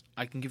hands,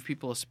 I can give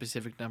people a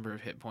specific number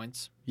of hit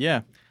points.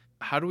 Yeah.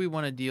 How do we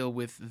want to deal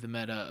with the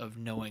meta of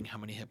knowing how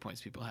many hit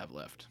points people have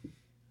left?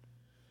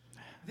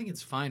 I think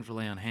it's fine for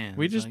lay on hands.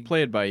 We just like-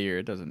 play it by ear.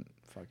 It doesn't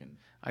fucking.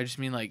 I just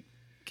mean like,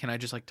 can I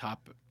just like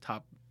top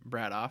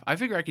Brad off? I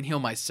figure I can heal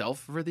myself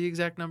for the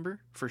exact number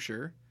for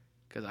sure,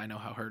 because I know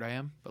how hurt I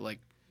am. But like,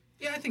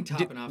 Yeah, I think do-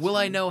 topping off. will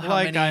I know how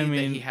Like, many I that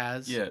mean- he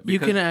has? Yeah. You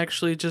because- can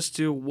actually just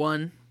do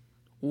one.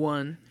 Well,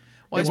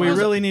 I If we suppose-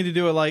 really need to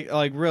do it like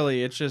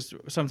really, it's just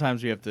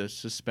sometimes we have to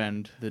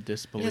suspend the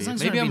disbelief. as long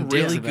as Maybe not I'm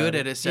being really dicks good about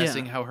at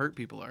assessing how hurt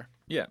people are.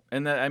 Yeah,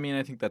 and that, I mean,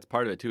 I think that's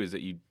part of it too, is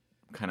that you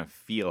kind of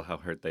feel how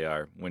hurt they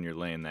are when you're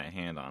laying that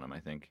hand on them. I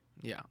think.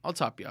 Yeah, I'll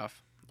top you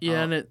off.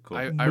 Yeah, and it. Cool.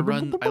 I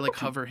like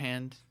hover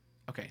hand.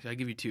 Okay, so I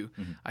give you 2.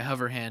 Mhm. I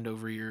hover hand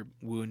over your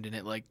wound, and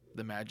it like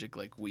the magic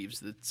like weaves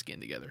the skin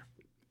together.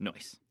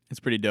 Nice. It's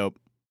pretty dope.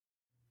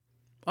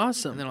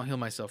 Awesome. And then I'll heal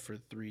myself for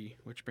 3,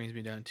 which brings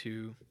me down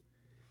to.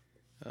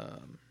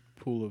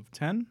 Pool of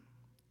 10.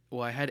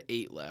 Well, I had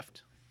 8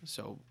 left,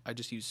 so I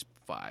just used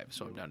 5,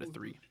 so I'm down to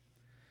 3.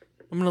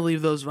 I'm gonna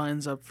leave those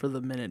vines up for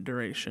the minute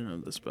duration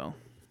of the spell.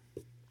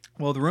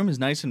 Well, the room is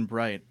nice and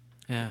bright.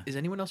 Yeah, Is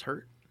anyone else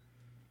hurt?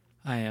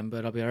 I am,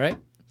 but I'll be all right.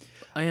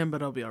 I am,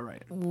 but I'll be all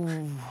right.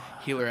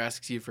 Healer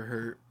asks you for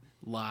hurt.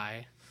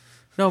 Lie.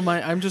 No,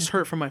 I'm just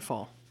hurt from my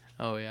fall.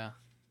 Oh yeah.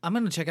 I'm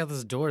gonna check out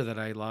this door that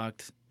I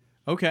locked.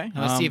 Okay. I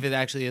want to see if it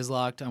actually is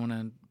locked. I want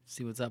to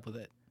see what's up with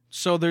it.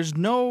 So there's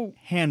no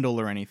handle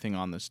or anything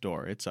on this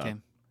door. It's a Okay.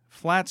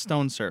 flat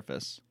stone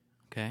surface.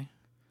 Okay.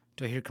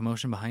 Do I hear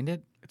commotion behind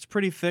it? It's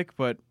pretty thick,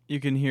 but you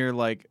can hear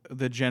like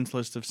the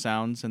gentlest of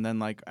sounds, and then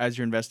like as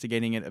you're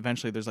investigating it,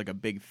 eventually there's like a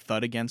big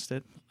thud against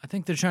it. I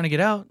think they're trying to get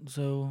out,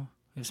 so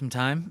we have some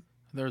time.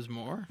 There's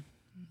more?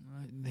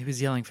 He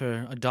was yelling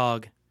for a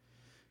dog,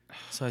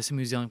 so I assume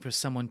he was yelling for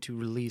someone to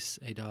release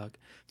a dog.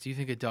 Do you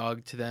think a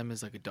dog to them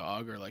is like a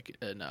dog or like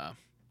an,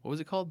 what was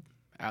it called?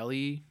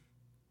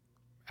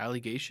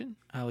 Allegation?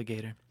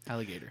 Alligator.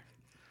 Alligator.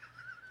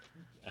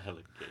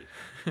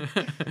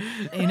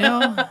 You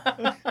know,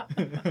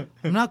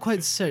 I'm not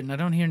quite certain. I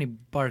don't hear any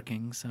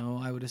barking, so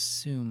I would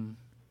assume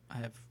I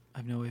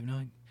have no way of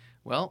knowing.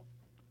 Well,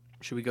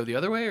 should we go the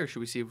other way or should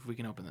we see if we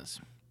can open this?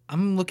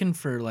 I'm looking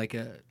for like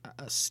a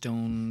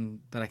stone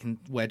that I can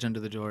wedge under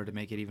the door to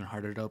make it even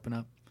harder to open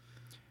up.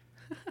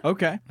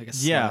 Okay. Like a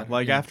yeah, slot,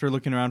 like yeah. after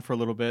looking around for a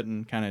little bit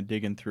and kind of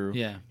digging through.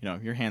 Yeah. You know,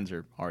 your hands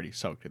are already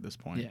soaked at this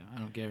point. Yeah, I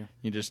don't care.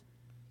 You just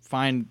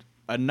find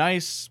a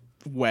nice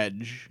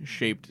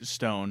wedge-shaped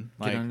stone.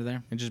 Get under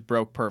there. It just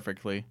broke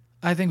perfectly.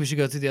 I think we should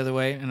go through the other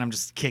way, and I'm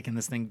just kicking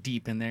this thing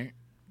deep in there.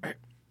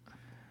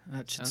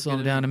 That should Sounds slow him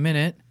good. down a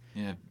minute.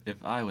 Yeah, if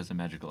I was a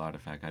magical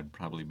artifact, I'd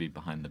probably be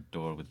behind the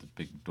door with the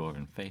big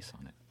dwarven face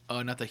on it.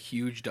 Oh, not the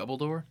huge double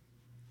door?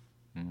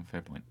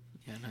 Fair point.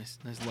 Yeah, nice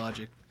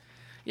logic.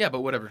 Yeah,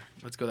 but whatever.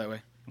 Let's go that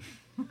way.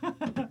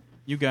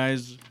 You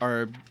guys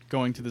are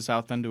going to the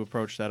south end to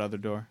approach that other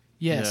door?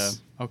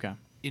 Yes. Yeah. Okay.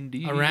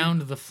 Indeed.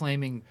 Around the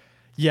flaming...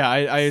 Yeah,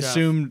 I Stuff.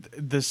 assumed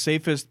the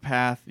safest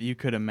path you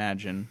could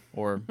imagine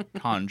or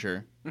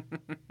conjure.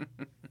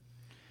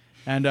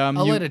 And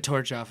I'll you, light a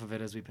torch off of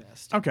it as we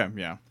passed. okay,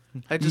 yeah.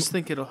 I just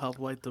think it'll help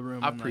light the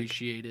room. I and, like,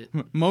 appreciate it.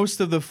 Most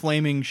of the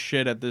flaming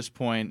shit at this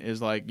point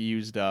is like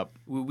used up.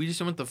 We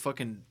just want the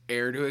fucking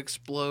air to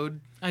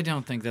explode. I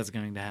don't think that's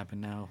going to happen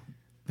now.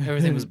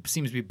 Everything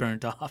seems to be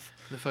burnt off.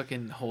 The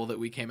fucking hole that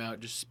we came out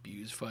just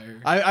spews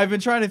fire. I've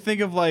been trying to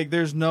think of like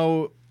there's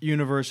no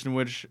universe in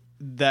which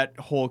that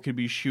hole could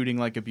be shooting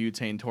like a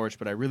butane torch,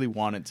 but I really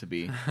want it to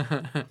be.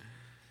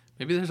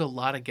 Maybe there's a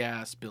lot of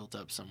gas built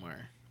up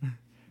somewhere.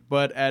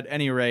 But at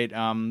any rate,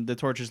 the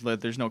torch is lit.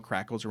 There's no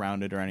crackles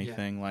around it or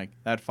anything. Like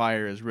that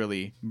fire is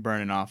really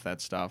burning off that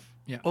stuff.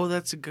 Oh,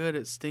 that's good.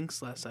 It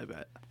stinks less, I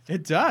bet.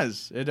 It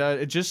does.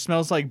 It just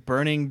smells like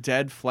burning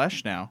dead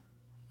flesh now.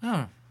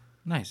 Oh,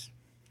 nice.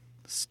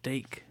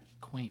 Steak.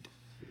 Quaint.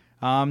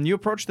 You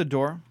approach the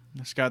door.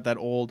 It's got that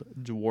old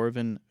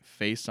dwarven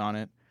face on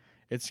it.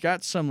 It's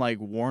got some like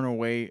worn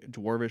away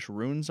dwarvish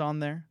runes on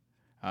there.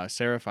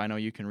 Seraph, I know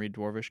you can read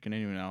dwarvish. Can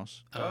anyone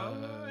else?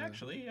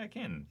 Actually, I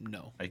can.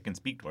 No. I can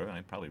speak dwarven.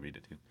 I'd probably read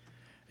it too.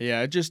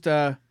 Yeah, it just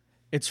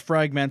it's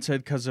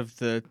fragmented because of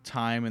the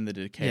time and the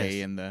decay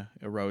Yes. and the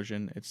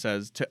erosion. It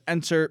says to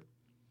enter,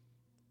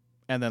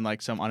 and then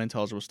like some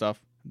unintelligible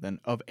stuff. Then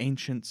of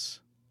ancients,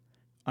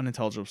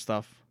 unintelligible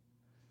stuff.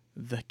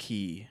 The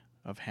key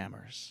of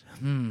hammers.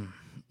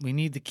 We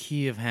need the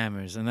key of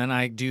hammers. And then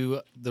I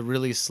do the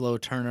really slow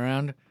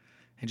turnaround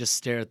and just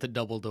stare at the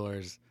double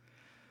doors.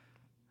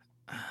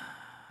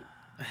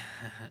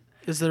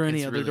 Is there any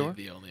It's other really door?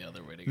 the only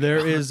other way to go.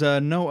 There is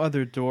no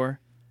other door,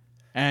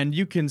 and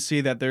you can see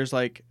that there's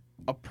like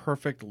a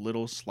perfect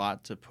little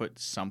slot to put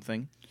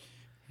something.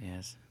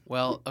 Yes.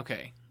 Well,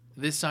 okay.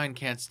 This sign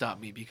can't stop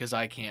me because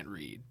I can't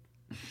read.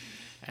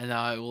 And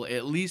I will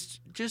at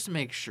least just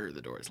make sure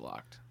the door is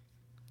locked.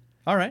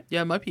 All right.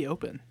 Yeah, it might be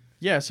open.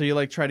 Yeah, so you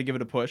like try to give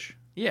it a push.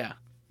 Yeah.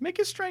 Make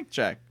a strength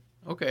check.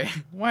 Okay.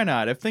 Why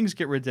not? If things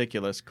get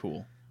ridiculous,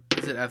 cool.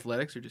 Is it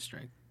athletics or just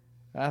strength?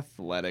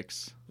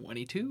 Athletics.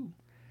 22.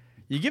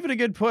 You give it a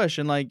good push,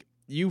 and like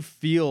you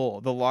feel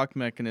the lock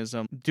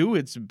mechanism do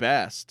its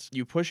best.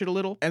 You push it a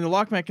little, and the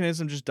lock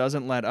mechanism just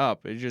doesn't let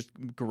up. It's just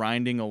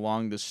grinding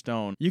along the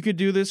stone. You could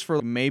do this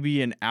for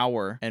maybe an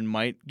hour and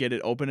might get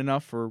it open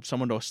enough for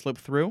someone to slip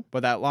through.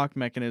 But that lock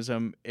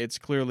mechanism, it's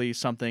clearly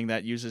something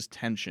that uses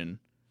tension.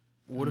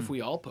 What if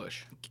we all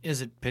push?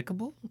 Is it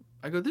pickable?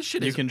 I go, this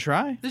shit You is can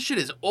try. this shit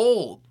is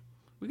old.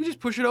 We can just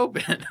push it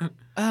open.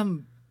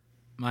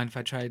 Mind if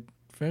I try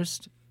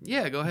first?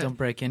 Yeah, go ahead. Don't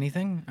break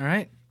anything. All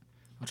right.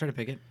 I'll try to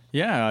pick it.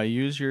 Yeah,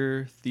 use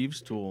your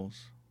thieves'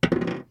 tools.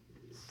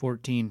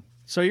 14.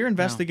 So you're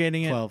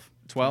investigating No, it. 12.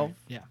 12?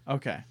 Yeah.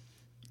 Okay.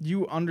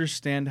 You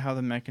understand how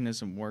the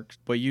mechanism works,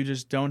 but you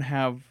just don't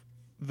have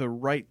the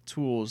right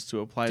tools to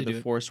apply To do the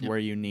it. force Yep. where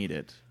you need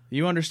it.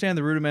 You understand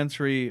the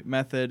rudimentary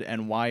method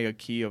and why a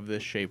key of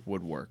this shape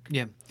would work.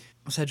 Yeah.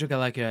 Cedric, I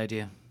like your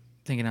idea.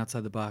 Thinking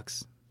outside the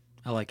box.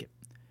 I like it.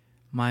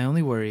 My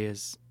only worry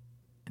is,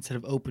 instead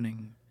of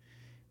opening,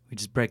 we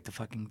just break the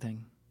fucking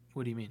thing.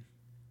 What do you mean?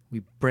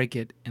 We break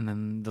it, and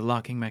then the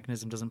locking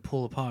mechanism doesn't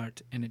pull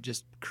apart, and it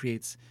just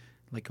creates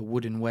like a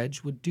wooden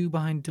wedge would do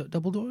behind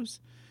double doors.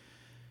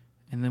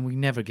 And then we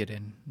never get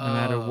in, no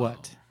matter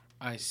what.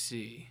 I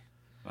see.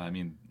 Well, I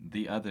mean,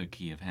 the other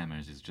key of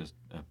hammers is just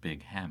a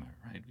big hammer,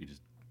 right? We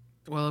just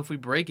Well, if we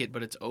break it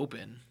but it's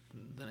open,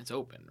 then it's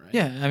open, right?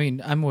 Yeah, I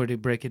mean, I'm worried to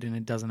break it and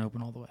it doesn't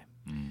open all the way.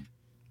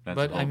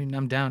 But I mean,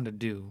 I'm down to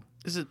do.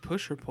 Is it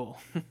push or pull?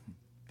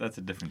 That's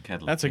a different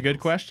kettle. That's a good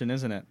question,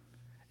 isn't it?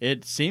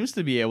 It seems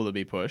to be able to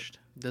be pushed.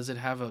 Does it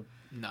have a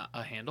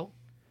handle?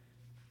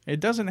 It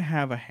doesn't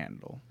have a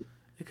handle.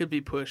 It could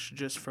be pushed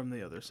just from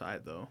the other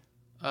side, though.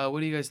 What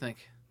do you guys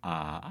think?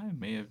 I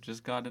may have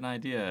just got an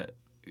idea.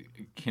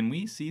 Can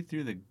we see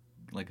through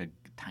a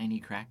tiny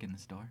crack in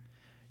this door?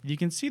 You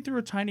can see through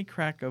a tiny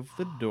crack of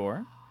the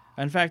door.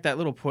 In fact, that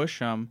little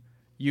push,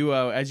 you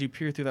as you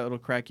peer through that little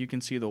crack, you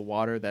can see the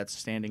water that's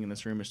standing in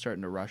this room is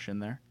starting to rush in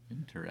there.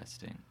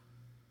 Interesting.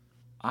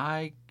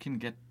 I can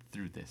get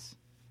through this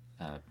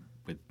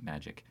with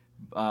magic.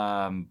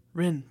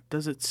 Rin,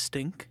 does it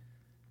stink?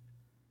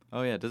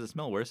 Oh, yeah. Does it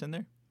smell worse in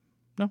there?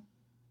 No.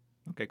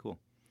 Okay, cool.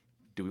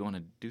 Do we want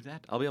to do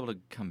that? I'll be able to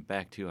come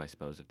back too, I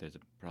suppose, if there's a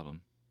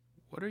problem.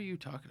 What are you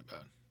talking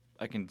about?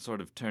 I can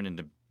sort of turn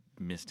into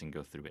mist and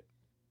go through it.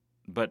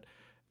 But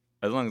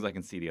as long as I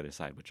can see the other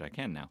side, which I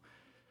can now.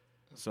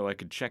 So I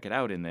could check it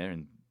out in there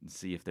and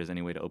see if there's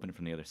any way to open it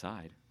from the other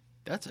side.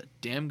 That's a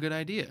damn good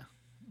idea.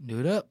 Do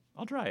it up.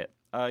 I'll try it.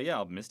 Yeah,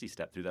 I'll misty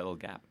step through that little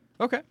gap.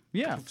 Okay,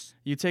 yeah.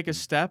 You take a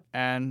step,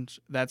 and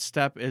that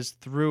step is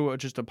through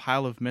just a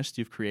pile of mist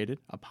you've created.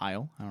 A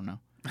pile? I don't know.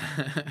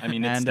 I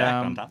mean, it's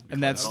stacked on top of each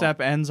and that other.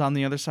 step ends on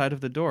the other side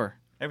of the door.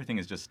 Everything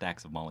is just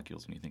stacks of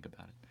molecules when you think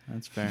about it.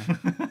 That's fair.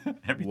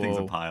 Everything's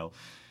Whoa. a pile.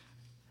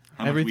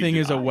 How much Everything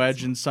weed is did a I wedge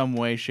smoke? in some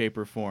way, shape,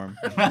 or form.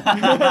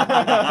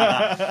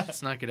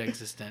 Let's not get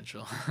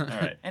existential. All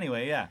right.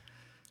 Anyway, yeah.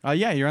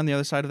 Yeah, you're on the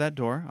other side of that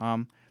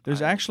door.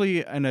 There's actually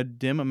a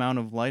dim amount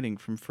of lighting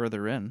from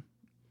further in.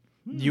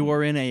 You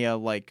are in a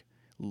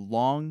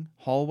long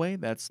hallway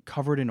that's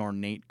covered in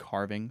ornate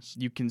carvings.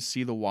 You can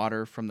see the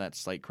water from that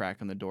slight crack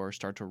in the door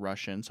start to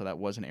rush in, so that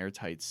was an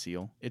airtight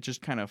seal. It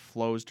just kind of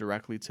flows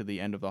directly to the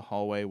end of the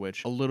hallway,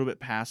 which a little bit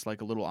past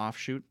a little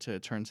offshoot to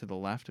turn to the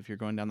left if you're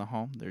going down the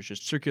hall. There's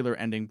just circular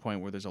ending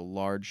point where there's a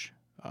large,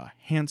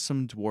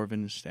 handsome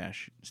dwarven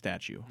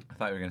statue. I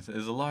thought you were going to say,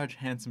 there's a large,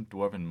 handsome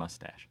dwarven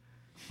mustache.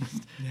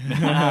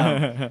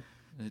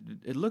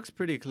 It looks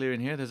pretty clear in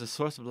here. There's a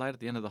source of light at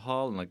the end of the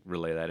hall, and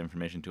relay that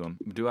information to him.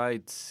 Do I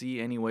see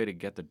any way to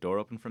get the door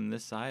open from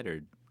this side,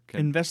 or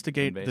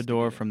Investigate the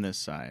door it? from this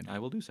side. I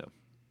will do so.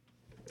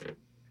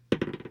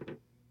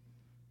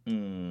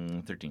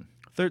 13.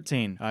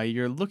 13.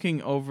 You're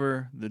looking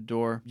over the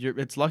door.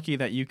 It's lucky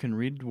that you can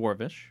read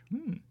Dwarvish.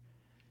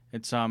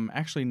 It's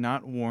actually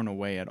not worn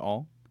away at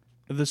all.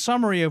 The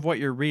summary of what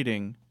you're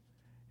reading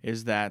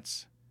is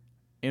that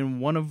in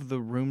one of the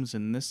rooms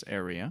in this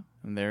area,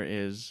 there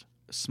is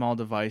a small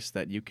device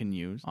that you can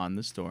use on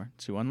this door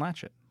to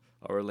unlatch it.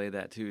 I'll relay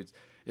that too.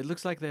 It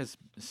looks like there's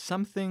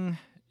something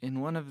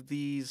in one of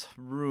these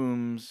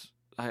rooms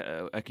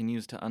I can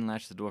use to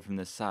unlatch the door from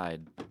this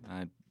side.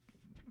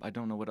 I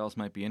don't know what else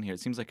might be in here. It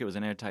seems like it was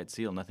an airtight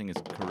seal. Nothing is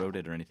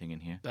corroded or anything in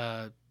here.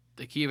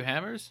 The key of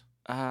hammers?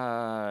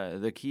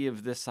 The key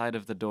of this side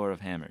of the door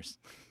of hammers.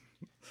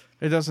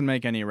 It doesn't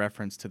make any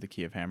reference to the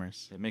Key of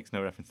Hammers. It makes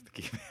no reference to the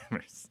key of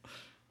hammers.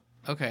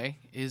 Okay.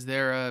 Is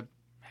there a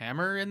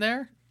hammer in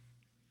there?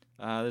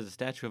 There's a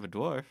statue of a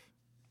dwarf.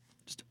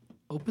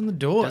 Open the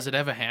door. Does it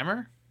have a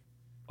hammer?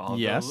 I'll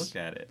Yes. go look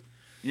at it.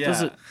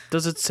 Yeah.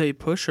 Does it say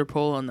push or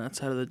pull on that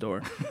side of the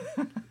door?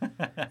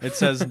 It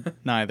says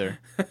neither.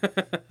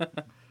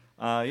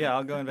 Yeah,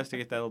 I'll go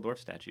investigate that little dwarf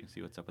statue,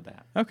 see what's up with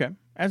that. Okay.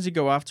 As you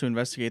go off to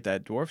investigate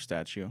that dwarf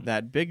statue,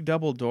 that big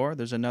double door,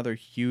 there's another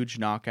huge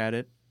knock at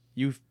it.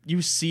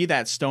 You see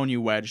that stone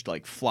you wedged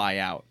fly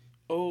out.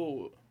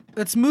 Oh.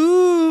 Let's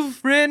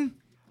move, Rin.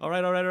 All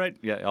right.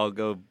 Yeah, I'll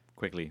go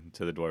quickly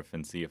to the dwarf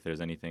and see if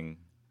there's anything.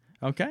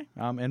 Okay.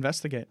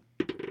 Investigate.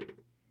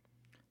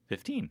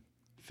 15.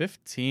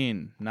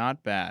 15.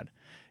 Not bad.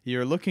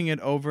 You're looking it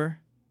over.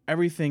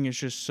 Everything is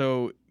just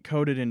so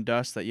coated in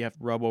dust that you have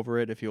to rub over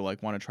it if you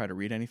want to try to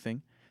read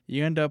anything.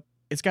 You end up,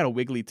 it's got a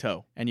wiggly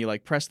toe, and you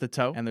press the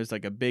toe, and there's a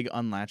big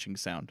unlatching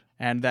sound.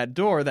 And that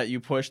door that you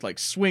pushed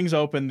swings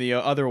open the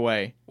other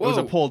way. It was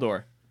a Whoa. pull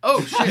door.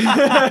 Oh, shit.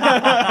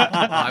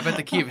 I bet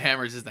the key of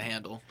hammers is the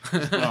handle.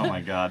 Oh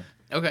my god.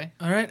 Okay.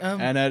 All right.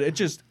 And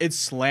it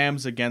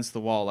slams against the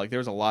wall.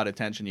 There's a lot of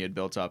tension you had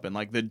built up, and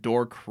the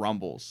door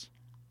crumbles.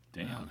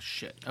 Damn. Oh,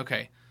 shit.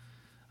 Okay.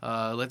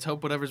 Let's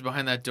hope whatever's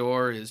behind that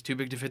door is too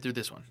big to fit through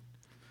this one.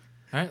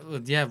 All right.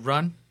 Well, yeah,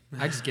 run.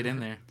 I just get in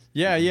there.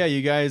 Yeah,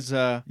 you guys,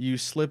 you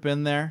slip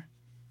in there,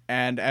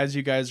 and as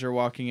you guys are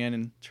walking in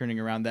and turning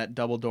around, that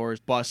double door is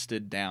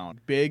busted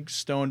down. Big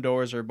stone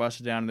doors are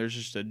busted down, and there's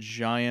just a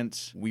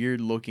giant,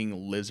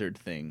 weird-looking lizard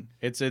thing.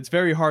 It's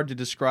very hard to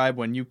describe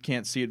when you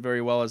can't see it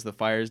very well as the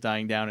fire's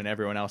dying down and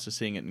everyone else is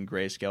seeing it in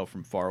grayscale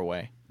from far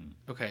away.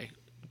 Okay.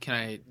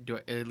 Do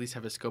I at least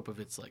have a scope of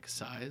its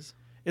size?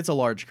 It's a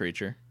large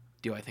creature.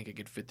 Do I think I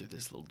could fit through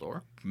this little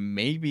door?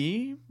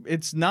 Maybe.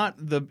 It's not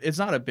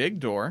a big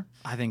door.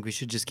 I think we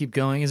should just keep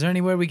going. Is there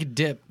anywhere we could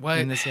dip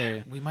in this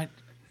area?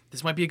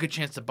 This might be a good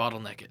chance to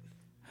bottleneck it.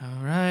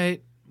 All right.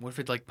 What if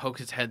it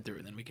pokes its head through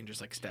and then we can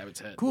just stab its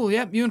head? Cool.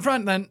 Yep. You in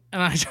front then,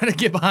 and I try to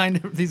get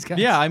behind these guys.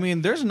 Yeah, I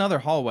mean, there's another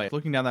hallway.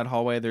 Looking down that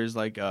hallway, there's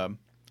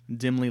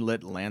dimly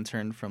lit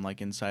lantern from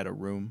like inside a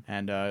room,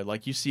 and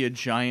like you see a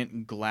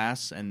giant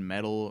glass and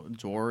metal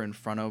door in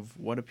front of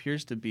what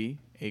appears to be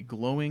a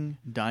glowing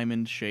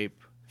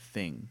diamond-shaped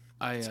thing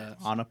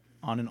on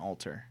an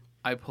altar.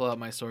 I pull out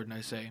my sword and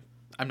I say,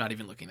 I'm not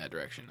even looking that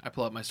direction. I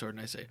pull out my sword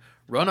and I say,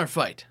 run or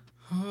fight.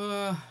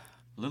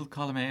 Little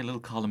column A, little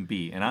column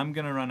B, and I'm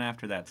gonna run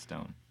after that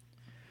stone.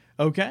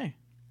 Okay.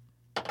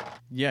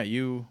 Yeah,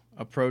 you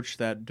approach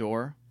that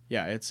door.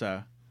 Yeah, it's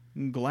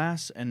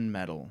glass and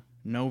metal.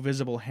 No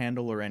visible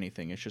handle or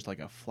anything. It's just like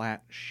a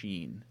flat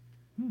sheen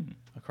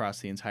across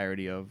the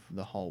entirety of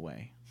the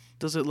hallway.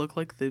 Does it look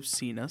like they've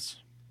seen us?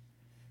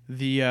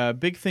 The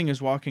big thing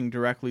is walking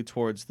directly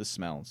towards the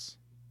smells.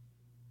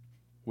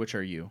 Which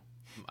are you?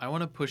 I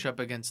want to push up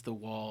against the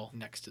wall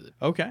next to it.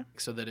 Okay.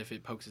 So that if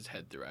it pokes its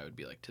head through, I would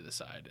be like to the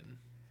side and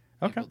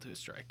Okay. able to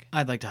strike.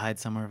 I'd like to hide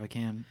somewhere if I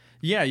can.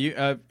 Yeah,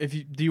 do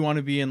you want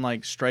to be in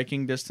like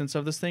striking distance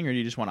of this thing, or do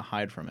you just want to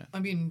hide from it? I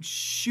mean,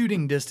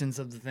 shooting distance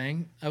of the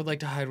thing. I would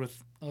like to hide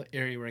with an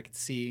area where I could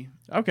see.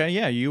 Okay,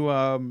 yeah,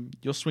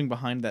 you'll swing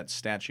behind that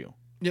statue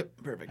Yep,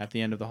 perfect. at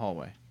the end of the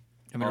hallway.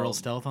 I'm gonna roll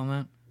stealth on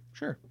that.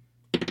 Sure.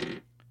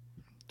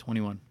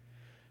 21.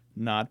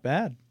 Not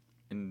bad.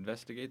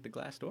 Investigate the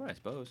glass door, I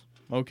suppose.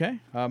 Okay.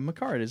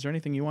 Makard, is there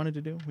anything you wanted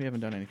to do? We haven't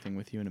done anything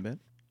with you in a bit.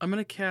 I'm going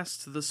to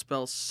cast the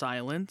spell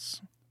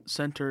Silence,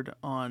 centered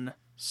on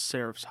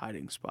Seraph's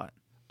hiding spot.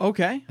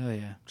 Okay. Oh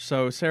yeah.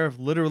 So Seraph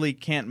literally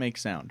can't make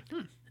sound.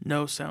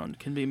 No sound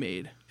can be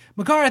made.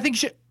 Makar, I think you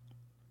should.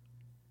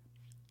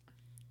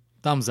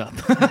 Thumbs up.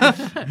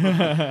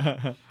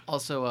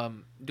 Also,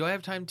 do I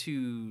have time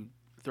to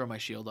throw my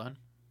shield on?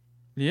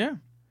 Yeah.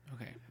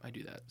 Okay, I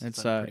do that.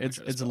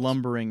 It's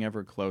lumbering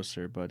ever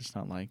closer, but it's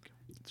not like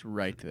it's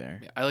right there.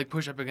 Yeah, I like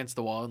push up against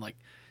the wall and like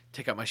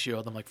take out my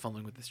shield. I'm like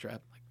fumbling with the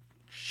strap. Like,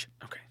 shit.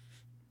 Okay.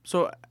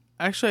 So,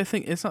 actually, I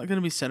think it's not going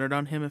to be centered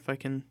on him if I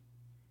can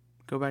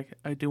go back.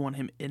 I do want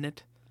him in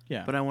it,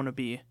 Yeah. but I want to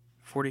be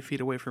 40 feet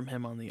away from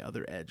him on the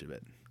other edge of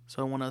it.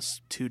 So I want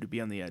us two to be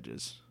on the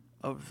edges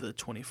of the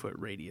 20-foot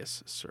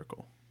radius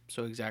circle.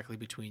 So exactly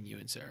between you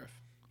and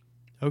Seraph.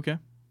 Okay.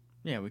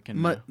 Yeah, we can.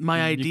 My you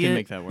idea, can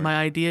make that work. my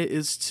idea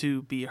is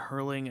to be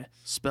hurling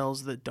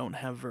spells that don't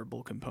have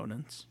verbal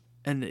components,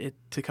 and it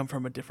to come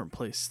from a different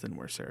place than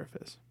where Seraph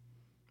is.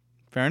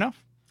 Fair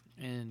enough.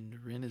 And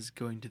Rin is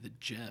going to the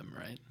gem,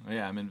 right? Oh,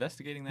 yeah, I'm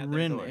investigating that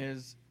Rin door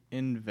is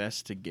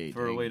investigating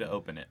for a way to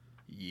open it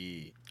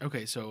Yeah.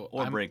 Okay, so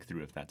or break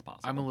through if that's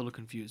possible. I'm a little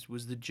confused.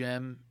 Was the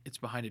gem? It's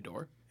behind a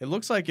door. It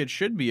looks like it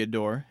should be a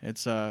door.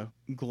 It's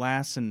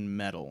glass and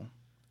metal.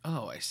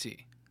 Oh, I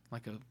see.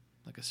 Like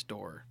a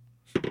store,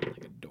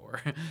 like a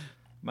door.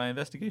 My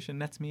investigation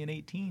nets me an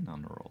 18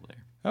 on the roll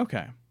there.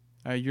 Okay.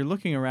 You're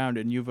looking around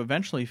and you've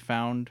eventually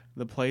found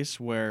the place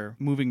where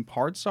moving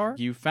parts are.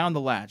 You found the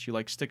latch. You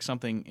stick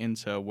something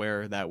into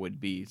where that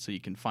would be so you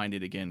can find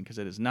it again because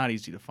it is not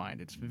easy to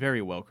find. It's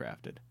very well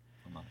crafted.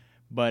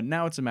 But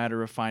now it's a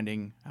matter of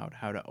finding out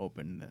how to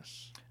open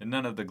this. And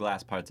none of the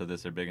glass parts of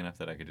this are big enough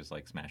that I could just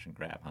smash and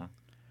grab, huh?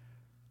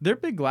 They're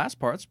big glass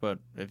parts, but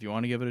if you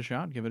want to give it a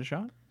shot, give it a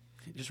shot.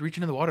 Just reach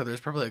into the water. There's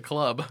probably a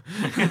club.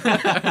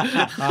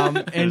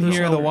 And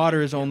here the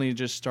water is only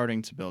just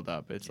starting to build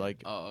up. It's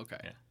like Oh, okay.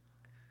 Yeah.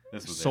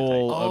 This was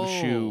soul airtight. of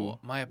shoe.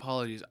 My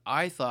apologies.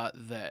 I thought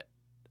that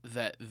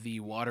the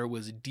water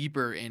was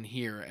deeper in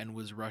here and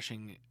was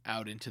rushing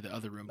out into the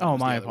other room. but it Oh, was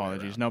the my other way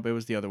apologies. around. Nope, it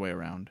was the other way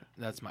around.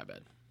 That's my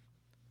bad.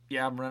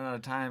 Yeah, I'm running out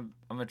of time.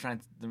 I'm gonna try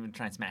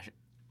and smash it.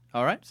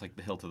 All right. It's like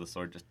the hilt of the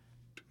sword. Just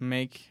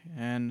Make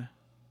an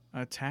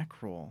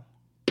attack roll.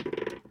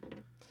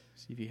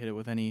 See if you hit it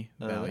with any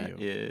value.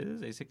 that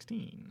is a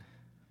 16.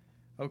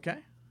 Okay.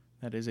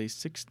 That is a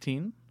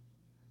 16.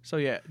 So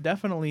yeah,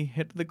 definitely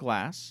hit the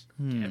glass.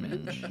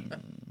 Damage.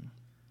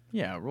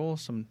 Yeah, roll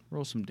some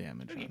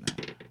damage on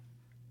that.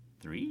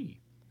 3.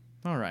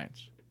 All right.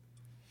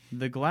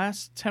 The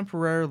glass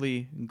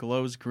temporarily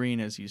glows green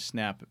as you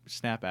snap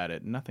at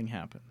it. Nothing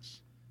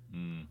happens.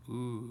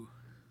 Ooh.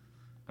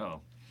 Oh.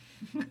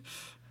 So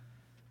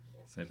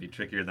it'd be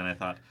trickier than I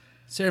thought.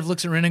 Seraph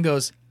looks at Rin and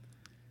goes,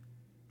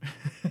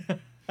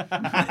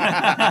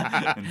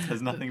 And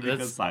says nothing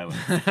because silence.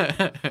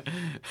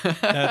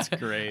 That's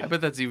great. I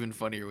bet that's even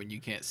funnier when you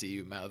can't see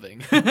you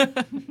mouthing.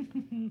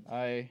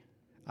 I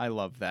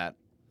love that.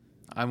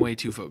 I'm way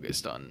too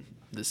focused on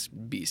this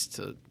beast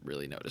to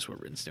really notice what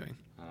Rin's doing.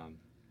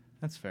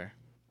 That's fair.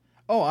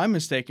 Oh, I'm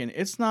mistaken.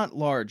 It's not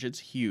large, it's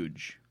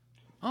huge.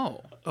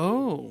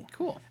 Oh,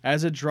 cool.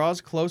 As it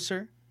draws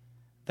closer,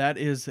 that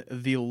is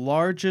the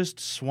largest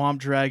swamp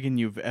dragon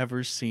you've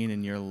ever seen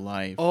in your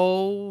life.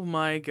 Oh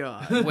my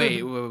god.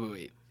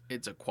 Wait.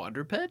 It's a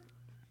quadruped?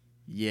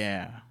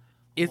 Yeah.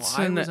 It's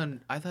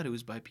I thought it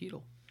was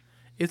bipedal.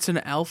 it's an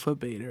alpha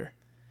beta.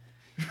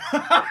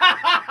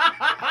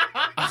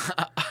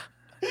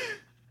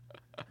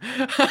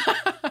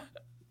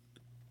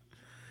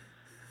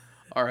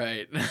 All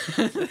right.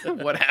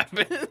 What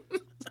happened?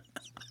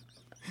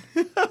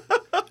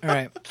 all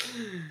right.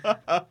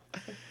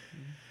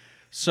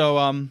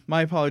 So,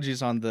 my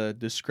apologies on the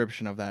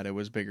description of that. It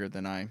was bigger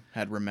than I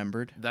had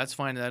remembered. That's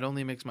fine. That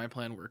only makes my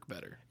plan work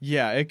better.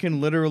 Yeah, it can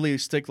literally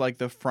stick like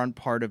the front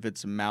part of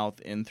its mouth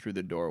in through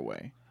the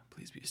doorway.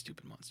 Please be a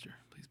stupid monster.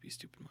 Please be a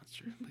stupid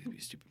monster. Please be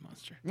a stupid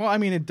monster. Well, I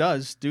mean, it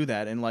does do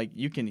that, and like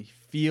you can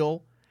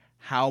feel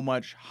how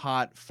much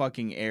hot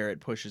fucking air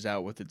it pushes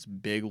out with its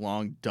big,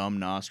 long, dumb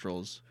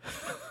nostrils.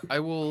 I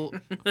will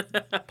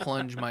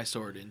plunge my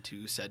sword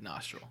into said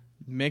nostril.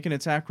 Make an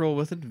attack roll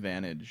with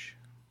advantage.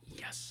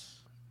 Yes.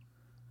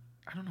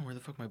 I don't know where the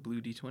fuck my blue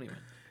D20 went.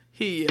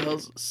 He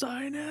yells,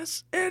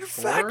 sinus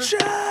infection!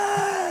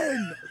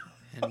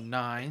 And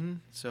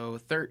 9, so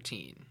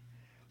 13.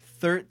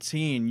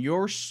 13.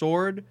 Your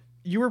sword,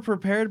 you were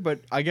prepared,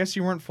 but I guess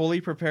you weren't fully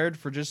prepared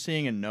for just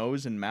seeing a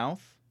nose and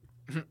mouth.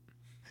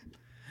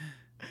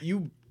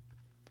 You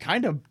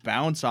kind of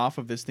bounce off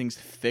of this thing's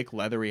thick,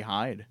 leathery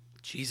hide.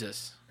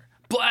 Jesus.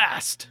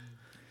 Blast!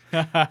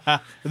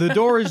 The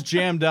door is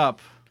jammed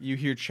up. You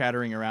hear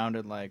chattering around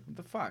it like, what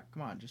the fuck?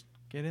 Come on, just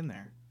get in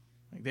there.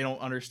 Like they don't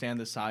understand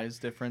the size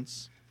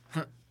difference.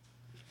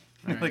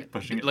 Like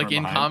pushing it Like from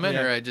in behind. comment,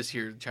 Yeah. or I just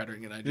hear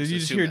chattering and I just You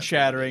just assume hear that's what it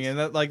chattering, is?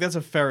 and that's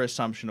a fair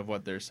assumption of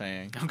what they're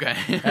saying. Okay.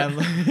 And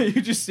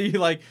you just see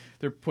like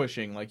they're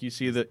pushing, like you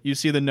see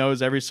the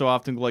nose every so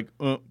often like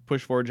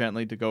push forward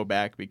gently to go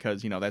back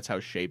because that's how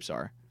shapes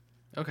are.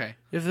 Okay.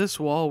 If this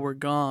wall were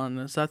gone,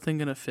 is that thing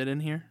gonna fit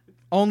in here?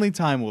 Only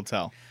time will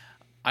tell.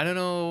 I don't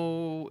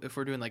know if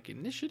we're doing like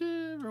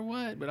initiative or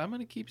what, but I'm going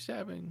to keep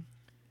stabbing.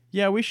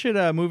 Yeah, we should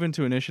move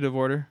into initiative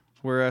order.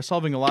 We're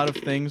solving a lot of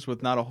things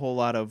with not a whole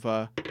lot of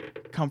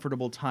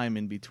comfortable time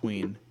in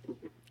between.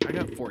 I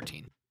got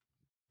 14.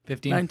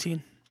 15.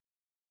 19.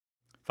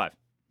 5.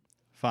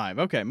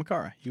 Okay,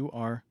 Makara, you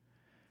are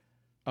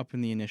up in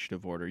the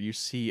initiative order. You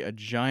see a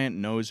giant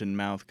nose and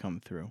mouth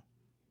come through.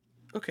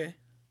 Okay.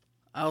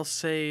 I'll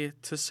say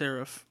to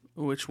Seraph,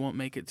 which won't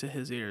make it to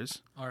his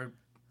ears, Or,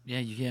 yeah,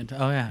 you can't.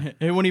 Oh, yeah.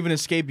 It won't even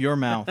escape your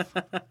mouth.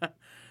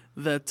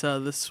 that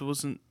this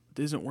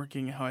isn't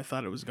working how I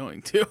thought it was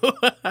going to.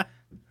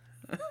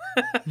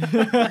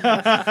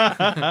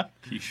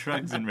 He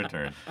shrugs in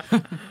return.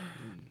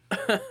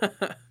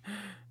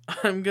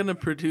 I'm gonna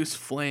produce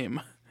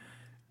flame,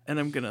 and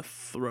I'm gonna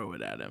throw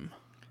it at him.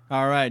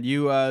 All right,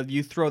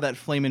 you throw that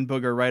flaming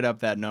booger right up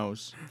that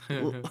nose.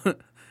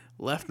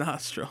 Left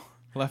nostril.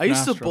 Left I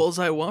used to nostril.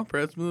 bullseye womp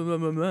rats. Blah, blah,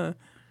 blah, blah.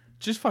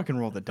 Just fucking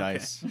roll the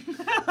dice.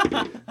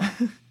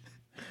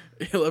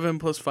 11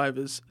 plus 5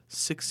 is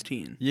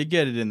 16. You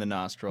get it in the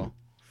nostril.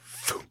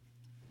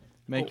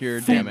 Make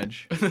your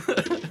damage.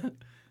 It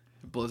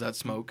blows out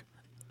smoke.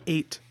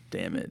 8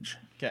 damage.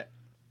 Okay.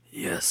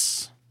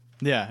 Yes.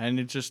 Yeah, and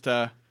it just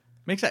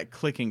makes that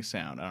clicking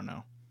sound. I don't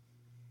know.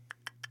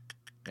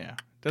 Yeah.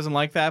 Doesn't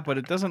like that, but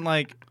it doesn't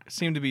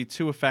seem to be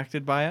too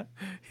affected by it.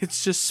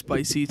 It's just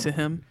spicy to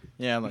him.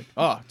 Yeah, like,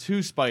 oh,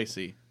 too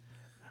spicy.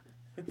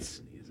 It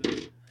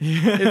sneezes.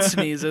 It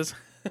sneezes.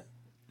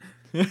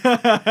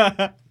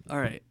 All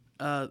right.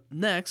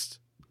 Next,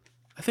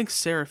 I think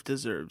Seraph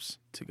deserves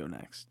to go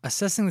next.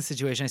 Assessing the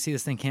situation, I see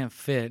this thing can't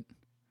fit.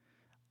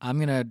 I'm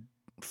going to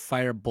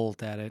fire a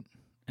bolt at it,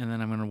 and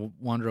then I'm going to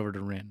wander over to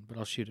Rin, but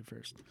I'll shoot it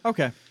first.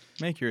 Okay.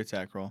 Make your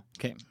attack roll.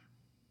 Okay.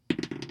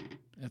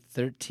 A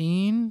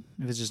 13,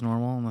 if it's just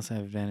normal, unless I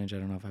have advantage, I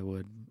don't know if I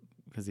would,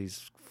 because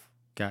he's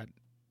got...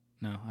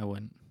 No, I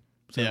wouldn't.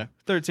 So, Yeah.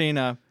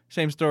 13,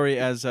 same story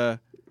as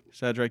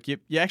Cedric. You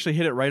actually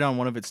hit it right on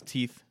one of its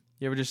teeth.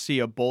 You ever just see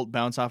a bolt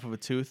bounce off of a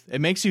tooth?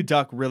 It makes you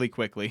duck really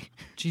quickly.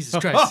 Jesus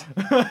Christ.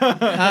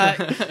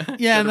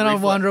 Yeah, and then I'll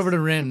wander over to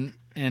Rin,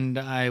 and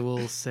I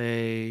will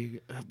say,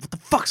 what the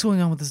fuck's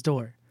going on with this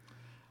door?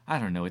 I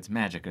don't know. It's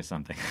magic or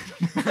something.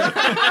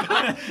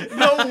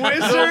 The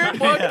wizard?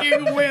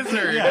 Fucking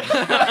wizard.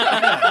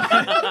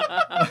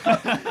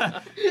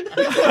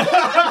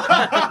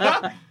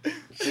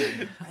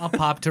 I'll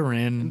pop to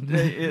Rin.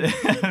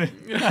 I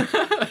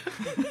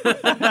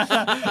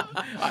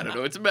don't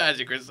know. It's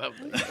magic or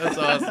something. That's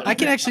awesome. I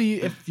can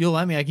actually, if you'll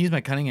let me, I can use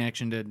my cunning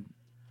action to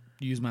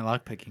use my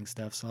lockpicking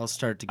stuff, so I'll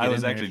start to I get was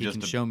in there actually if you just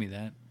can a- show me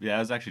that. Yeah, I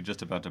was actually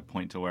just about to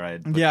point to where I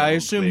had. Yeah, I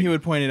assume he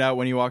would point it out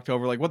when you walked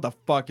over, like, what the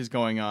fuck is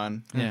going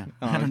on? Yeah.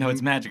 I don't know.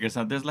 It's magic or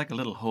something. There's like a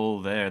little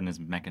hole there, and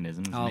there's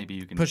mechanisms. I'll Maybe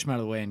you can push him out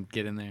of the way and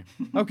get in there.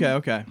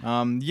 Okay.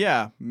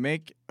 Yeah,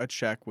 make a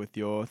check with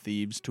your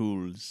thieves'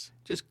 tools.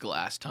 Just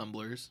glass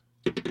tumblers.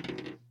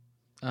 It'd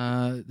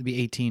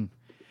be 18.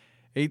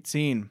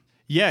 18.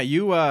 Yeah,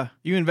 you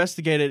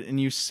investigate it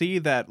and you see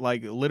that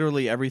like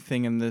literally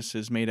everything in this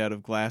is made out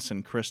of glass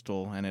and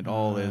crystal, and it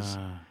all is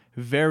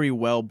very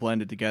well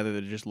blended together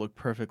to just look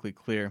perfectly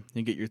clear.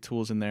 You get your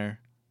tools in there.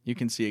 You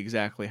can see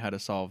exactly how to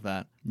solve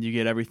that. You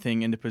get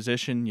everything into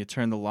position, you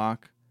turn the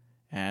lock,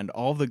 and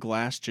all the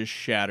glass just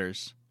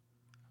shatters.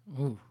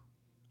 Ooh.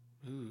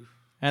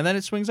 And then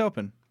it swings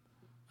open.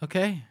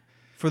 Okay.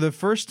 For the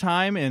first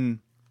time in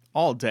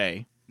all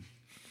day,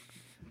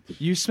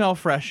 you smell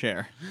fresh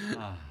air.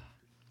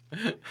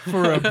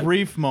 For a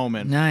brief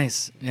moment.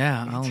 Nice.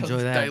 Yeah, I'll enjoy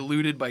that.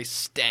 Diluted by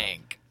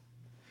stank.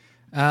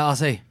 I'll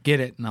say, get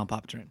it, and I'll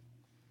pop to Rin.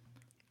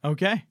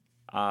 Okay.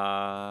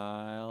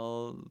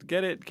 I'll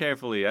get it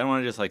carefully. I don't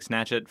want to just like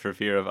snatch it for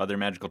fear of other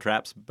magical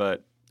traps,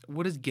 but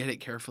What does get it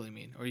carefully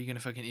mean? Are you gonna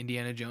fucking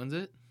Indiana Jones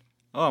it?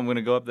 I'm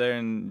gonna go up there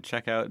and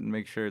check out and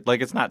make sure.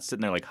 Like it's not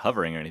sitting there like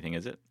hovering or anything,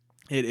 is it?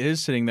 It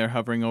is sitting there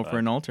hovering over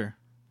an altar.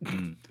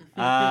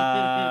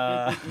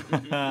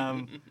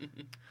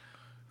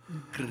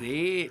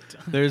 Great.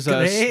 There's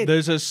Great.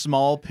 there's a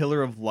small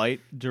pillar of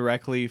light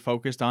directly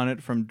focused on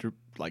it from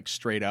like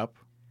straight up.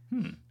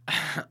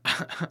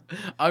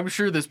 I'm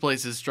sure this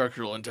place's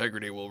structural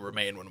integrity will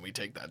remain when we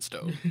take that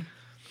stone.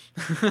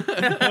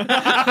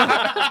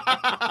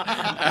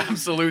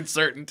 Absolute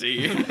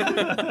certainty.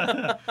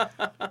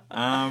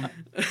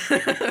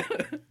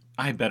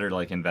 I better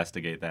like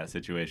investigate that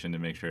situation to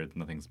make sure that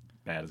nothing's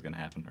bad is gonna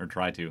happen, or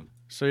try to.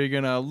 So you're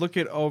gonna look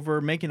it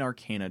over, make an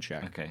Arcana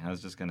check. Okay, I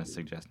was just gonna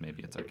suggest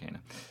maybe it's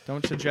Arcana.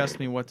 Don't suggest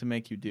me what to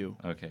make you do.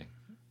 Okay.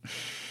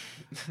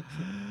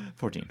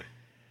 14.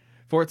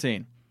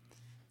 14.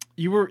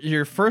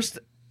 Your first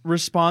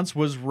response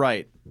was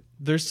right.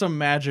 There's some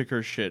magic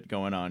or shit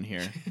going on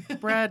here.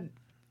 Brad,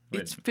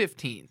 Wait. it's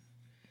 15.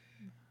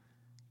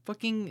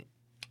 Fucking,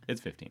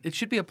 It's 15. it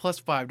should be a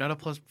 +5, not a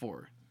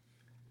 +4.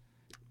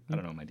 I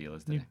don't know what my deal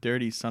is You today.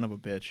 dirty son of a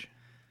bitch.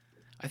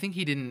 I think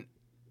he didn't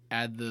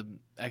add the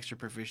extra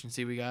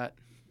proficiency we got.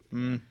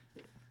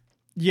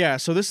 Yeah,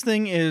 so this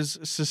thing is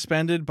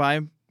suspended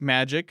by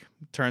magic,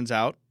 turns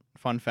out.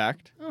 Fun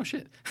fact. Oh,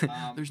 shit.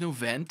 There's no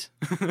vent.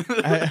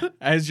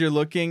 As you're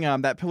looking,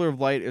 that pillar of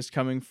light is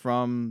coming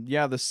from,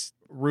 the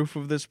roof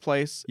of this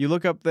place. You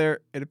look up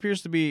there, it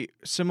appears to be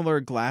similar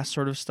glass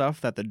sort of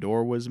stuff that the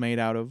door was made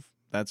out of.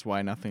 That's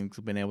why nothing's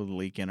been able to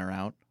leak in or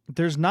out.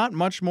 There's not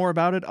much more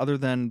about it other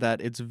than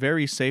that it's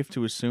very safe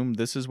to assume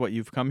this is what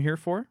you've come here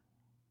for.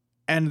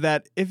 And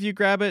that if you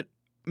grab it,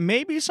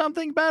 maybe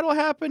something bad will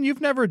happen.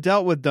 You've never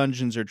dealt with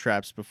dungeons or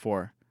traps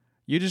before.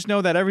 You just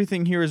know that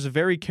everything here is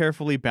very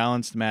carefully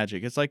balanced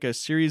magic. It's like a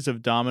series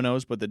of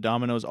dominoes, but the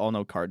dominoes all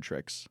know card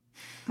tricks.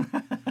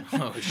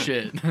 Oh,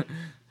 shit.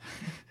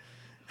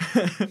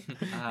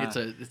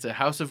 It's a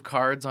house of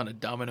cards on a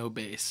domino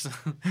base.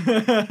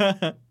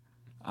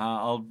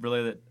 I'll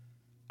relay that.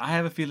 I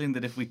have a feeling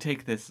that if we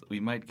take this, we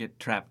might get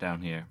trapped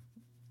down here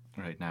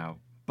right now.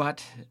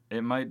 But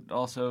it might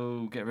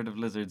also get rid of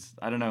lizards.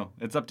 I don't know.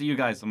 It's up to you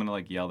guys. I'm going to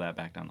like yell that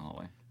back down the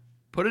hallway.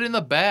 Put it in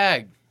the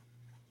bag.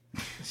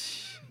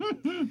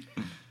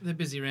 They're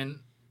busy, Ren.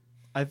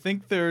 I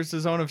think there's a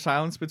zone of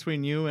silence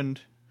between you and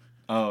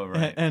Oh,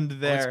 right. and Oh,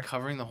 there. it's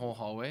covering the whole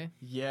hallway.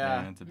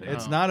 Yeah, it's a big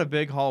it's Oh. not a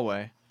big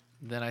hallway.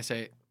 Then I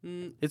say,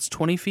 It's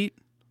 20 feet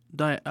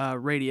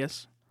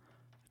radius.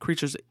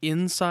 Creatures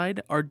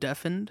inside are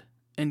deafened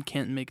and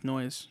can't make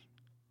noise,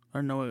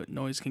 or no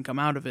noise can come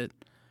out of it.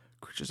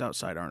 Creatures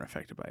outside aren't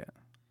affected by it.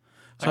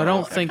 So I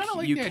don't think kinda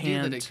like you the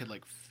idea that can't. it could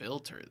like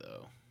filter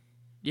though.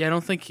 Yeah, I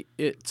don't think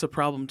it's a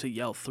problem to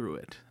yell through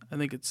it. I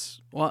think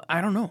it's I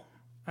don't know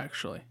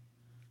actually.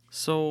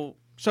 So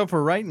So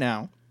for right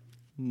now,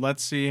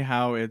 let's see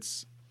how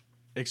it's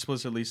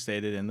explicitly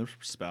stated in the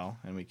spell,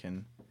 and we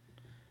can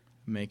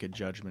make a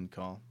judgment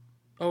call.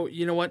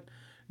 you know what?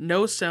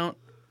 No sound.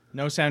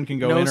 No sound can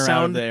go No in or out of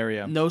sound. the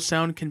area. No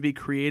sound can be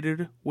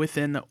created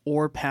within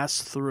or pass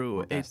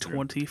through pass a through.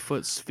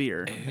 20-foot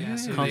sphere. Yeah,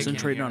 so they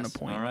Concentrated can't on hear a us.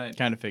 point. All right.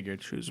 Kind of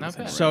figured. Choose Not within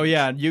bad. range. So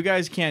yeah, you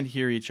guys can't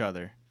hear each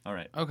other. All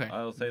right. Okay.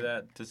 I'll say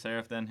that to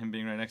Seraph then, him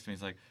being right next to me.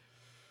 He's like,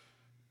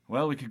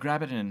 well, we could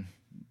grab it and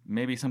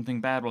maybe something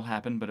bad will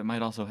happen, but it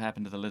might also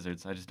happen to the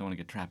lizards. I just don't want to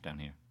get trapped down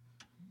here.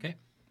 Okay.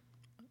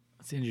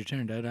 It's the end of your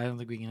turn, Dad. I don't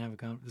think we can have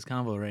this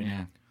convo right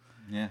now.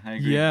 Yeah, I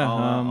agree. Yeah,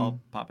 I'll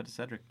pop it to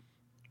Cedric.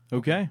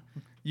 Okay.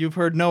 You've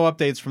heard no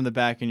updates from the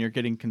back, and you're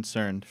getting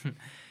concerned.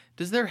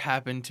 Does there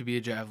happen to be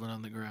a javelin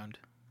on the ground?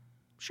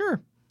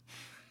 Sure.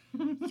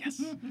 Yes.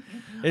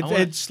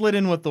 It slid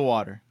in with the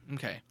water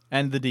Okay.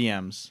 and the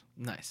DMs.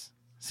 Nice.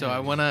 So I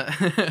wanna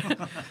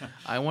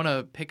I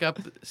wanna pick up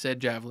said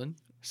javelin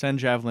Send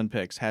javelin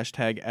pics.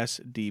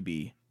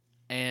 #SDB.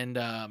 and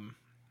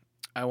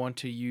I want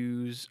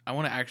to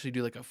actually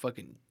do like a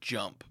fucking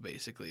jump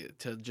basically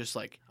to just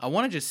like I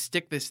want to just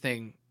stick this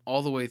thing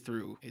all the way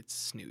through its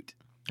snoot.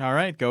 All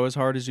right, go as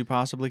hard as you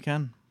possibly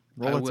can.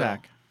 Roll I will.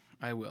 attack.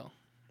 I will.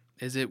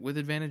 Is it with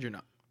advantage or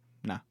not?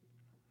 Nah.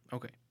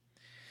 Okay.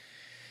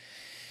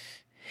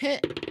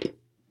 Hit.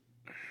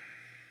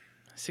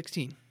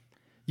 16.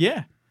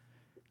 Yeah.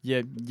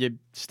 You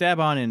stab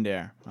on in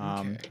there.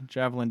 Okay.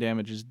 Javelin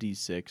damage is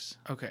D6.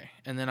 Okay.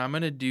 And then I'm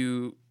going to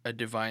do a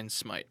divine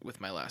smite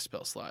with my last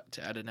spell slot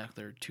to add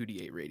another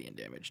 2d8 radiant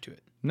damage to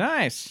it.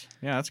 Nice.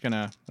 Yeah, that's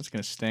gonna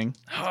sting.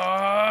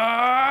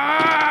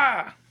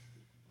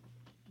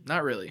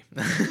 Not really.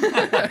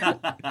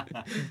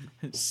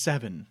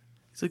 7.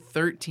 It's like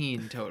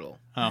 13 total.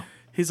 Oh.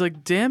 He's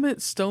like, damn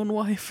it, Stone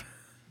Wife.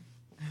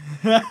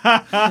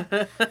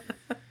 You're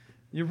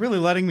really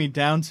letting me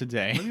down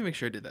today. Let me make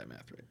sure I did that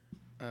math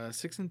right.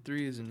 6 and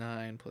 3 is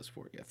 9 plus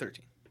 4. Yeah,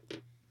 13.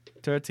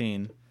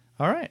 13.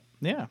 All right.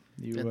 Yeah.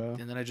 You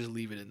And then I just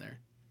leave it in there.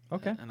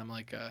 okay. And I'm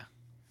like,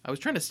 I was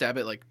trying to stab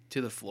it like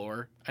to the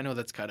floor. I know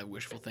that's kind of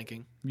wishful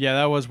thinking. Yeah,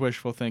 that was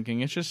wishful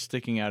thinking. It's just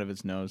sticking out of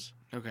its nose.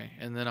 Okay,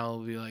 and then I'll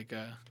be like,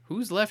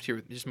 who's left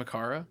here? Just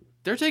Makara?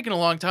 They're taking a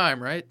long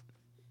time, right?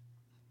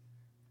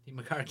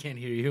 Makara can't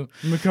hear you.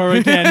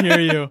 Makara can't hear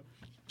you.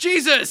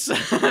 Jesus!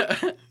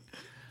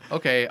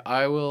 Okay,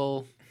 I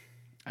will...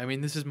 I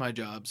mean, this is my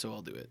job, so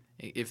I'll do it.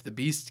 If the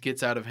beast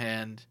gets out of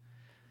hand,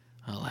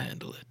 I'll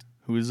handle it.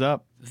 Who's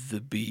up?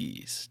 The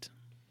beast.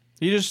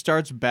 He just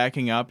starts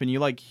backing up, and you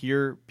like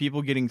hear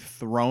people getting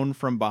thrown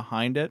from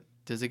behind it.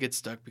 Does it get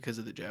stuck because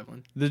of the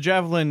javelin? The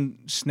javelin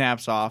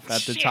snaps off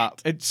at the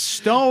top. It's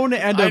stone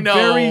and I a know.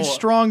 very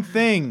strong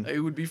thing. It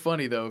would be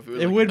funny, though. If it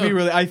was It like, would be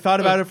really... I thought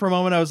about it for a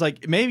moment. I was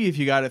like, maybe if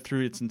you got it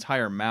through its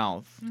entire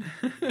mouth.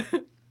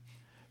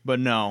 But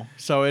no.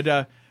 So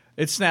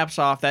it snaps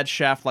off. That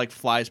shaft like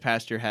flies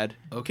past your head.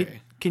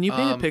 Okay. Can you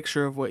paint a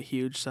picture of what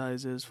huge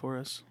size is for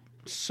us?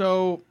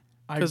 So...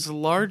 Because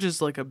large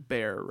is like a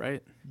bear,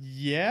 right?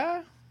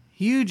 Yeah?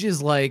 Huge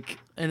is like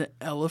An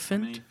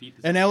elephant?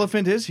 An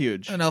elephant is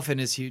huge. an elephant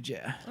is huge.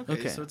 Yeah.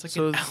 Okay, so it's like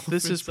so an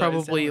this is elephant-sized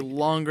probably alligator.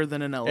 longer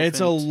than an elephant. It's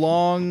a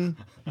long,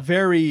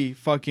 very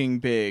fucking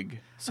big.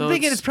 So I'm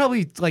thinking it's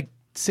probably like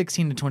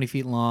 16 to 20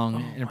 feet long,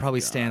 and it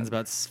probably God. stands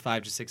about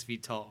 5 to 6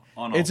 feet tall.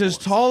 It's as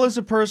tall as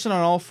a person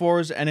on all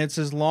fours, and it's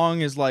as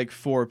long as like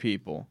 4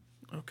 people.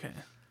 okay.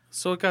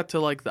 So it got to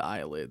like the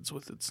eyelids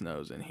with its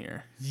nose in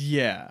here.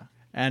 Yeah.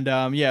 And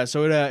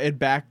so it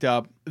backed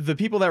up. The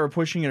people that were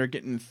pushing it are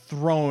getting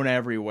thrown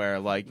everywhere.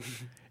 Like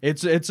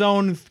its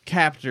own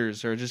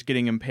captors are just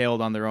getting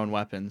impaled on their own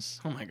weapons.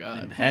 Oh, my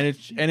God. And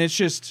it's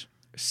just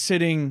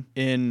sitting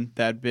in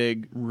that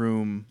big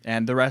room,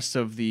 and the rest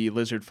of the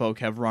lizard folk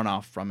have run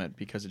off from it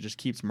because it just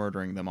keeps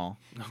murdering them all.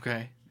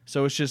 Okay.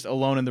 So it's just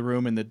alone in the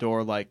room, and the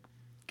door like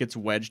gets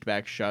wedged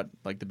back shut,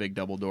 like the big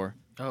double door.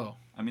 Oh.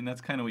 I mean,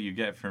 that's kind of what you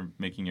get for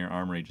making your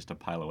armory just a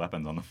pile of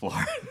weapons on the floor.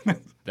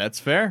 That's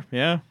fair,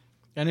 yeah.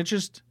 And it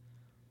just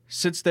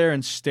sits there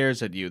and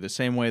stares at you the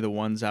same way the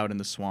ones out in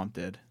the swamp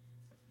did.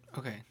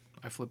 Okay.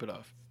 I flip it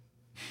off.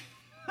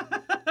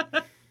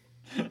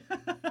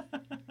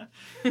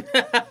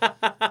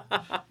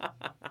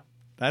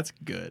 That's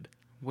good.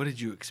 What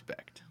did you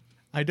expect?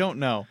 I don't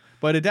know,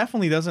 but it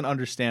definitely doesn't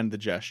understand the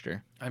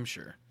gesture. I'm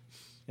sure.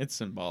 It's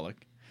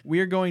symbolic. We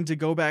are going to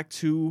go back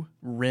to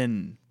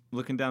Rin.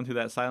 Looking down through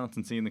that silence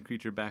and seeing the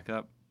creature back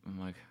up, I'm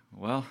like,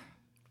 well,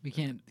 We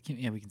can't.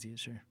 Yeah, we can see it.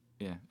 Sure.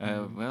 yeah.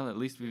 Well, at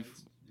least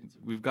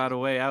we've got a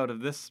way out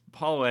of this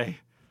hallway.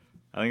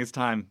 I think it's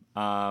time.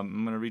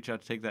 I'm gonna reach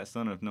out to take that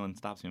stone. And if no one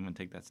stops me, I'm gonna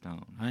take that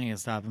stone. I ain't gonna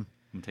stop him.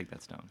 I'm gonna take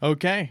that stone.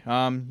 Okay,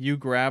 you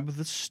grab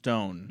the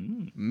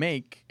stone.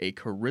 Make a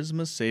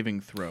charisma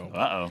saving throw.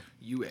 Uh-oh.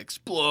 You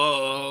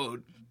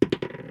explode.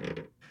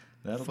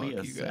 That'll Fuck be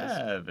a you guys.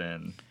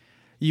 7.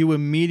 You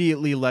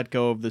immediately let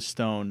go of the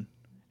stone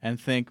and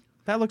think,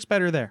 that looks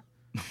better there.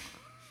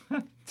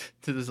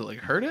 Does it like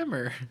hurt him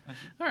or?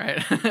 All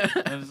right.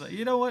 I was like,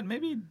 you know what?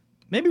 Maybe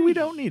Maybe we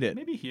don't need it.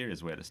 maybe here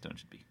is where the stone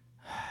should be.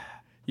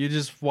 You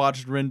just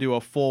watched Rin do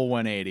a full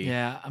 180.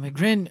 Yeah. I mean,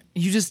 Grin,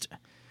 you just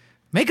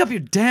make up your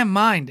damn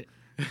mind.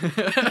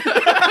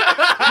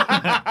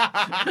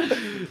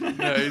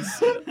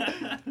 Nice.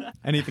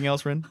 Anything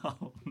else, Rin?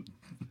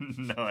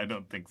 No, I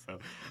don't think so.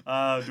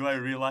 Do I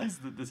realize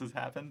that this has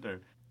happened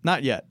or?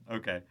 Not yet.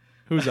 Okay.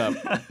 Who's up?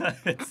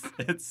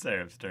 it's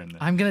Seraph's turn then.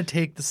 I'm gonna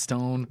take the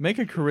stone. Make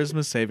a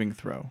charisma saving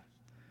throw.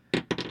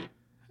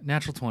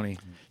 Natural 20.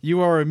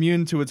 You are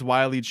immune to its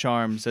wily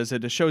charms, as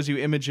it shows you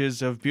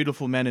images of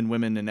beautiful men and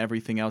women and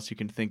everything else you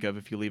can think of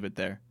if you leave it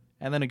there.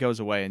 And then it goes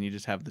away, and you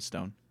just have the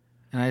stone.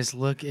 And I just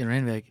look at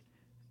Rin like,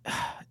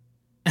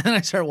 and then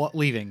I start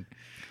leaving.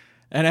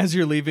 And as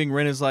you're leaving,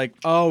 Rin is like,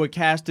 oh, it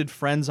casted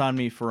friends on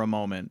me for a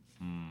moment.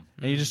 And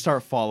you just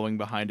start following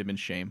behind him in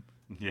shame.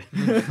 Yeah.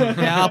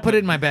 Yeah, I'll put it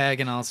in my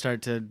bag and I'll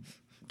start to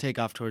take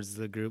off towards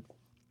the group.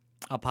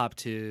 I'll pop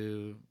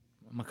to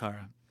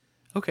Makara.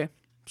 Okay.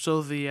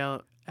 So the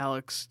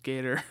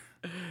alligator...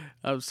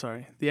 I'm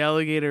sorry. The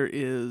alligator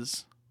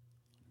is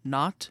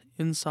not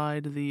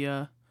inside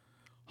the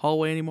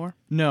hallway anymore?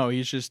 No,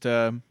 he's just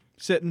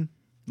sitting,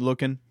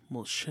 looking.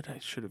 Well, shit, I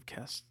should have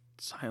cast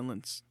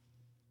silence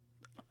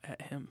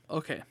at him.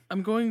 Okay.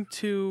 I'm going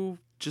to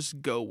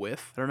just go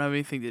with. I don't have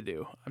anything to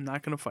do. I'm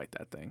not going to fight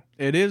that thing.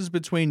 It is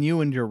between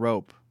you and your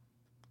rope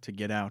to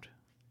get out.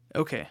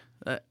 Okay.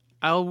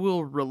 I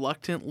will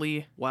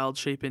reluctantly wild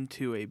shape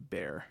into a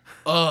bear.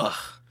 Ugh.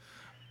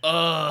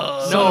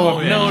 No.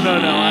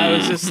 I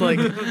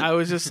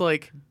was just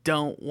like,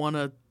 don't want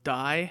to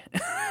die.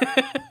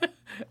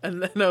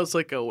 And then I was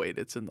like, oh, wait,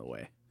 it's in the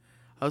way.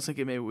 I was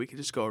thinking maybe we could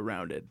just go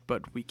around it,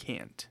 but we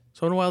can't.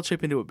 So I'm going to wild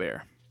shape into a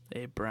bear.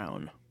 A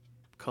brown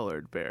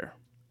colored bear.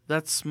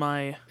 That's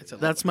my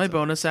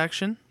bonus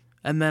action.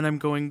 And then I'm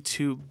going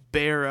to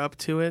bear up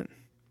to it,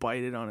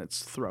 bite it on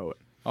its throat.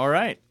 All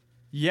right.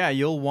 Yeah,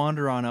 you'll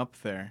wander on up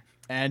there.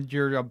 And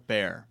you're a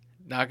bear.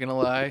 Not gonna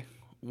lie,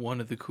 one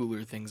of the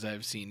cooler things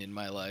I've seen in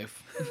my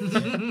life.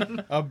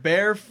 A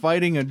bear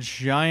fighting a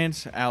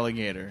giant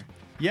alligator.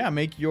 Yeah,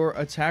 make your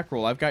attack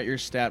roll. I've got your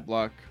stat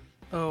block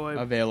Oh,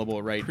 I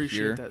available right appreciate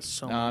here. that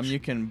so much. You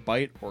can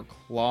bite or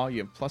claw. You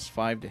have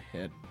 +5 to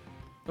hit.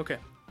 Okay.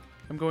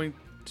 I'm going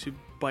to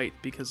bite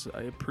because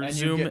I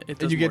presume it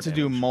does and you get more to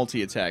do damage.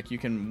 multi-attack. You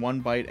can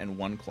 1 bite and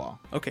 1 claw.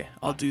 Okay,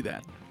 I'll do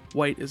that.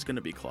 White is going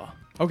to be claw.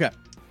 Okay.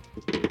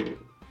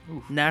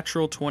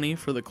 Natural 20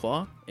 for the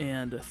claw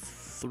and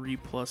 3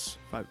 plus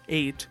 5,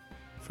 8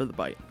 for the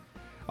bite.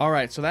 All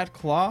right, so that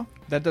claw,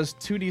 that does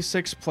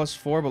 2d6 plus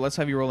 4, but let's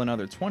have you roll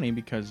another 20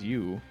 because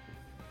you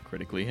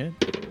critically hit.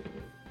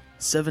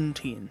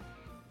 17.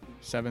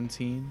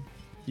 17.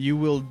 You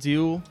will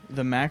deal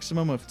the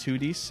maximum of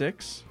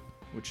 2d6,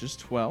 which is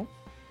 12,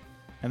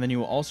 and then you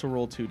will also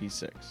roll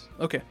 2d6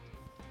 Okay.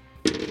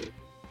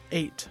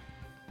 8.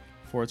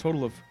 for a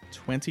total of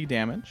 20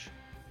 damage.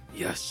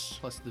 Yes.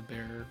 Plus the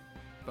bear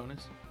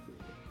bonus.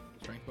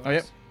 Strength bonus. Oh,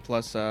 yep.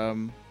 Plus,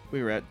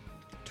 we were at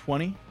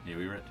 20. Yeah,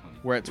 we were at 20.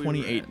 We're at We were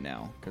 28 at-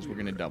 now because we're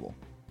going to double.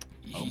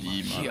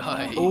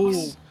 Yikes.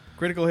 Oh,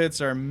 Critical hits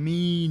are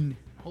mean.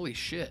 Holy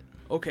shit.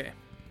 okay.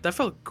 That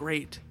felt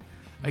great.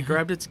 I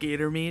grabbed its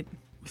gator meat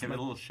Give it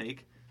a little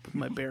shake. with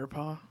my bear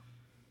paw.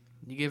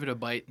 You gave it a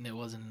bite and it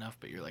wasn't enough,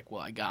 but you're like,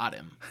 well, I got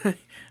him.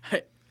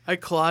 I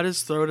clawed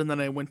his throat and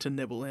then I went to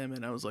nibble him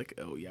and I was like,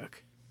 oh, yuck.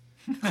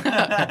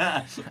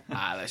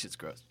 That shit's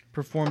gross.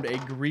 Performed a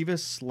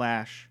grievous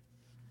slash.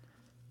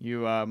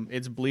 You,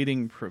 it's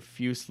bleeding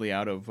profusely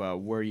out of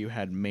where you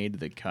had made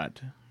the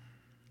cut.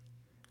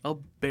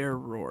 I'll bear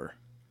roar.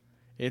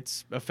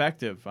 It's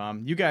effective.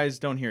 You guys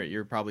don't hear it.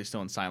 You're probably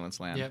still in Silence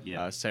Land. Yep.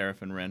 Yeah.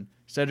 Seraph and Rin.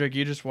 Cedric,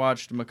 you just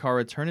watched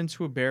Makara turn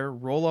into a bear,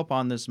 roll up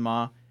on this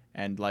maw,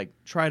 and like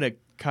try to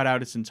cut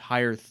out its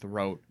entire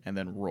throat and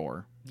then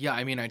roar. Yeah,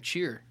 I mean, I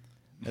cheer.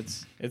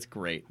 It's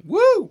great.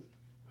 Woo!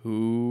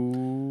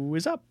 Who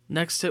is up?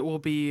 Next, it will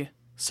be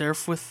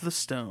Seraph with the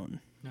stone.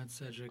 Not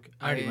Cedric.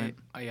 I already went.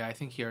 Yeah, I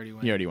think he already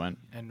went. You already went,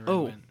 And Rin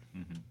Oh. went.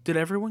 Did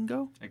everyone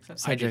go? Except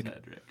Cedric.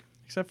 Cedric.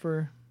 except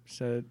for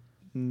Cedric.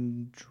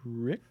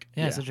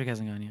 Yeah, Cedric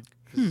hasn't gone yet.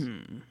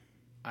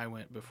 I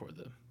went before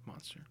the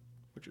monster,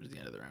 which was the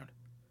end of the round.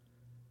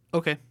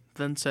 Okay,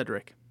 then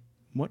Cedric.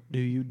 What do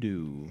you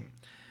do?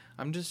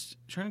 I'm just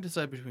trying to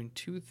decide between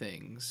two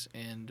things,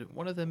 and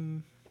one of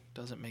them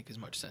doesn't make as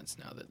much sense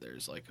now that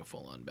there's like a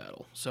full-on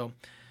battle. So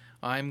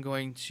I'm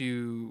going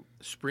to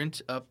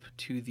sprint up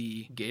to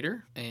the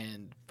gator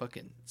and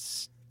fucking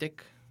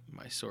stick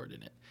my sword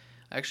in it.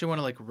 I actually want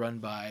to like run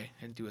by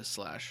and do a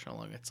slash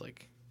along its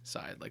like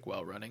side, like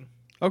while running.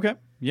 Okay,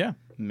 yeah.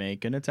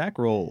 Make an attack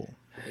roll.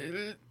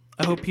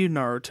 I hope you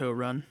Naruto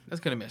run. That's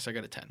gonna miss. I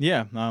got a 10.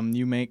 Yeah,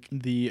 you make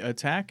the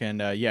attack, and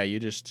yeah,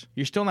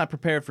 you're still not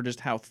prepared for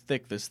just how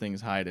thick this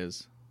thing's hide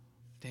is.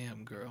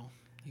 Damn, girl,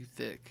 you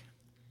thick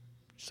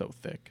So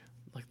thick.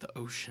 like the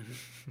ocean.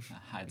 The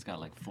hide's got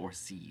like 4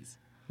 C's.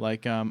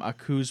 Like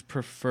Aku's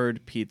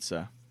preferred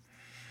pizza.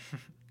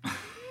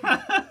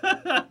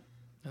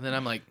 And then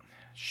I'm like,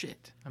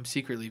 shit. I'm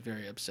secretly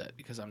very upset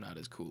because I'm not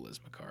as cool as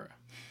Makara.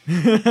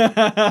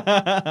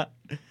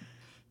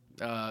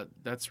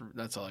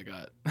 That's all I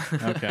got.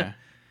 Okay.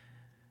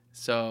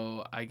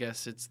 So I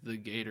guess it's the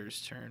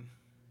gator's turn.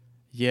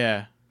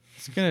 Yeah.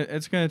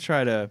 It's gonna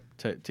try to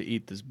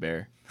eat this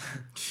bear.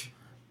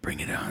 Bring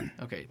it on.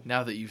 Okay,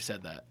 now that you've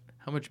said that,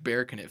 how much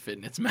bear can it fit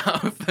in its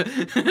mouth?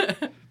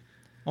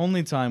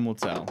 Only time will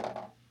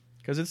tell.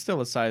 Because it's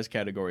still a size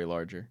category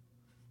larger.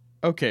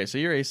 Okay, so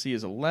your AC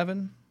is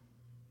 11.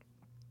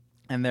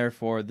 And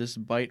therefore, this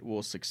bite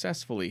will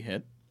successfully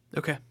hit.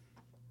 Okay.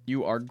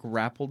 You are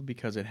grappled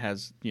because it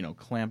has,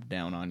 clamped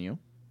down on you.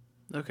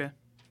 Okay.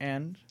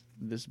 And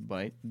this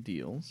bite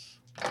deals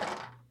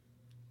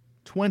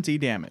 20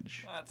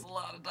 damage. That's a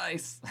lot of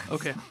dice.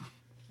 Okay.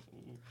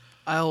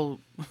 I'll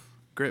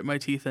grit my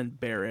teeth and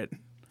bear it.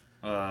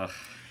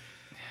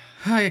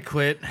 I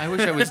quit. I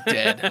wish I was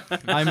dead.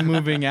 I'm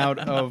moving out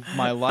of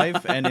my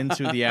life and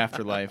into the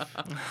afterlife.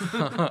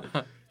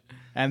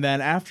 And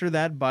then after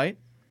that bite,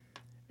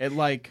 it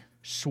like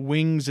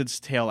swings its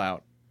tail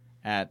out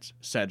at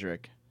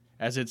Cedric.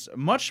 As it's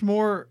much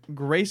more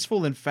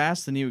graceful and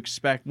fast than you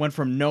expect. Went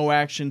from no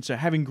action to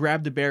having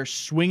grabbed the bear,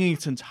 swinging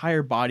its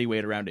entire body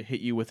weight around to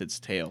hit you with its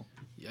tail.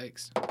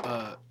 Yikes.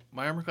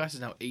 My armor class is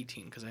now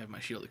 18 because I have my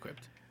shield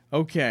equipped.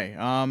 Okay,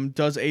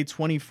 does a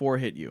 24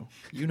 hit you?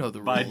 You know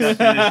the By rules.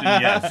 definition,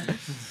 yes.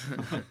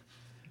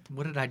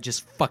 What did I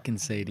just fucking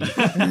say to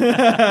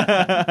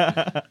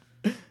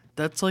you?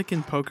 That's like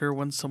in poker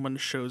when someone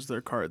shows their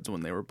cards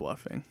when they were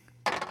bluffing.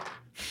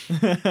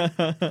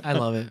 I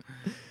love it.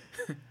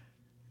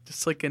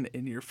 Just like an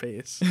in your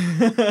face.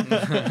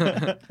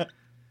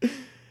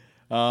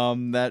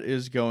 That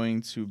is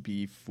going to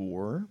be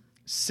for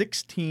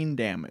 16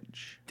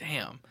 damage.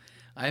 Damn.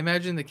 I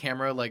imagine the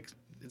camera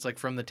it's like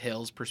from the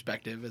tail's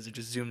perspective as it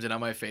just zooms in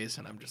on my face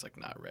and I'm just like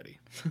not ready.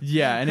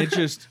 Yeah, and it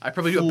just I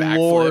probably do a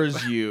floors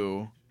backflip.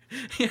 you.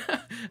 Yeah.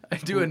 I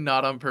do a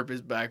not on purpose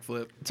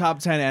backflip. Top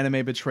 10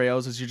 anime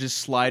betrayals as you're just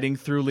sliding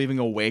through, leaving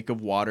a wake of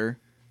water.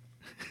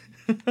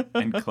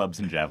 And clubs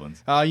and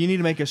javelins. You need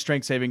to make a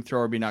strength saving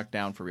throw or be knocked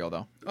down for real,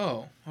 though.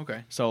 Oh,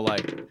 okay. So,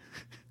 like,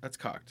 That's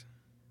cocked.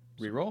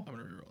 reroll. I'm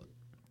gonna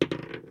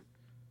reroll it.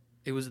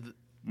 It was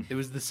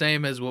the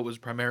same as what was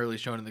primarily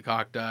shown in the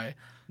cocked eye.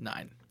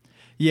 9.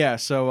 Yeah,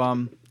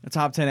 so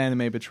top 10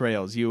 anime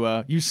betrayals.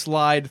 You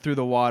slide through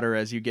the water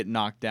as you get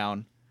knocked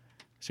down.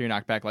 So you're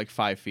knocked back like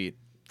 5 feet.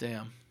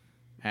 Damn.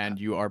 And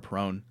you are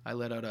prone. I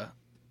let out a...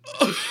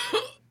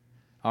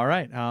 All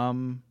right.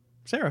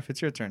 Seraph,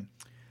 it's your turn.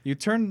 You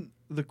turn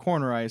the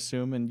corner, I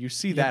assume, and you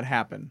see that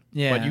happen.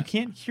 Yeah. But you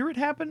can't hear it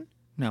happen?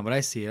 No, but I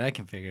see it. I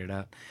can figure it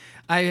out.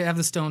 I have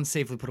the stone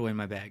safely put away in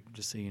my bag,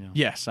 just so you know.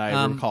 Yes,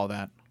 I recall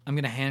that. I'm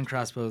going to hand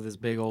crossbow this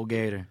big old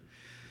gator.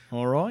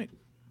 All right.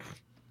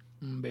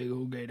 Big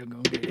old gator go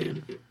get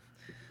in.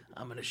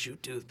 I'm going to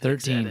shoot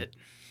toothpicks 13. at it.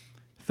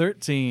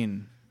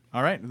 13.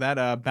 All right.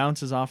 That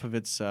bounces off of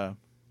its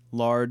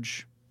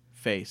large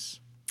face.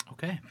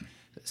 Okay.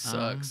 This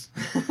sucks.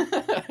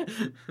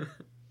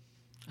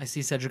 I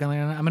see Cedric on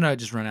there. I'm going to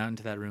just run out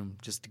into that room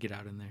just to get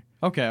out in there.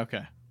 Okay.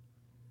 Okay.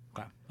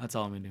 That's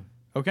all I'm going to do.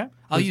 Okay.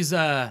 I'll use...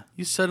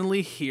 You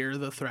suddenly hear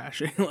the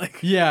thrashing. Like,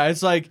 Yeah,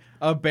 it's like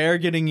a bear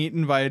getting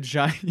eaten by a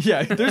giant...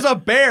 Yeah, there's a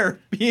bear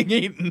being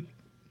eaten.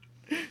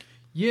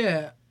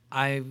 Yeah,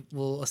 I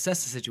will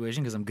assess the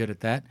situation because I'm good at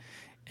that.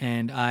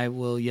 And I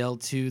will yell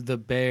to the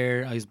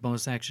bear. I'll use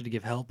bonus action to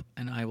give help.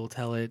 And I will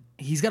tell it,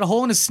 he's got a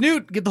hole in his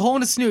snoot. Get the hole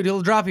in his snoot.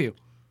 He'll drop you.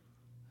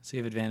 So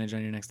you have advantage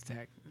on your next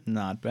attack.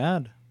 Not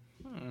bad.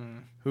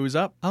 Who's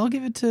up? I'll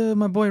give it to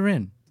my boy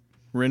Rin.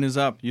 Rin is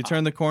up. You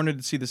turn the corner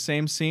to see the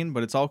same scene,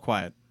 but it's all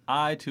quiet.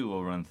 I, too,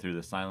 will run through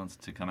the silence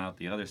to come out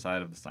the other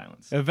side of the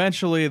silence.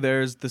 Eventually,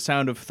 there's the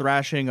sound of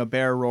thrashing, a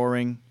bear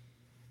roaring,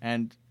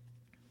 and...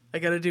 I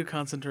got to do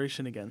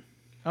concentration again.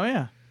 Oh,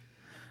 yeah.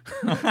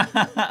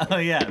 Oh,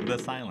 yeah, the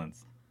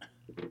silence.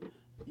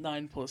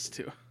 9 plus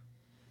 2.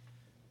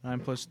 9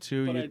 plus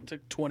 2. But I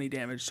took 20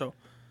 damage, so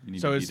You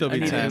need So to it'd still I be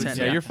needed 10. 10.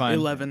 Yeah, you're fine.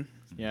 11.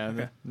 Yeah,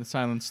 Okay. the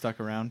silence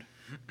stuck around.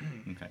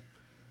 Okay.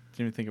 Didn't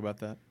even think about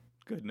that.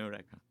 Good, no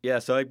retcon. Yeah,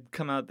 so I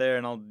come out there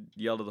and I'll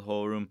yell to the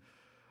whole room,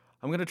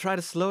 I'm going to try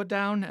to slow it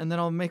down, and then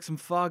I'll make some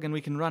fog and we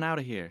can run out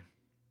of here.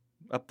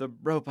 Up the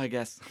rope, I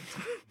guess.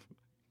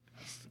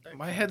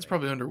 My head's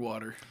probably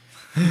underwater.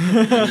 You've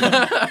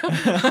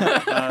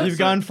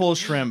gone full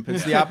shrimp.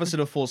 It's the opposite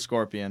of full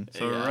scorpion.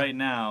 So right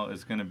now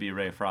it's going to be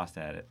Ray Frost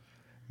at it.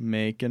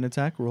 Make an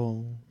attack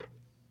roll.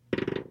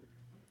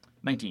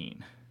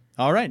 19.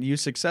 All right, you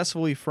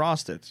successfully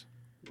frost it.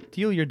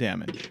 Deal your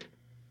damage.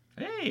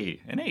 Hey,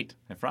 an 8.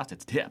 I frost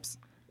its tips.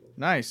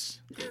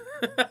 Nice.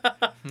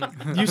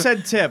 You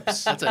said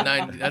tips. That's a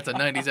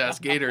 90s ass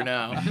gator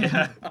now.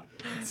 Yeah.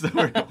 So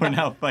we're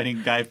now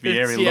fighting Guy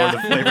Fieri, yeah. Lord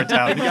of Flavor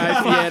Town.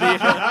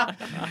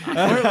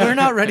 We're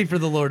not ready for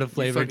the Lord of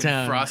Flavor Fucking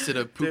Town. frosted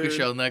a puka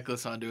shell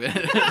necklace onto it.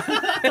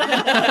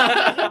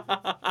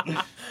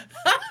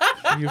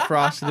 You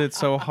frosted it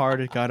so hard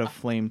it got a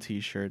flame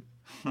t-shirt.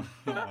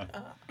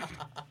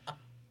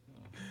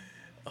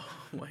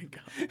 Oh my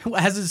god.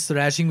 As it's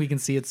thrashing, we can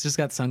see it's just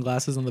got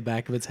sunglasses on the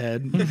back of its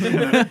head.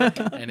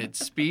 And its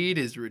speed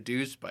is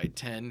reduced by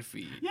 10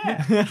 feet.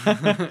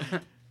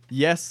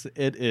 Yes,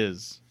 it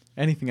is.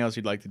 Anything else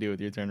you'd like to do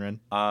with your turn, Ren?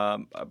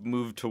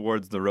 Move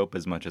towards the rope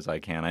as much as I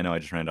can. I know I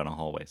just ran down a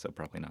hallway, so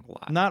probably not a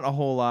lot. Not a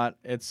whole lot.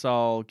 It's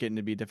all getting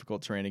to be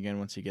difficult terrain again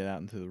once you get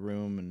out into the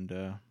room, and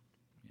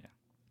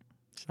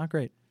it's not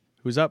great.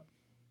 Who's up?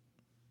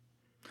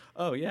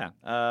 Oh, yeah.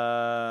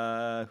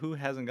 Who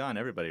hasn't gone?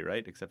 Everybody,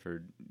 right? Except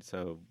for,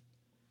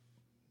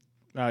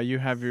 You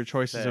have your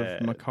choices of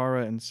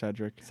Makara and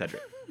Cedric.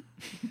 Cedric.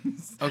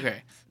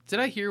 Okay. Did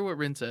I hear what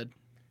Rin said?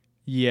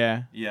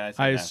 Yeah, Yeah,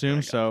 I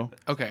assume so.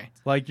 Okay.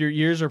 Like, your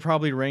ears are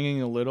probably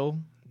ringing a little,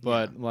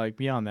 but, like,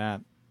 beyond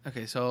that.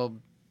 Okay, so I'll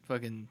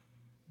fucking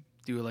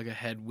do like a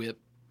head whip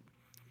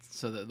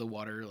so that the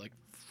water like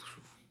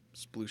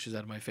splooshes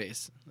out of my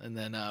face. And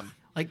then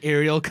Like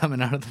Ariel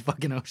coming out of the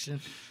fucking ocean.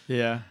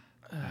 Yeah.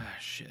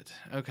 shit.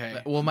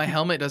 Okay. Well, my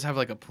helmet does have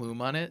like a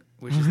plume on it,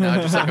 which is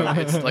now just like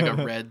it's like a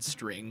red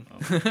string.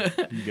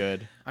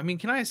 Good. I mean,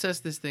 can I assess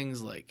this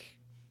thing's like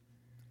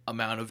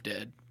amount of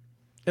dead?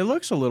 It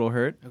looks a little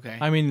hurt. Okay.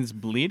 I mean, it's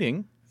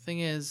bleeding. Thing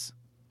is,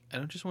 I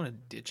don't just want to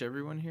ditch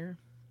everyone here.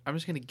 I'm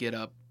just gonna get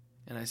up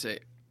and I say,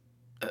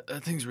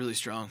 that thing's really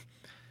strong.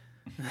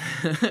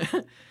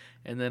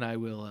 And then I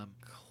will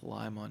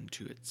climb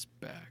onto its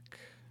back.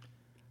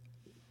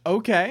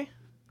 Okay.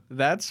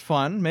 That's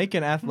fun. Make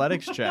an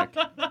athletics check.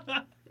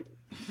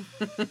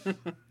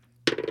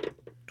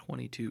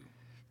 22.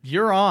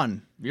 You're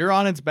on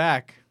its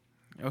back.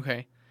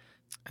 Okay.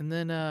 And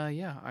then,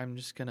 I'm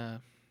just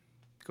gonna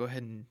go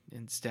ahead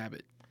and stab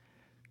it.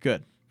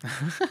 Good.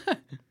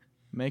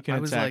 Make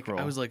an attack roll.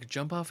 I was like,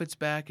 jump off its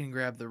back and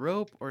grab the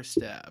rope or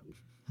stab.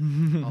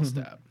 I'll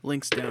stab.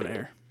 Link's down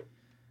air.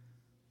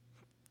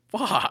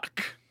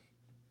 Fuck.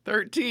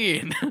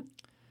 13.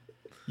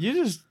 You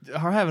just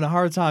are having a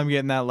hard time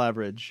getting that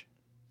leverage.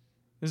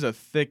 This is a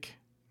thick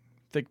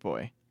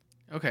boy.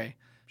 Okay.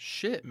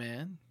 Shit,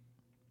 man.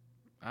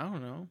 I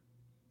don't know.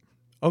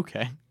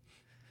 Okay.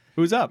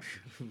 Who's up?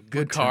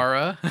 Good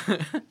Makara.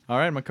 All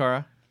right,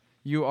 Makara.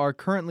 You are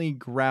currently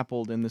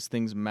grappled in this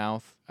thing's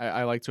mouth.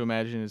 I like to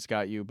imagine it's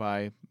got you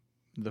by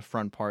the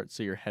front part,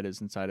 so your head is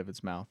inside of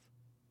its mouth.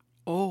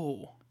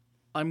 Oh,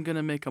 I'm going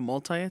to make a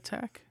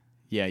multi-attack.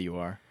 Yeah, you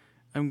are.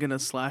 I'm going to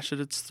slash at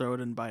its throat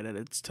and bite at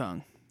its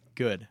tongue.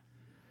 Good.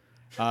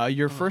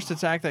 Your first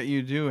attack that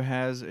you do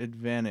has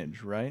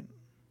advantage, right?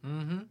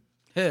 Mm-hmm.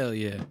 Hell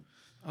yeah.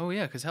 Oh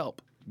yeah, because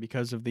help.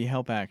 Because of the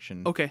help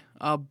action. Okay,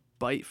 I'll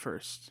bite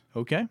first.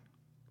 Okay.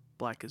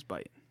 Black is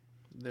bite.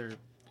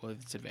 Well,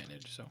 it's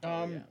advantage. So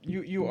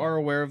You are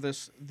aware of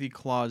this. The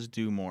claws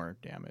do more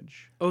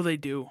damage Oh, they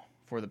do.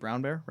 for the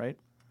brown bear, right?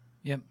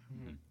 Yep.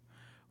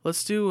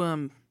 Let's do,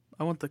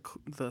 I want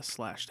the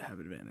slash to have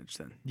advantage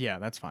then. Yeah,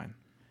 that's fine.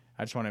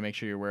 I just want to make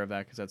sure you're aware of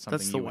that because that's something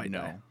That's the you would white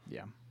know. die.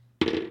 Yeah.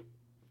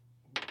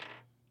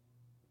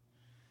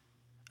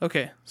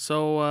 Okay,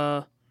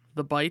 so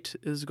the bite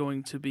is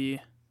going to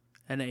be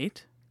an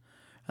 8,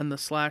 and the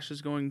slash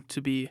is going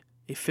to be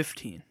a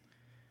 15.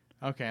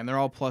 Okay, and they're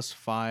all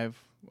 +5,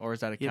 or is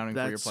that accounting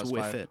for your that's +5?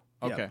 with it.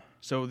 Yep. Okay,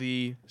 so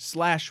the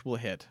slash will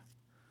hit.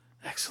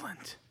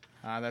 Excellent.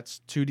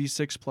 That's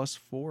 2d6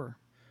 +4.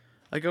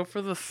 I go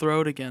for the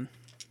throat again.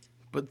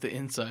 but the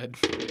inside.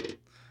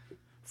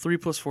 3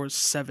 + 4 is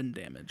 7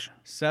 damage.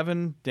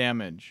 7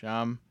 damage.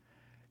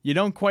 You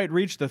don't quite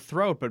reach the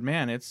throat, but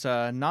man, it's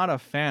not a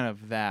fan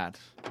of that.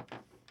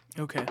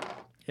 Okay.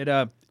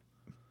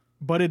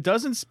 But it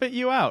doesn't spit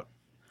you out.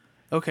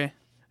 Okay.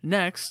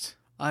 Next,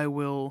 I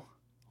will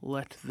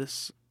let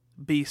this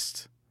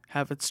beast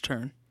have its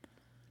turn.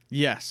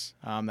 Yes,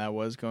 that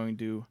was going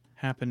to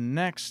happen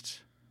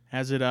next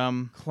as it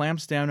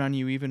clamps down on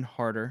you even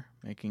harder,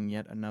 making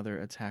yet another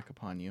attack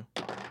upon you.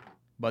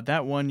 But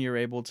that one, you're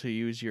able to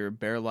use your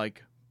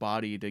bear-like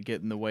body to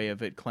get in the way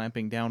of it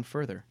clamping down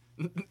further.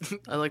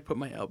 I put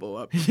my elbow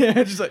up Yeah,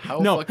 just like How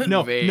no, fucking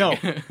no, vague.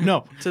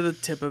 no. to the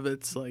tip of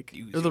its or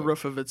the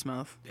roof of its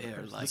mouth,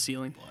 Bear or the like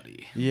ceiling.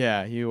 bloody.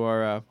 Yeah, you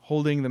are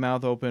holding the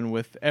mouth open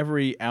with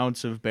every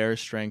ounce of bear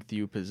strength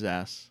you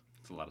possess.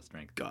 It's a lot of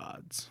strength.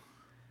 Gods.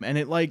 And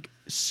it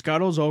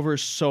scuttles over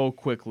so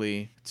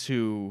quickly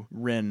to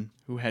Rin,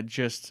 who had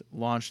just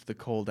launched the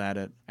cold at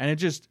it. And it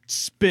just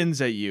spins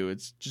at you.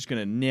 It's just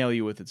going to nail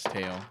you with its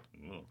tail.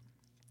 Whoa.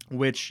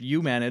 Which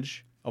you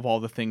manage, of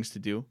all the things to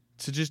do,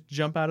 to just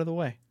jump out of the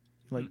way.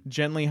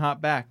 Gently hop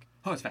back.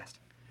 Oh, it's fast.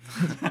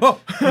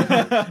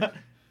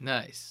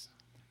 Nice.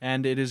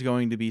 And it is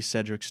going to be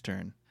Cedric's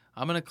turn.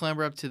 I'm gonna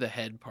clamber up to the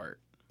head part.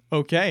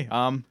 Okay.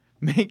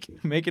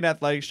 Make an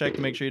athletics check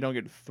to make sure you don't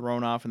get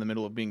thrown off in the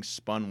middle of being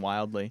spun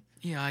wildly.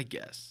 Yeah, I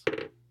guess.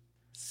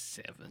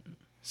 7.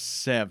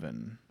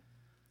 7.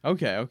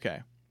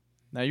 Okay.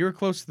 Now you're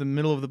close to the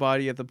middle of the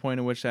body at the point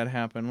at which that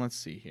happened. Let's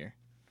see here.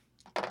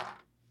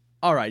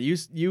 All right,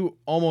 you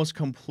almost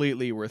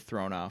completely were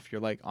thrown off.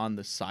 You're on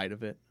the side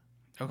of it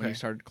when Okay. you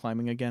started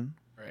climbing again.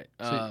 Right.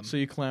 So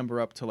you clamber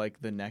up to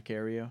the neck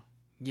area,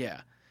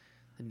 Yeah.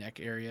 The neck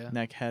area.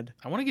 neck head.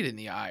 I want to get in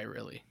the eye,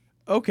 really.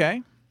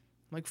 Okay.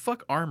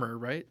 Fuck armor,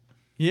 right?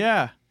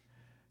 Yeah.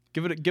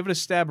 Give it a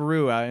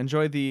stabberoo.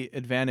 Enjoy the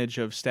advantage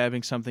of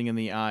stabbing something in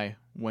the eye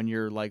when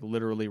you're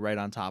literally right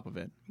on top of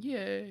it.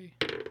 Yay.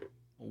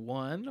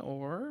 1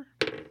 or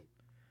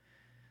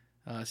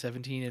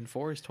 17 and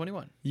 4 is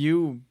 21.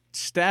 You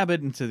stab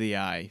it into the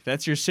eye.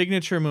 That's your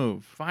signature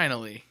move.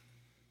 Finally.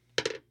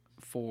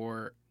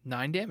 For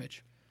 9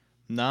 damage.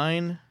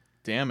 9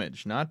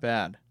 damage. Not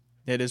bad.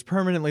 It has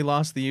permanently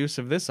lost the use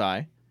of this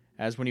eye,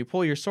 as when you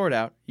pull your sword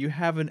out, you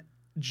have an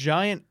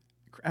giant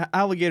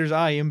alligator's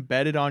eye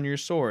embedded on your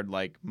sword,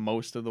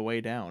 most of the way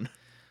down.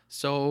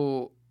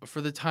 So,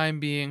 for the time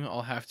being,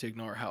 I'll have to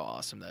ignore how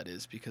awesome that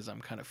is because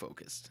I'm kind of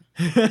focused.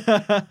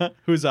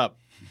 Who's up?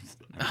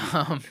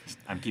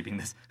 I'm keeping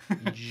this.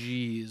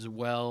 Jeez.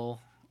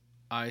 Well,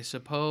 I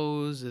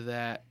suppose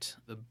that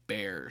the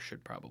bear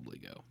should probably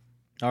go.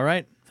 All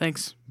right.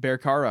 Thanks. Bear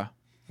Kara.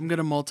 I'm going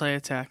to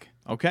multi-attack.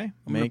 Okay.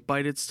 I'm going to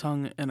bite its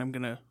tongue, and I'm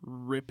going to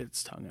rip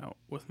its tongue out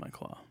with my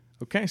claw.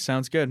 Okay,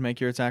 sounds good. Make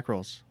your attack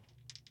rolls.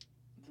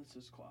 This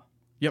is claw.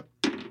 Yep.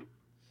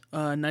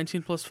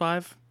 19 +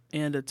 5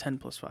 and a 10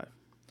 + 5.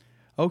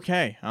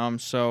 Okay.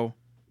 So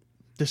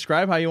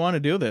describe how you want to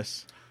do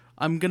this.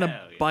 I'm going to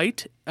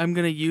bite. I'm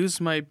going to use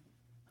my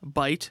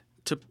bite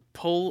to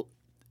pull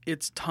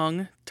its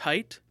tongue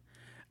tight,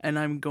 and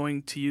I'm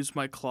going to use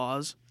my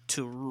claws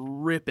to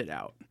rip it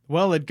out.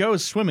 Well, it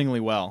goes swimmingly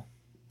well.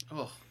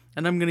 Oh.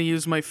 And I'm going to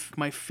use my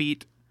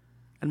feet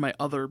and my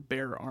other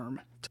bare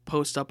arm to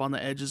post up on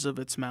the edges of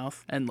its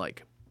mouth and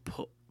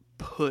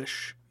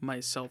push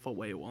myself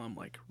away while I'm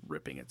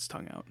ripping its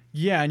tongue out.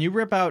 Yeah, and you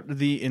rip out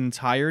the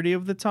entirety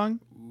of the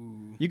tongue.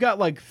 Ooh. You got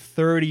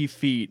 30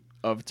 feet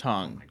of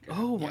tongue.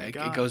 Oh Yeah, my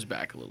god. it goes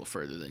back a little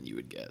further than you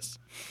would guess.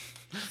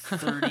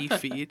 30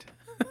 feet.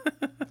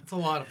 That's a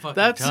lot of fucking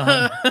That's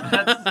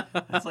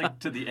That's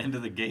to the end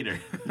of the gator.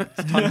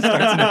 Its tongue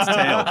starts in its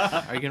tail.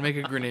 Are you going to make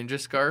a Greninja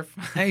scarf?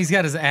 Hey, he's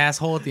got his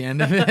asshole at the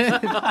end of it.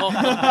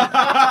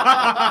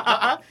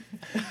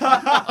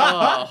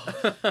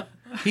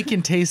 He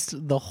can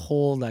taste the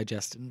whole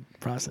digestion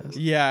process.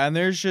 Yeah, and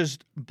there's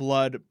just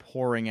blood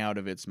pouring out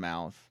of its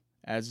mouth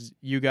as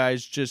you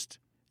guys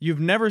you've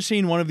never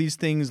seen one of these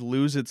things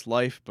lose its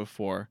life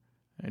before.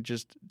 It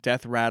just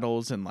death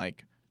rattles and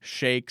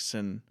shakes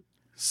and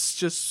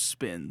just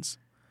spins.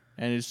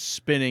 and is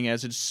spinning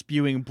as it's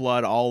spewing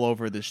blood all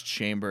over this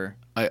chamber.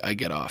 I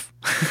get off.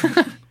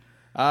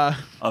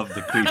 Of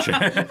the creature.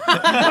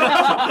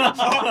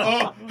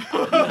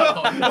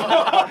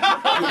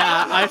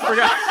 Yeah, I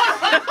forgot.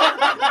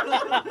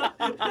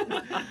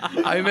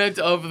 I meant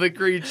of the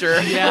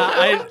creature.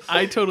 Yeah,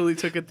 I totally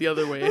took it the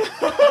other way.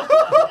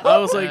 I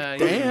was like,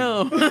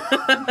 damn.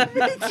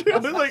 I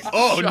was like,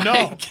 oh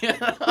no.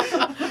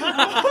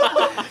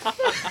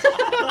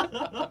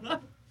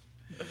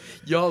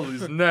 Y'all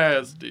is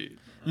nasty.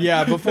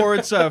 Yeah, before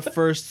its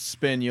first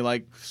spin, you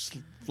like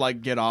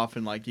get off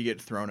and like you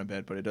get thrown a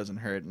bit, but it doesn't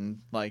hurt.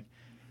 And like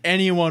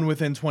anyone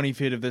within 20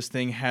 feet of this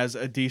thing has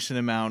a decent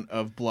amount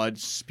of blood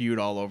spewed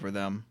all over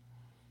them.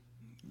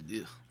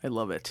 I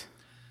love it.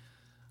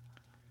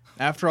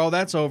 After all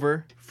that's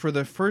over, for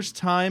the first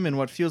time and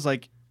what feels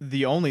like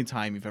the only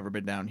time you've ever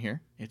been down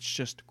here, it's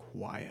just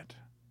quiet.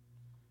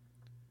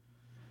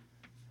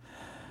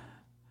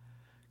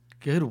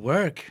 Good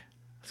work.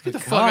 Let's get the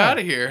fuck out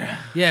of here.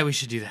 Yeah, we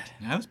should do that.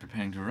 I was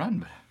preparing to run,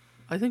 but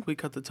I think we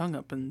cut the tongue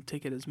up and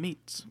take it as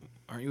meats.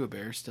 Aren't you a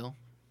bear still?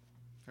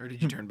 Or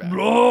did you turn back?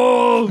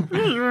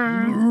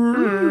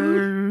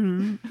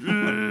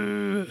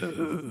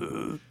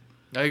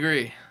 I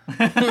agree.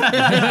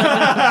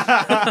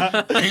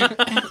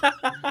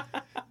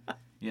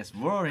 yes,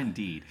 roar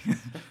indeed.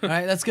 All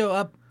right, let's go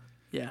up.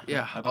 Yeah.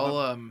 Yeah,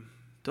 I'll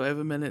Do I have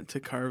a minute to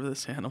carve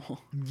this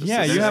animal?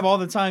 Yeah, you have all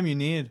the time you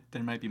need.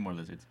 There might be more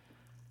lizards.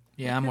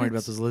 Yeah, I'm worried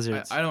about those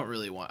lizards. I don't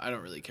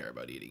really care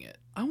about eating it.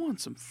 I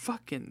want some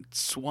fucking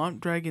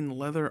swamp dragon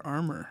leather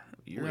armor.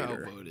 You're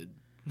later. outvoted.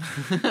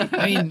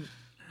 I mean,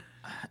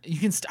 you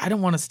can. I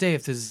don't want to stay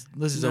if there's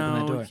lizards open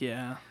that door.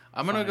 Yeah.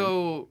 I'm gonna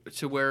go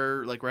to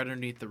where like right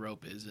underneath the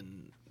rope is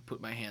and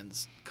put my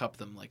hands, cup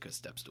them like a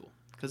step stool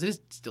because it is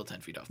still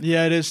 10 feet off.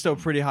 Yeah, it is still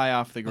pretty high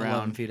off the 11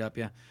 ground. feet up.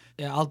 Yeah.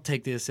 Yeah, I'll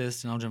take the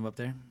assist and I'll jump up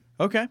there.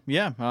 Okay,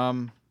 yeah.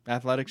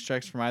 Athletics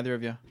checks from either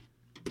of you.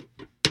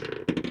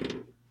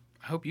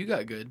 I hope you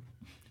got good.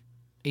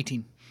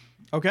 18.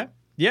 Okay.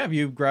 Yeah,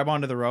 you grab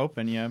onto the rope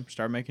and you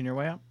start making your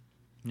way up.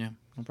 Yeah.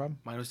 No problem.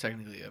 Mine was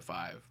technically a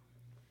 5.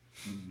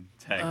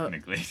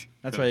 Technically.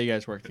 That's why you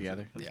guys work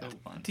together. That's Yeah. so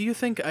fun. Do you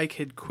think I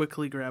could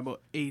quickly grab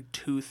a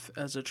tooth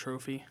as a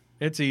trophy?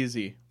 It's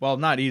easy. Well,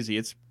 not easy.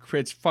 It's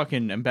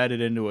fucking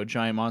embedded into a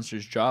giant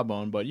monster's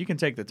jawbone, but you can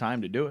take the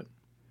time to do it.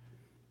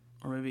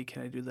 Or maybe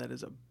can I do that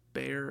as a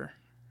bear?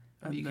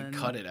 And You then can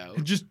cut it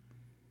out Just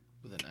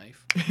with a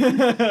knife.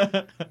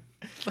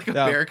 Like a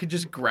No. bear could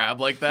just grab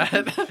like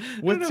that.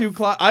 with two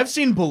claws. I've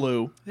seen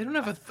Baloo. They don't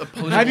have a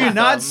opposable Have you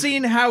not thumb.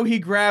 seen how he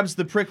grabs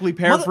the prickly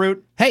pear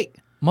fruit? Hey,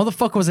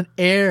 motherfucker was an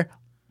air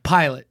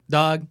pilot,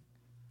 dog.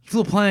 He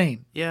flew a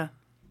plane. Yeah.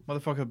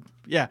 Motherfucker.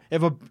 Yeah,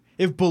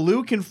 if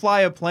Baloo can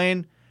fly a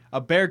plane, a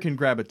bear can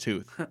grab a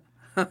tooth.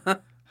 What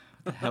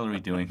the hell are we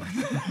doing?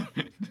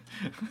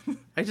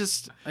 I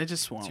just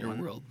want It's your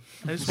one. world.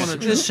 I just want to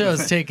This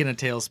show's taking a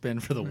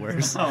tailspin for the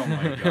worst. oh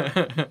my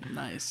god.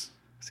 Nice.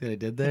 See what I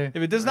did there?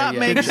 If it does not yeah.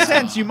 make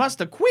sense, you must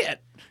have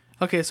quit.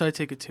 Okay, so I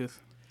take a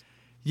tooth.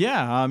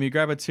 Yeah, you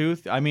grab a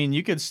tooth. I mean,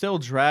 you could still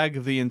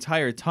drag the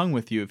entire tongue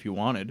with you if you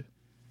wanted.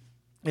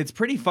 It's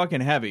pretty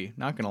fucking heavy,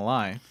 not gonna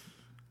lie.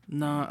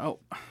 No,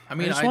 I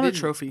mean, I just I want a didn't-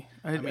 trophy.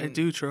 I mean,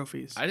 do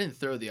trophies. I didn't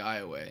throw the eye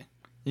away.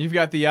 You've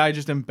got the eye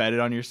just embedded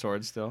on your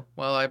sword still.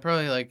 Well, I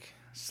probably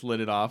Slid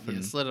it off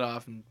and slid it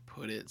off and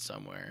put it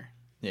somewhere.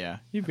 yeah,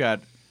 you've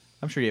got.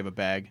 I'm sure you have a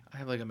bag. I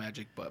have like a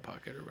magic butt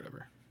pocket or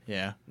whatever.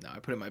 Yeah. No, I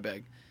put it in my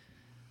bag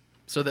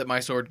so that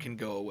my sword can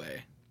go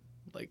away.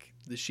 Like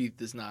the sheath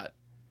does not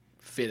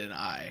fit an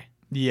eye.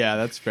 Yeah,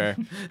 that's fair.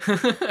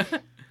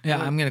 Yeah,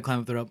 I'm going to climb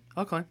up the rope.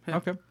 I'll climb. Yeah.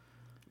 Okay.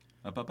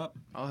 Up.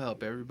 I'll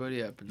help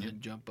everybody up and then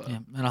jump up. Yeah,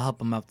 and I'll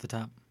help him up the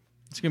top.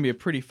 It's gonna be a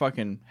pretty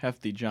fucking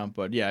hefty jump,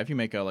 but yeah, if you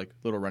make a like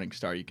little running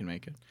star, you can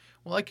make it.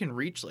 Well, I can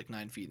reach like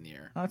 9 feet in the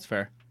air. Oh, that's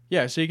fair.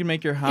 Yeah, so you can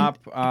make your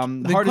hop. The The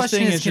hardest question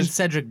thing is, is can just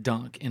Cedric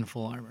dunk in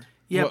full armor?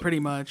 Yeah, Well- pretty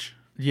much.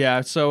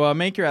 yeah. So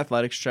make your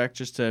athletics check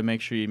just to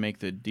make sure you make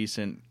the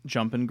decent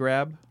jump and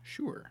grab.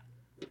 Sure.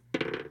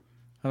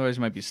 Otherwise,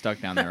 you might be stuck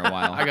down there a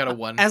while. I got a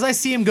 1. As I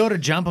see him go to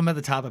jump, I'm at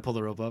the top. I pull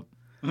the rope up.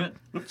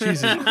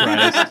 Jesus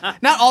Christ.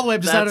 Not all the way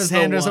up, just out of That's his the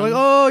hand. I'm like, one.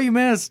 oh, you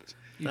missed.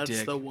 You That's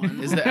dick. the one.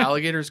 Is the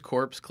alligator's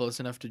corpse close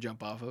enough to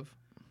jump off of?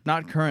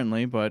 Not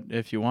currently, but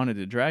if you wanted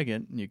to drag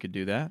it, you could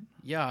do that.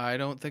 Yeah, I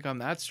don't think I'm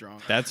that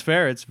strong. That's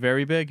fair. It's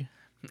very big.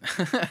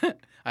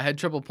 I had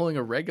trouble pulling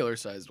a regular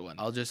sized one.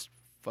 I'll just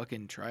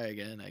fucking try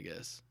again, I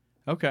guess.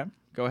 Okay.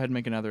 Go ahead and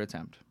make another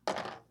attempt.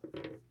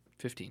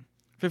 15.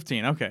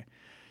 15. Okay.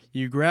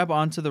 You grab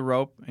onto the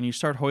rope and you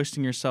start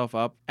hoisting yourself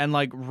up. And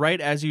like right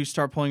as you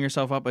start pulling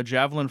yourself up, a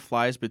javelin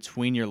flies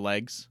between your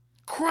legs.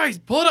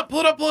 Christ, pull it up.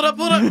 Start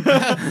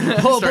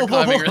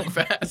climbing really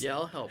fast. Yeah,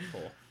 I'll help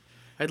pull.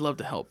 I'd love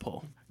to help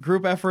pull.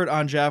 Group effort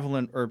on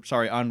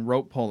on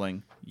rope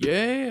pulling.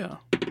 Yeah.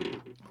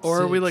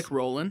 Or are we 6. like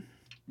rolling?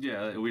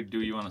 Yeah, do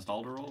you want to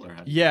stall to roll or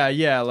how?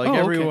 Yeah. Like Oh, okay.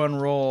 everyone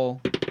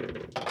roll.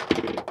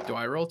 Do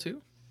I roll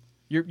too?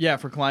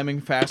 For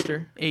climbing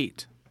faster.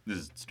 8. This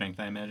is strength,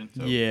 I imagine.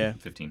 So Yeah.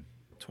 15.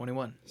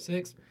 21.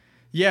 6.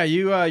 Yeah,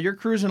 you're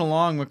cruising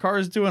along.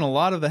 Makara's doing a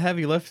lot of the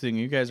heavy lifting.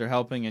 You guys are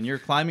helping, and you're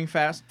climbing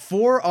fast.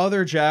 4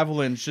 other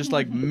javelins just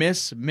like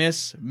miss.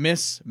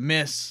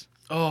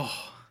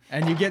 Oh.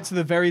 And you get to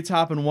the very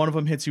top, and one of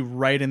them hits you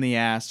right in the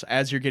ass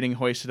as you're getting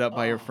hoisted up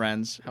by your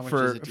friends How much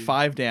for does it do?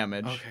 5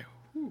 damage. Okay.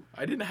 Whew.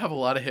 I didn't have a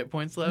lot of hit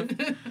points left.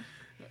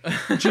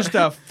 Just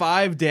a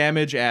 5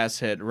 damage ass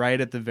hit right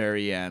at the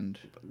very end.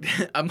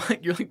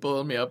 You're like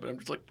blowing me up, and I'm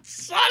just like,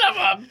 son of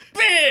a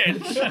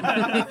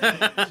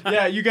bitch!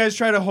 Yeah, you guys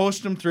try to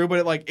host him through,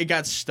 but it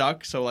got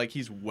stuck, so like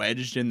he's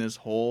wedged in this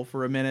hole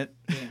for a minute.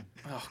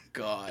 Oh,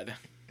 God.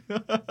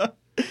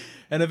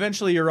 And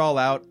eventually you're all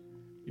out.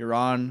 You're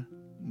on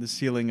the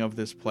ceiling of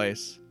this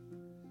place,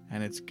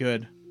 and it's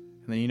good.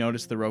 And then you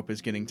notice the rope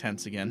is getting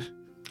tense again.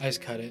 I just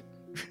cut it.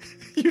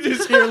 You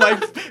just hear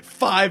like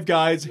 5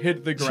 guys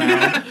hit the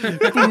ground.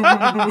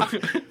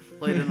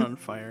 Light it on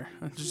fire.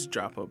 Just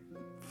drop a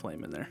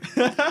flame in there.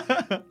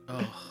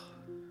 Oh.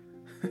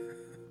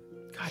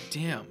 God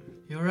damn.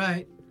 You all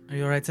right? Are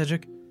you all right,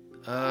 Cedric?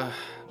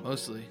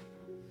 Mostly.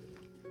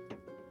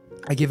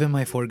 I give him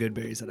my 4 good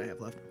berries that I have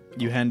left.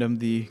 You hand him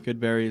the good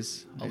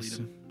berries. I'll eat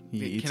them.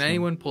 He eats Can them.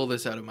 anyone pull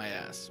this out of my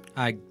ass?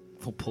 I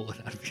will pull it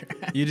out of your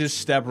ass. You just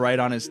step right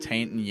on his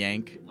taint and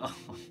yank.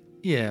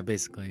 Yeah,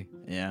 basically.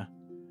 Yeah.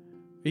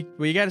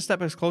 Well, you got to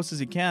step as close as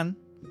you can.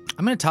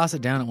 I'm going to toss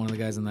it down at one of the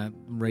guys in that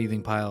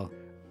wreathing pile.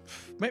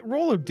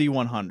 Roll a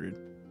D100.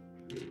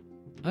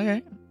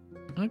 Okay.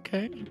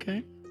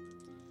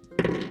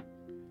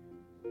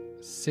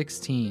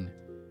 16.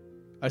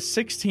 A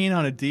 16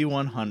 on a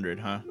D100,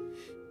 huh?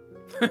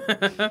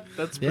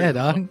 That's pretty Yeah,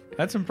 dog.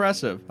 That's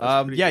impressive.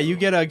 That's yeah, you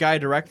get a guy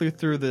directly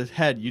through the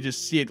head. You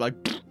just see it like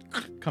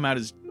come out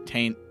his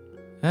taint,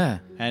 Yeah.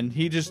 and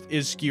he just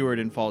is skewered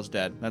and falls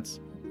dead. That's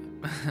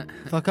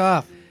Fuck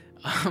off.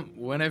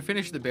 When I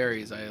finish the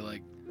berries,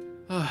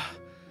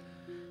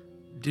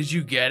 did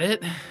you get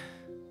it?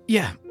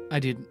 Yeah, I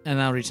did. And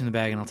I'll reach in the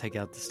bag and I'll take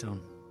out the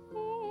stone.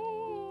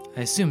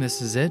 I assume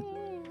this is it.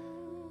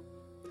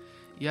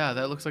 Yeah,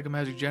 that looks like a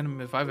magic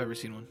gem if I've ever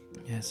seen one.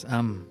 Yes.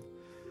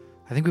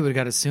 I think we would have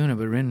got it sooner,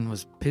 but Rin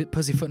was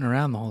pussyfooting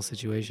around the whole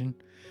situation.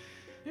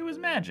 It was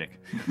magic.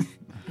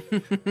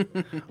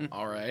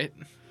 All right.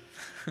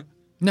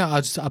 No,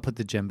 I'll put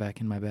the gem back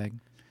in my bag.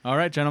 all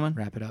right, gentlemen.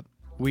 Wrap it up.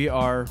 We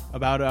are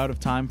about out of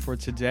time for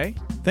today.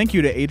 Thank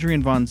you to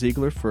Adrian Von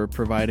Ziegler for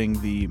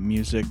providing the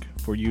music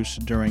for use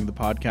during the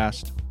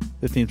podcast.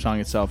 The theme song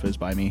itself is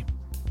by me,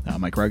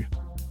 Mike Rugg.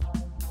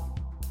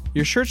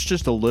 Your shirt's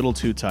just a little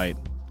too tight.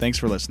 Thanks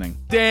for listening.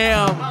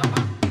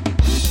 Damn.